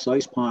Maddox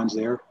ice ponds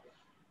there.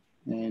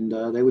 And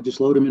they would just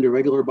load them into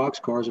regular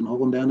boxcars and haul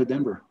them down to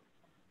Denver.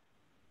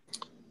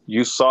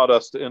 Use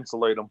sawdust to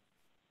insulate them.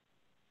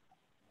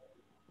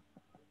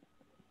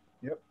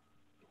 Yep.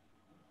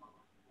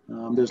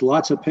 There's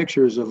lots of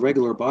pictures of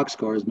regular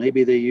boxcars.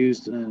 Maybe they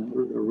used a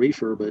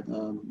reefer, but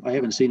I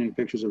haven't seen any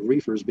pictures of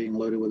reefers being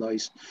loaded with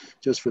ice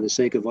just for the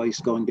sake of ice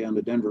going down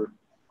to Denver.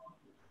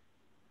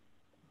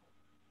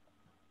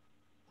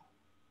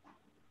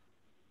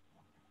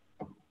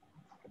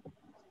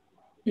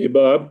 Hey,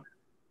 Bob.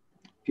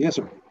 Yes,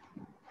 sir.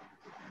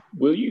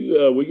 Will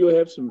you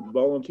have some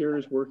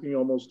volunteers working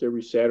almost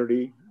every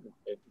Saturday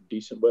at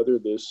decent weather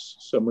this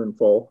summer and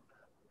fall?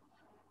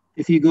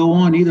 If you go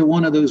on either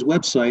one of those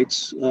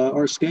websites,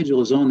 our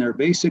schedule is on there.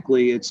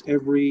 Basically, it's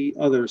every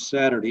other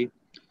Saturday.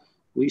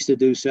 We used to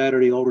do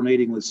Saturday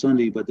alternating with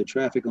Sunday, but the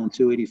traffic on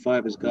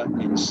 285 has gotten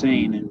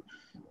insane, and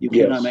you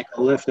cannot make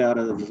a left out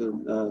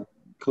of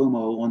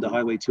Como onto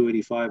Highway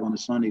 285 on a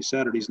Sunday.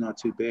 Saturday's not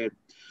too bad.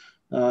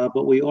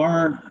 But we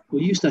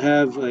used to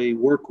have a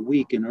work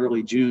week in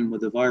early June.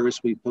 With the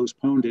virus, we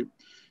postponed it,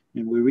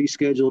 and we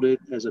rescheduled it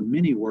as a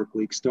mini work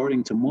week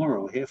starting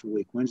tomorrow, half a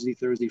week, Wednesday,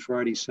 Thursday,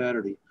 Friday,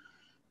 Saturday.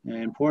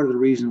 And part of the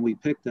reason we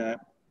picked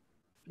that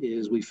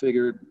is we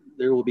figured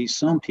there will be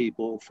some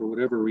people, for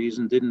whatever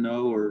reason, didn't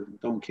know or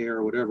don't care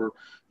or whatever,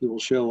 who will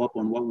show up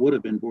on what would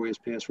have been Boreas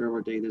Pass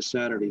Railroad Day this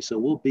Saturday. So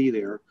we'll be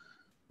there.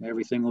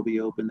 Everything will be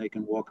open. They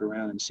can walk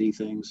around and see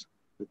things.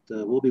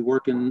 But we'll be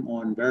working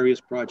on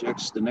various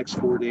projects the next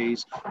 4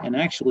 days, and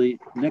actually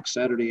next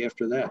Saturday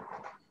after that.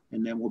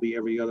 And then we'll be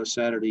every other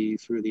Saturday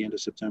through the end of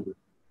September.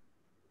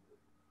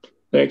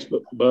 Thanks,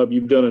 Bob.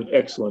 You've done an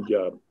excellent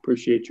job.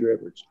 Appreciate your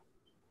efforts.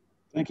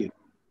 Thank you.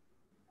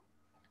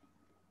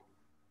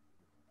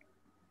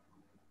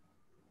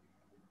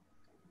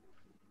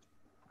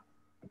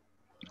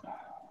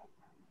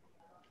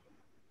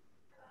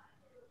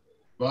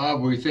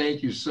 Bob, we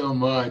thank you so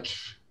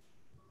much.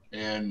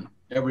 And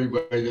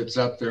everybody that's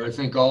up there. I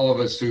think all of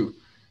us who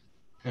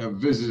have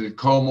visited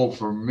Como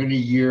for many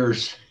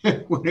years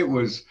when it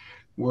was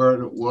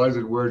where it was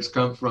and where it's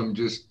come from,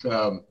 just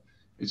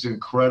it's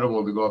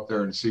incredible to go up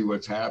there and see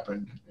what's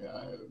happened.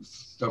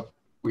 Stuff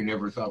we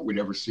never thought we'd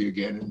ever see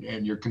again.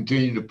 And you're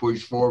continuing to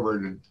push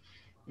forward,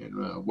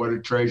 and what a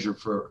treasure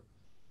for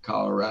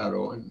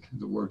Colorado and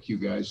the work you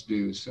guys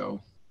do.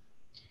 So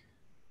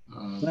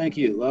Thank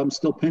you. I'm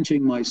still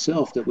pinching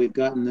myself that we've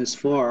gotten this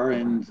far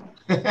and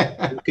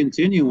we're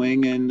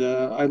continuing. And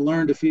I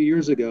learned a few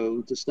years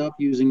ago to stop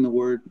using the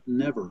word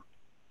never.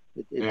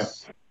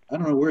 It's I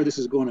don't know where this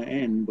is going to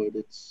end, but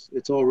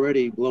it's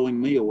already blowing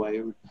me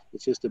away.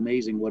 It's just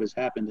amazing what has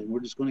happened, and we're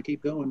just going to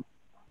keep going.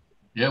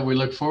 Yeah, we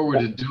look forward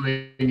to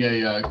doing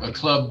a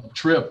club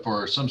trip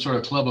or some sort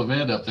of club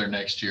event up there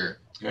next year.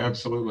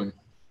 Absolutely.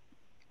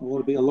 Well,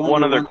 it'll be a longer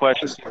One other run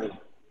question. this year.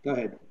 Go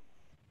ahead.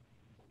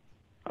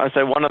 I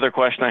say one other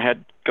question I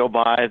had go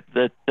by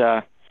that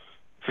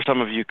for some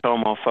of you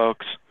Como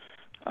folks.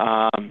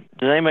 Does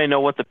anybody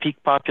know what the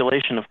peak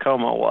population of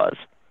Como was?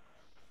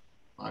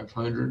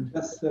 500.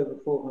 That's over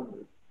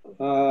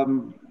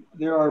 400.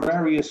 There are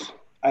various,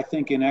 I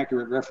think,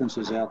 inaccurate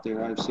references out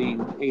there. I've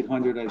seen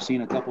 800. I've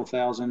seen a couple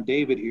thousand.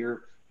 David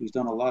here, who's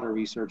done a lot of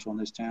research on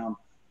this town,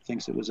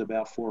 thinks it was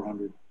about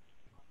 400.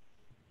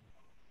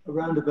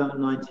 Around about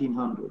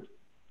 1900,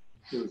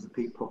 it was the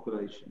peak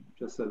population,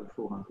 just over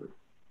 400.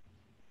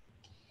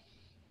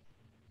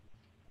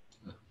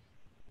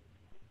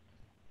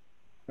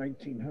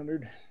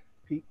 $1,900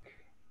 peak.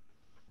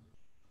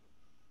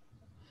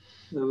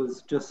 There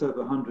was just over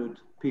 100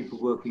 people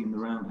working in the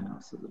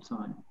roundhouse at the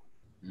time.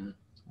 Yeah.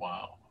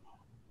 Wow.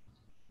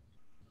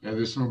 Yeah,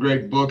 there's some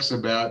great books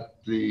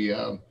about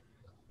the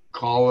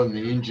calling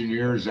the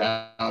engineers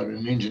out,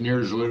 and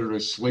engineers literally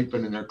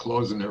sleeping in their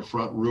clothes in their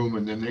front room,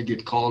 and then they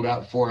get called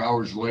out 4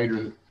 hours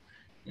later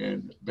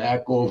and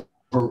back over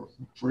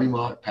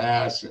Fremont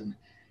Pass. And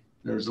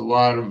there's a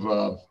lot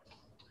of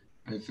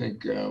I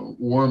think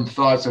warm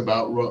thoughts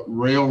about what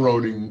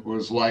railroading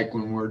was like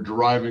when we're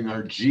driving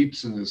our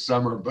Jeeps in the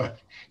summer, but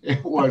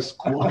it was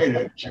quite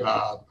a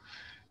job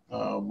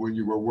when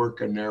you were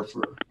working there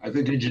for, I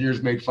think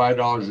engineers made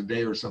 $5 a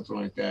day or something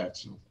like that.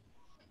 So.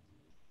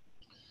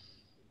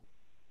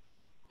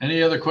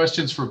 Any other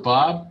questions for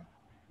Bob?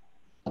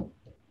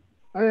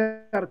 I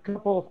had a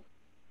couple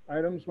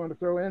items I want to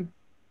throw in.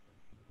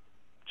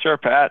 Sure,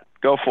 Pat,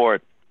 go for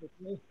it.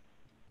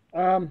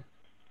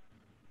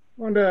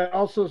 Wanted to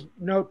also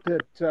note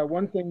that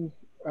one thing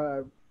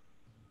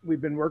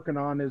we've been working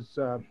on is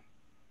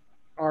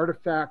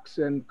artifacts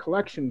and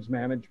collections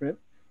management,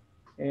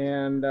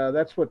 and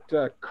that's what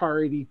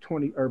car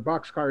 8020 or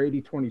boxcar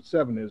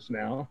 8027 is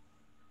now.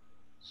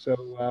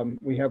 So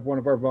we have one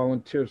of our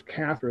volunteers,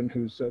 Catherine,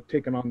 who's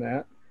taken on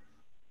that,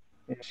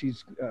 and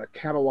she's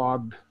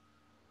cataloged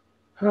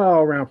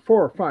around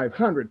 400 or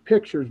 500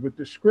 pictures with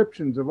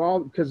descriptions of all,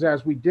 because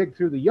as we dig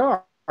through the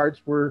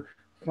yards, we're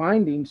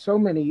finding so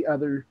many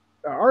other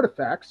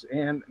artifacts.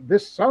 And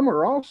this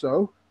summer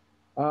also,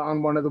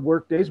 on one of the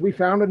work days, we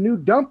found a new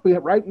dump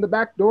right in the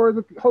back door of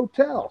the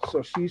hotel.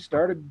 So she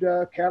started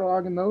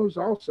cataloging those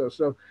also.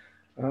 So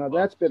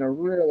that's been a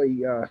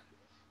really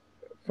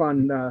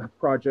fun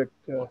project,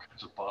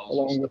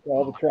 along with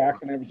all the track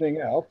and everything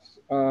else.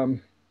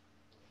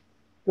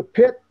 The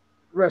pit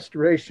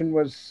restoration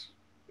was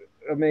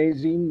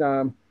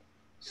amazing.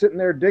 Sitting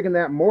there digging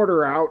that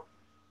mortar out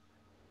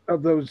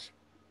of those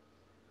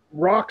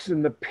rocks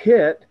in the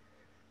pit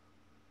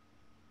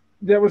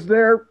that was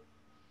there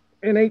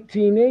in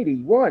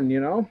 1881, you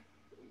know,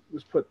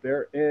 was put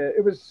there.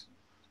 It was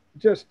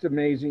just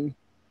amazing.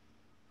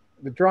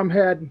 The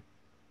drumhead,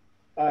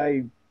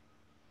 I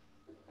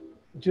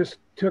just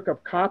took a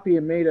copy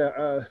and made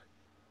a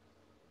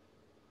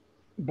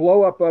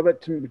blow up of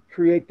it to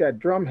create that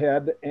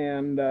drumhead,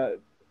 and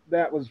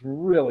that was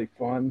really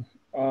fun.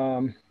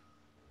 And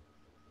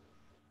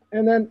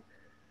then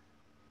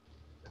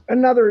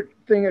another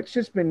thing that's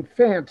just been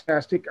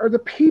fantastic are the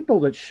people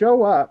that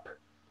show up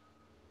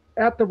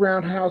at the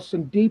Roundhouse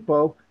and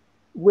Depot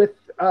with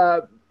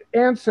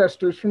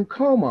ancestors from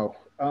Como.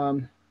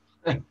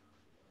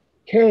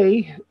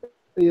 Kay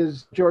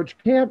is George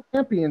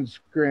Campion's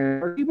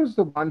grandmother. He was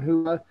the one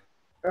who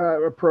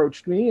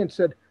approached me and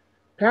said,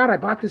 Pat, I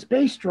bought this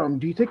bass drum.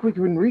 Do you think we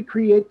can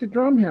recreate the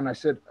drum head? I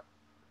said,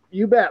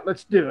 you bet,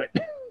 let's do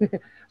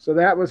it. So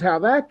that was how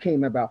that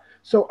came about.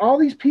 So all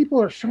these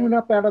people are showing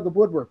up out of the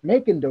woodwork,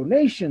 making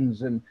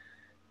donations, and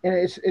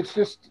it's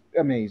just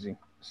amazing.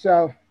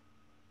 So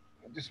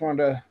I just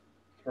wanted to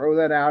throw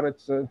that out.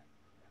 It's a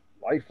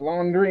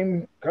lifelong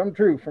dream come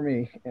true for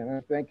me. And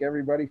I thank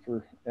everybody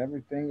for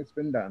everything that's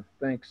been done.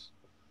 Thanks.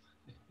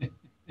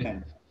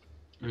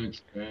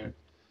 Thanks, Pat.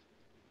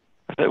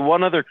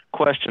 One other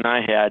question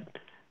I had.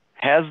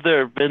 Has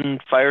there been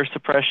fire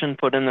suppression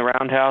put in the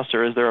roundhouse,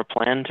 or is there a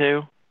plan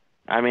to?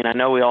 I mean, I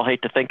know we all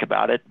hate to think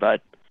about it,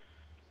 but.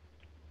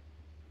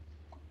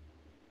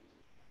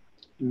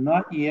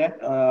 Not yet.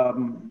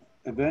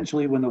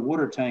 Eventually, when the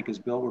water tank is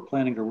built, we're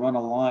planning to run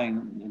a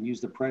line and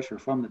use the pressure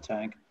from the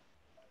tank.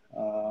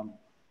 And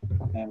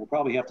we'll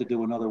probably have to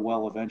do another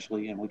well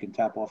eventually, and we can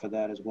tap off of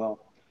that as well.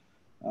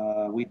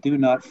 We do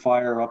not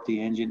fire up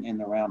the engine in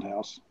the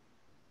roundhouse,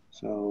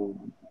 so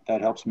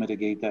that helps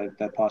mitigate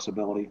that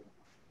possibility.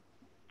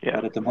 Yeah.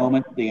 But at the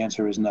moment, the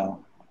answer is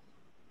no.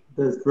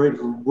 There's very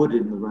little wood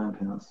in the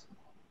roundhouse.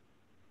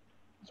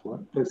 It's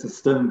what? It's a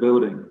stone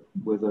building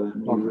with a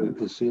new roof.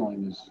 The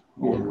ceiling is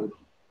all wood.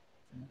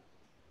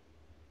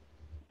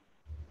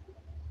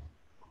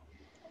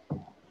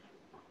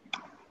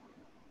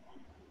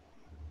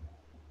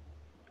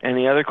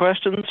 Any other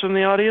questions from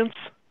the audience?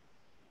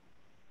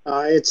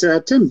 It's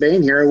Tim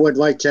Bain here. I would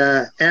like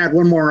to add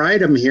one more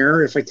item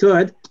here, if I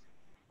could.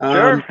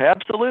 Sure,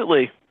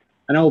 absolutely.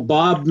 I know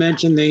Bob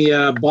mentioned the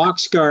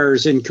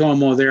boxcars in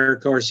Como there.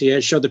 Of course, he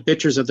had showed the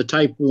pictures of the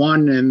Type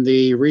 1 and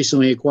the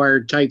recently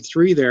acquired Type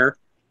 3 there.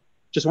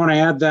 Just want to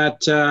add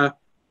that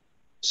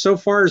so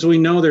far as we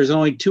know, there's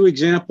only 2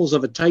 examples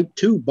of a Type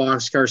 2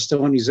 boxcar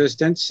still in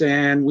existence,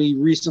 and we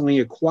recently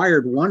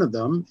acquired one of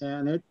them,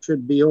 and it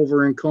should be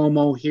over in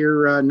Como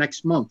here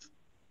next month.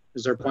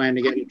 Is our plan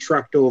to get it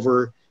trucked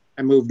over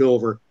and moved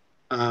over.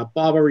 Bob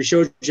already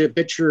showed you a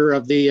picture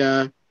of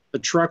the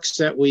trucks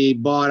that we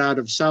bought out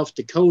of South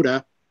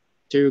Dakota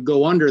to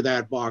go under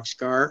that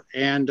boxcar,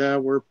 and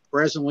we're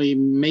presently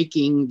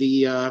making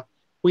the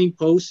queen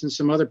posts and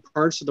some other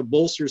parts of the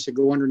bolsters that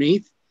go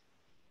underneath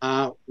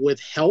with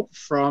help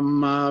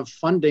from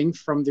funding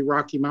from the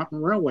Rocky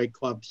Mountain Railway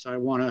Club. So I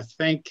want to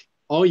thank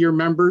all your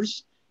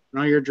members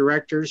and all your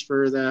directors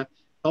for the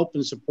help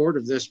and support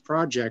of this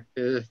project.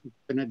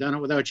 Couldn't have done it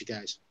without you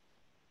guys.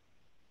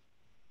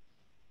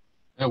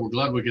 Yeah, we're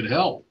glad we could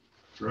help.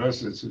 For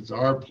us, it's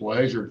our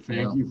pleasure.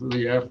 Thank you for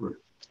the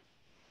effort.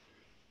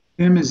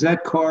 Tim, is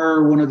that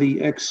car one of the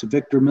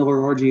ex-Victor Miller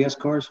RGS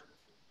cars?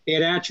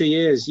 It actually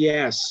is,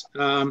 yes.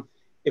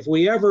 If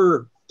we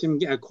ever can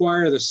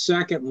acquire the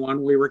second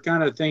one, we were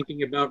kind of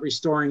thinking about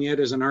restoring it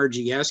as an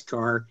RGS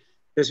car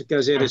just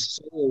because it is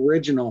so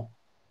original.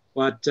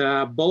 But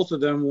both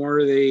of them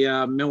were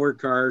the Miller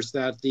cars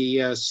that the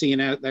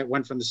CNS that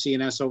went from the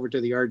CNS over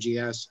to the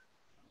RGS.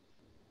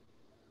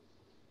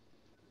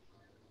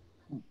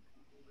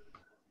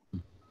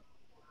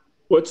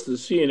 What's the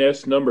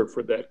CNS number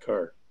for that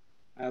car?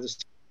 The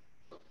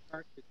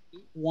car is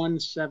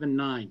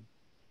 8179.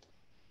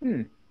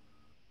 The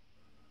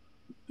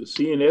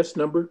CNS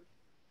number?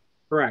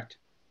 Correct.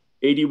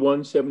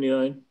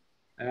 8179?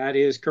 That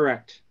is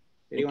correct.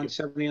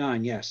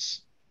 8179,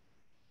 yes.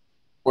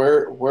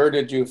 Where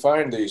did you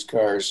find these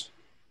cars?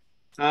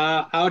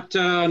 Out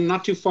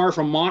not too far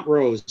from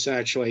Montrose,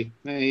 actually.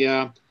 They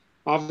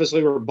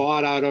obviously were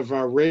bought out of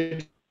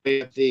Ridgeway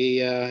at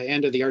the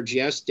end of the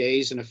RGS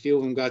days, and a few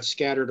of them got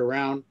scattered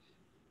around.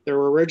 There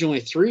were originally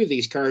 3 of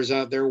these cars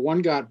out there.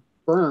 One got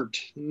burnt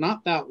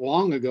not that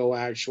long ago,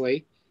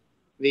 actually.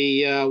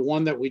 The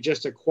one that we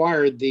just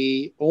acquired,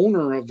 the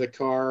owner of the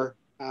car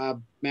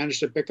managed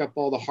to pick up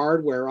all the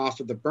hardware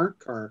off of the burnt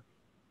car.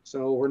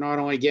 So we're not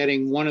only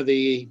getting one of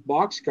the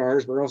box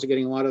cars, we're also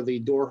getting a lot of the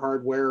door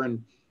hardware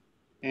and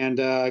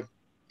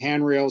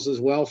handrails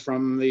as well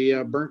from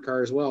the burnt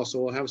car as well. So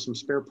we'll have some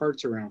spare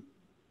parts around.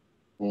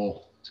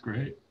 Cool. That's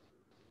great.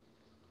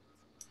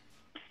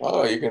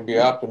 Oh, you can be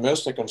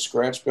optimistic and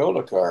scratch build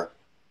a car.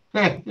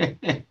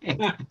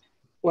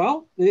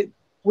 Well,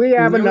 we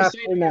have enough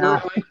for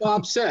now. Like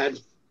Bob said.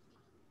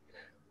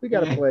 We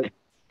got to play.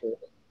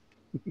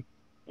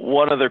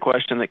 One other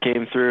question that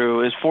came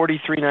through, is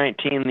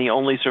 4319 the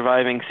only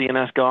surviving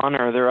CNS gone,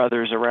 or are there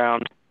others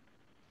around?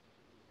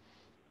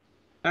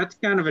 That's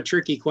kind of a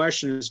tricky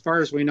question. As far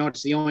as we know,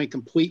 it's the only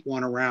complete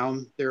one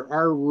around. There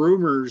are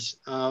rumors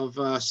of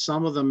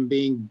some of them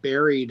being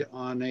buried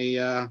on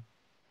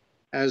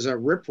as a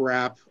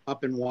riprap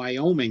up in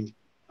Wyoming.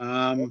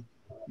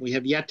 We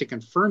have yet to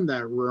confirm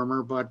that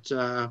rumor, but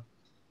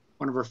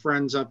one of our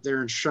friends up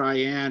there in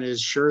Cheyenne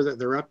is sure that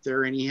they're up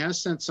there, and he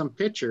has sent some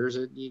pictures.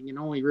 You can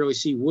only really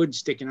see wood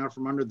sticking out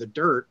from under the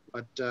dirt,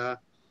 but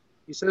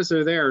he says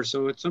they're there.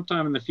 So at some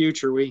time in the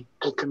future, we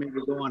hope to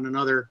maybe go on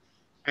another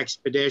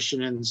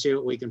expedition and see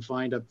what we can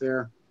find up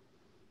there.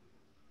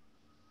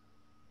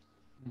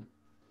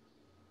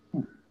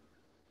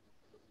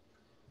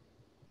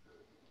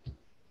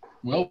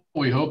 Well,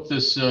 we hope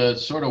this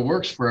sort of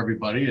works for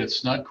everybody.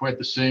 It's not quite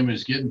the same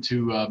as getting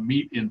to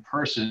meet in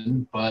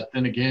person, but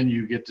then again,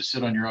 you get to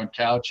sit on your own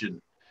couch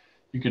and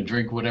you can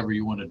drink whatever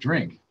you want to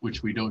drink,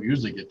 which we don't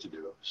usually get to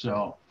do.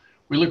 So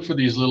we look for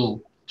these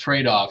little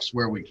trade-offs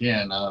where we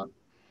can.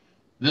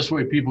 This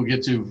way people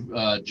get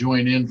to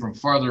join in from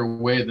farther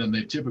away than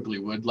they typically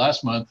would.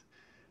 Last month,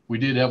 we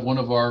did have one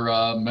of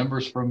our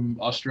members from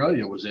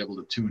Australia was able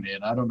to tune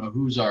in. I don't know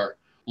who's our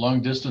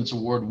long distance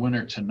award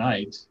winner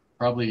tonight.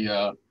 Probably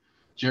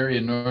Jerry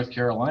in North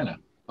Carolina,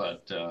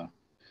 but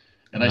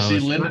and I see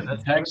Linda in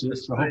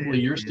Texas, so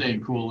hopefully you're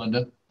staying cool,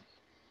 Linda.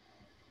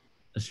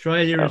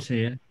 Australia is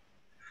here.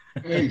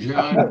 Hey,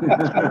 John.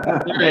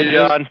 Hey,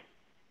 John.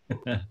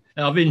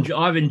 I've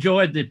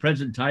enjoyed the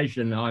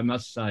presentation, I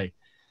must say.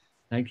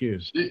 Thank you.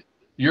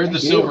 You're the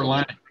silver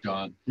lining,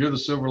 John. You're the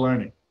silver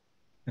lining.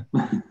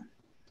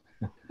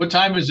 What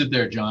time is it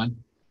there, John?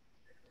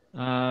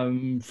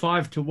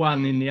 5 to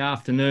 1 in the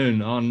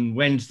afternoon on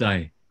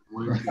Wednesday.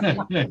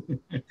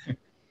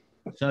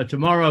 So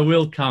tomorrow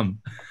will come.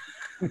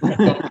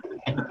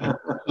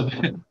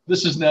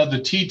 This is now the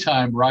tea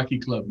time Rocky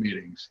Club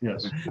meetings.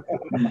 Yes.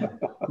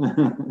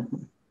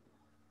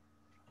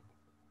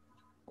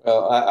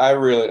 Well, I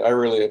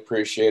really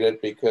appreciate it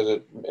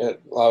because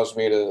it allows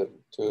me to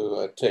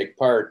take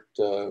part.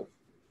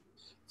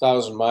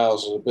 1,000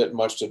 miles is a bit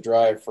much to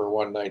drive for a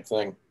one night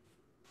thing.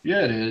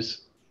 Yeah, it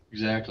is.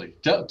 Exactly.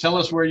 Tell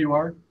us where you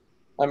are.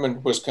 I'm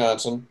in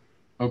Wisconsin.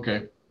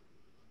 Okay.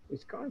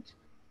 Wisconsin.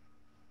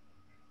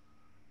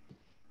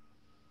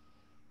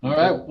 All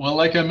right. Well,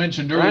 like I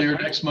mentioned earlier,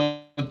 next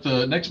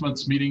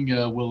month's meeting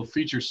will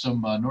feature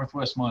some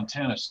Northwest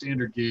Montana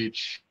standard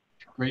gauge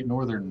Great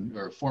Northern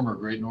or former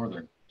Great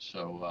Northern.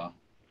 So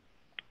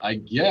I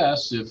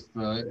guess if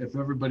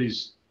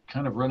everybody's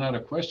kind of run out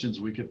of questions,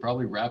 we could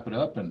probably wrap it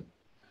up and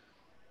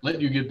let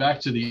you get back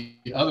to the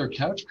other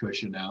couch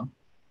cushion now.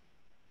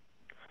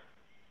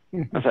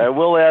 Okay, I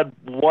will add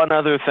one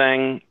other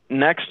thing.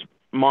 Next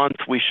month,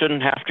 we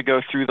shouldn't have to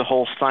go through the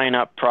whole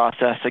sign-up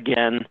process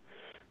again.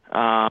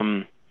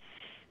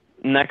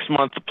 Next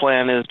month, the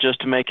plan is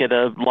just to make it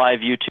a live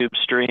YouTube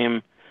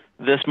stream.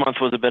 This month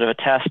was a bit of a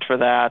test for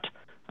that.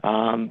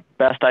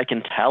 Best I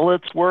can tell,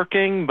 it's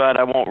working, but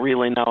I won't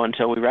really know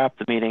until we wrap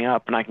the meeting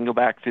up and I can go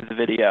back through the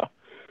video.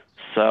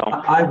 So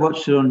I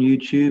watched it on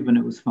YouTube and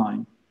it was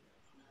fine.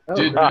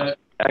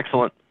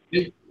 Excellent.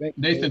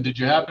 Nathan, did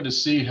you happen to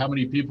see how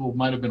many people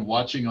might have been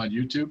watching on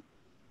YouTube?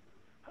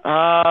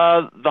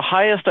 The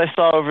highest I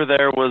saw over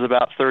there was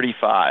about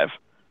 35,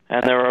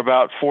 and there were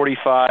about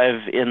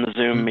 45 in the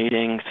Zoom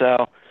meeting.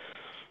 So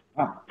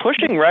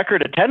pushing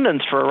record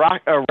attendance for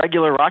a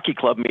regular Rocky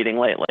Club meeting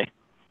lately.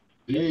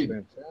 Indeed.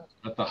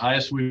 At the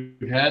highest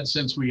we've had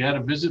since we had a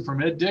visit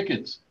from Ed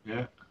Dickens.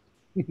 Yeah.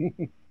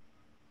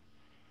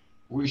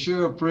 We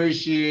sure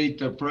appreciate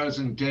the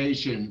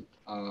presentation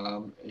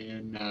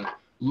and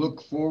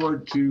look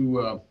forward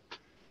to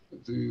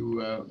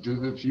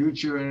the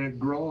future and it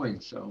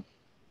growing. So.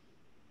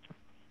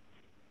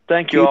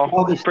 Thank you all.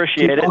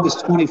 Appreciate it.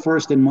 August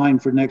 21st in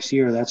mind for next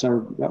year. That's our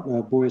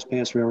Boreas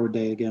Pass Railroad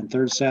Day again,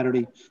 third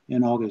Saturday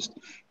in August.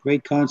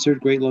 Great concert,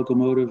 great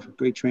locomotive,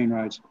 great train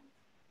rides.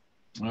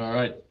 All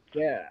right.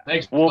 Yeah.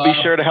 Thanks. We'll Bob.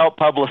 be sure to help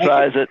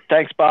publicize it.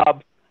 Thanks,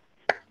 Bob.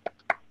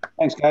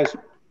 Thanks, guys.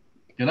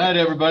 Good night,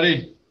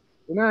 everybody.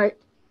 Good night.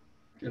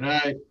 Good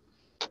night.